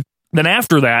reviewed. Then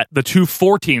after that, the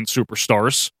 2-14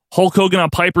 Superstars. Hulk Hogan on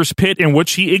Piper's Pit, in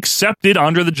which he accepted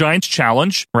Andre the Giant's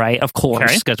challenge. Right, of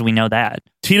course, because we know that.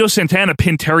 Tito Santana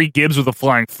pinned Terry Gibbs with a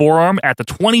flying forearm at the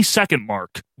 20-second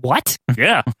mark. What?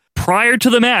 Yeah. Prior to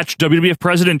the match, WWF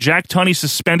President Jack Tunney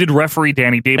suspended referee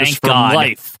Danny Davis for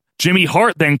life. Jimmy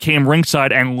Hart then came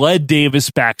ringside and led Davis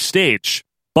backstage.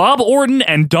 Bob Orton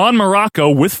and Don Morocco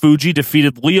with Fuji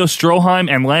defeated Leo Stroheim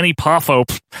and Lanny Poffo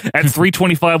at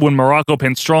 3:25 when Morocco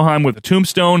pinned Stroheim with a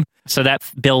tombstone. So that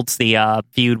builds the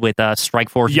feud with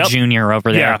Strikeforce Jr.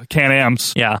 over there. Yeah,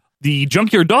 Can-Ams. Yeah. The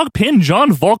Junkyard Dog pinned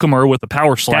John Volkamer with a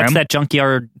power slam. That's that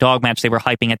Junkyard Dog match they were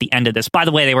hyping at the end of this. By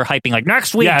the way, they were hyping like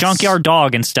next week, Junkyard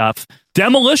Dog and stuff.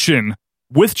 Demolition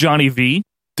with Johnny V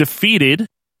defeated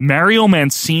Mario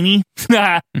Mancini.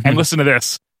 And listen to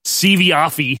this. CV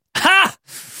Affi. Ha!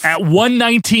 At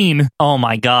 119. Oh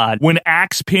my God. When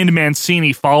Axe pinned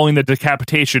Mancini following the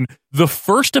decapitation, the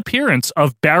first appearance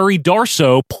of Barry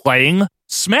Darsow playing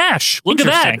Smash. Look at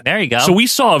that. There you go. So we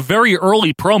saw a very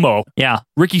early promo. Yeah.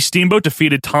 Ricky Steamboat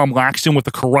defeated Tom Laxton with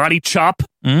a karate chop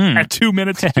at 2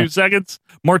 minutes and 2 seconds.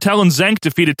 Martel and Zenk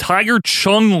defeated Tiger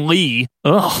Chung Lee.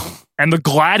 Ugh. And the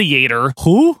Gladiator.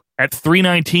 Who? At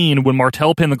 319 when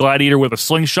Martel pinned the Gladiator with a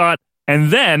slingshot.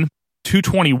 And then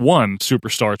 221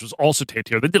 Superstars was also taped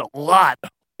here. They did a lot.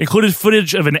 Included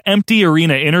footage of an empty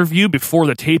arena interview before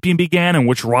the taping began in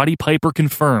which Roddy Piper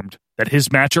confirmed that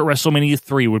his match at WrestleMania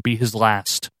 3 would be his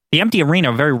last. The empty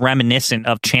arena, very reminiscent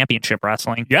of championship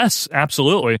wrestling. Yes,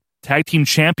 absolutely. Tag team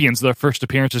champions, their first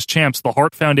appearance as champs. The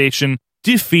Hart Foundation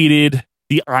defeated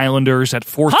the Islanders at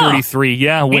 4:33.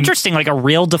 Yeah. Interesting, like a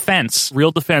real defense.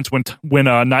 Real defense when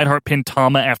Neidhart pinned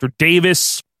Tama after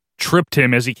Davis tripped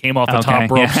him as he came off the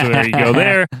top rope. So there you go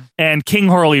there. And King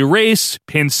Harley Race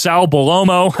pinned Sal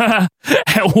Bolomo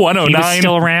at 109. He was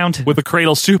still around. With a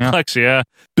cradle suplex, yeah.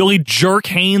 Billy Jerk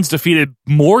Haynes defeated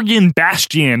Morgan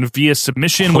Bastian via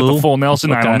submission with the full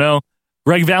Nelson. I don't know.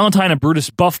 Greg Valentine and Brutus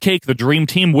Buffcake, the Dream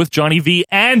Team with Johnny V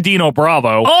and Dino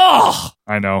Bravo. Oh!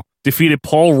 I know. Defeated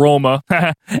Paul Roma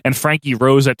and Frankie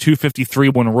Rose at 2:53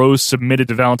 when Rose submitted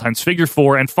to Valentine's figure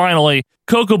four. And finally,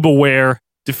 Coco Beware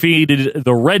defeated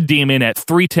the Red Demon at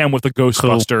 3:10 with the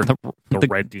Ghostbuster. The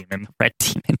Red Demon. Red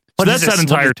Demon. So that's that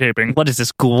entire taping. What is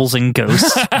this, ghouls and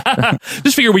ghosts?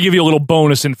 Just figure we give you a little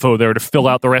bonus info there to fill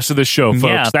out the rest of the show, folks.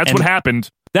 Yeah, that's what happened.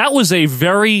 That was a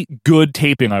very good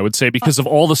taping, I would say, because of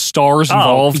all the stars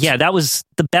involved. Yeah, that was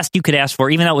the best you could ask for,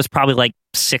 even though it was probably like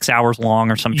 6 hours long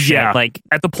or some shit. Yeah, like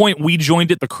at the point we joined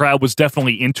it, the crowd was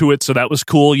definitely into it, so that was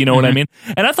cool, you know what I mean?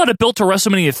 And I thought it built to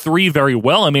WrestleMania 3 very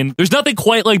well. I mean, there's nothing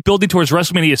quite like building towards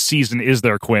WrestleMania season, is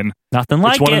there, Quinn? Nothing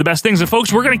like it. It's one of the best things. And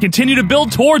folks, we're going to continue to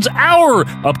build towards our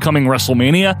upcoming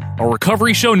WrestleMania, our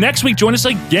recovery show. Next week, join us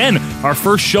again, our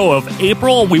first show of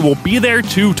April. We will be there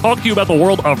to talk to you about the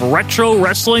world of retro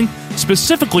wrestling,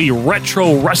 specifically Retro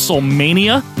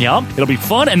WrestleMania. Yep. It'll be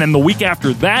fun. And then the week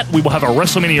after that, we will have our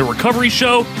WrestleMania recovery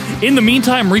show. In the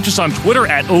meantime, reach us on Twitter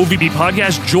at OVB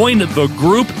Podcast. Join the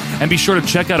group and be sure to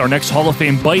check out our next Hall of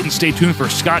Fame bite and stay tuned for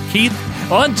Scott Keith.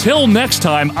 Until next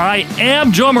time, I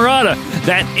am Joe Murata.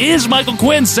 That is Michael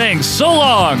Quinn saying so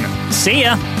long. See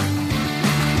ya.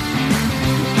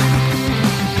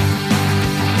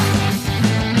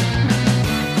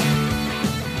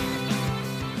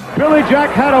 Billy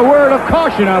Jack had a word of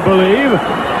caution, I believe,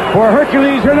 for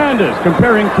Hercules Hernandez,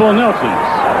 comparing full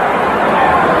Nelsons.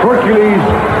 Hercules,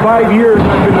 5 years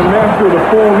I've been the master of the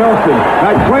full Nelson.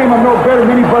 I claim I'm no better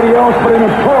than anybody else, but in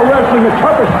pro wrestling, the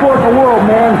toughest sport in the world,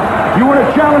 man. You want to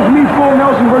challenge me, full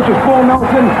Nelson versus full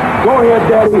Nelson? Go ahead,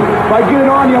 Daddy. If I get it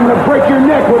on you, I'm going to break your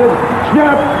neck with it.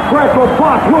 Snap, crackle,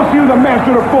 pop. We'll see who the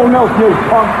master of the full Nelson is,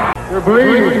 punk.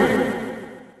 Believe.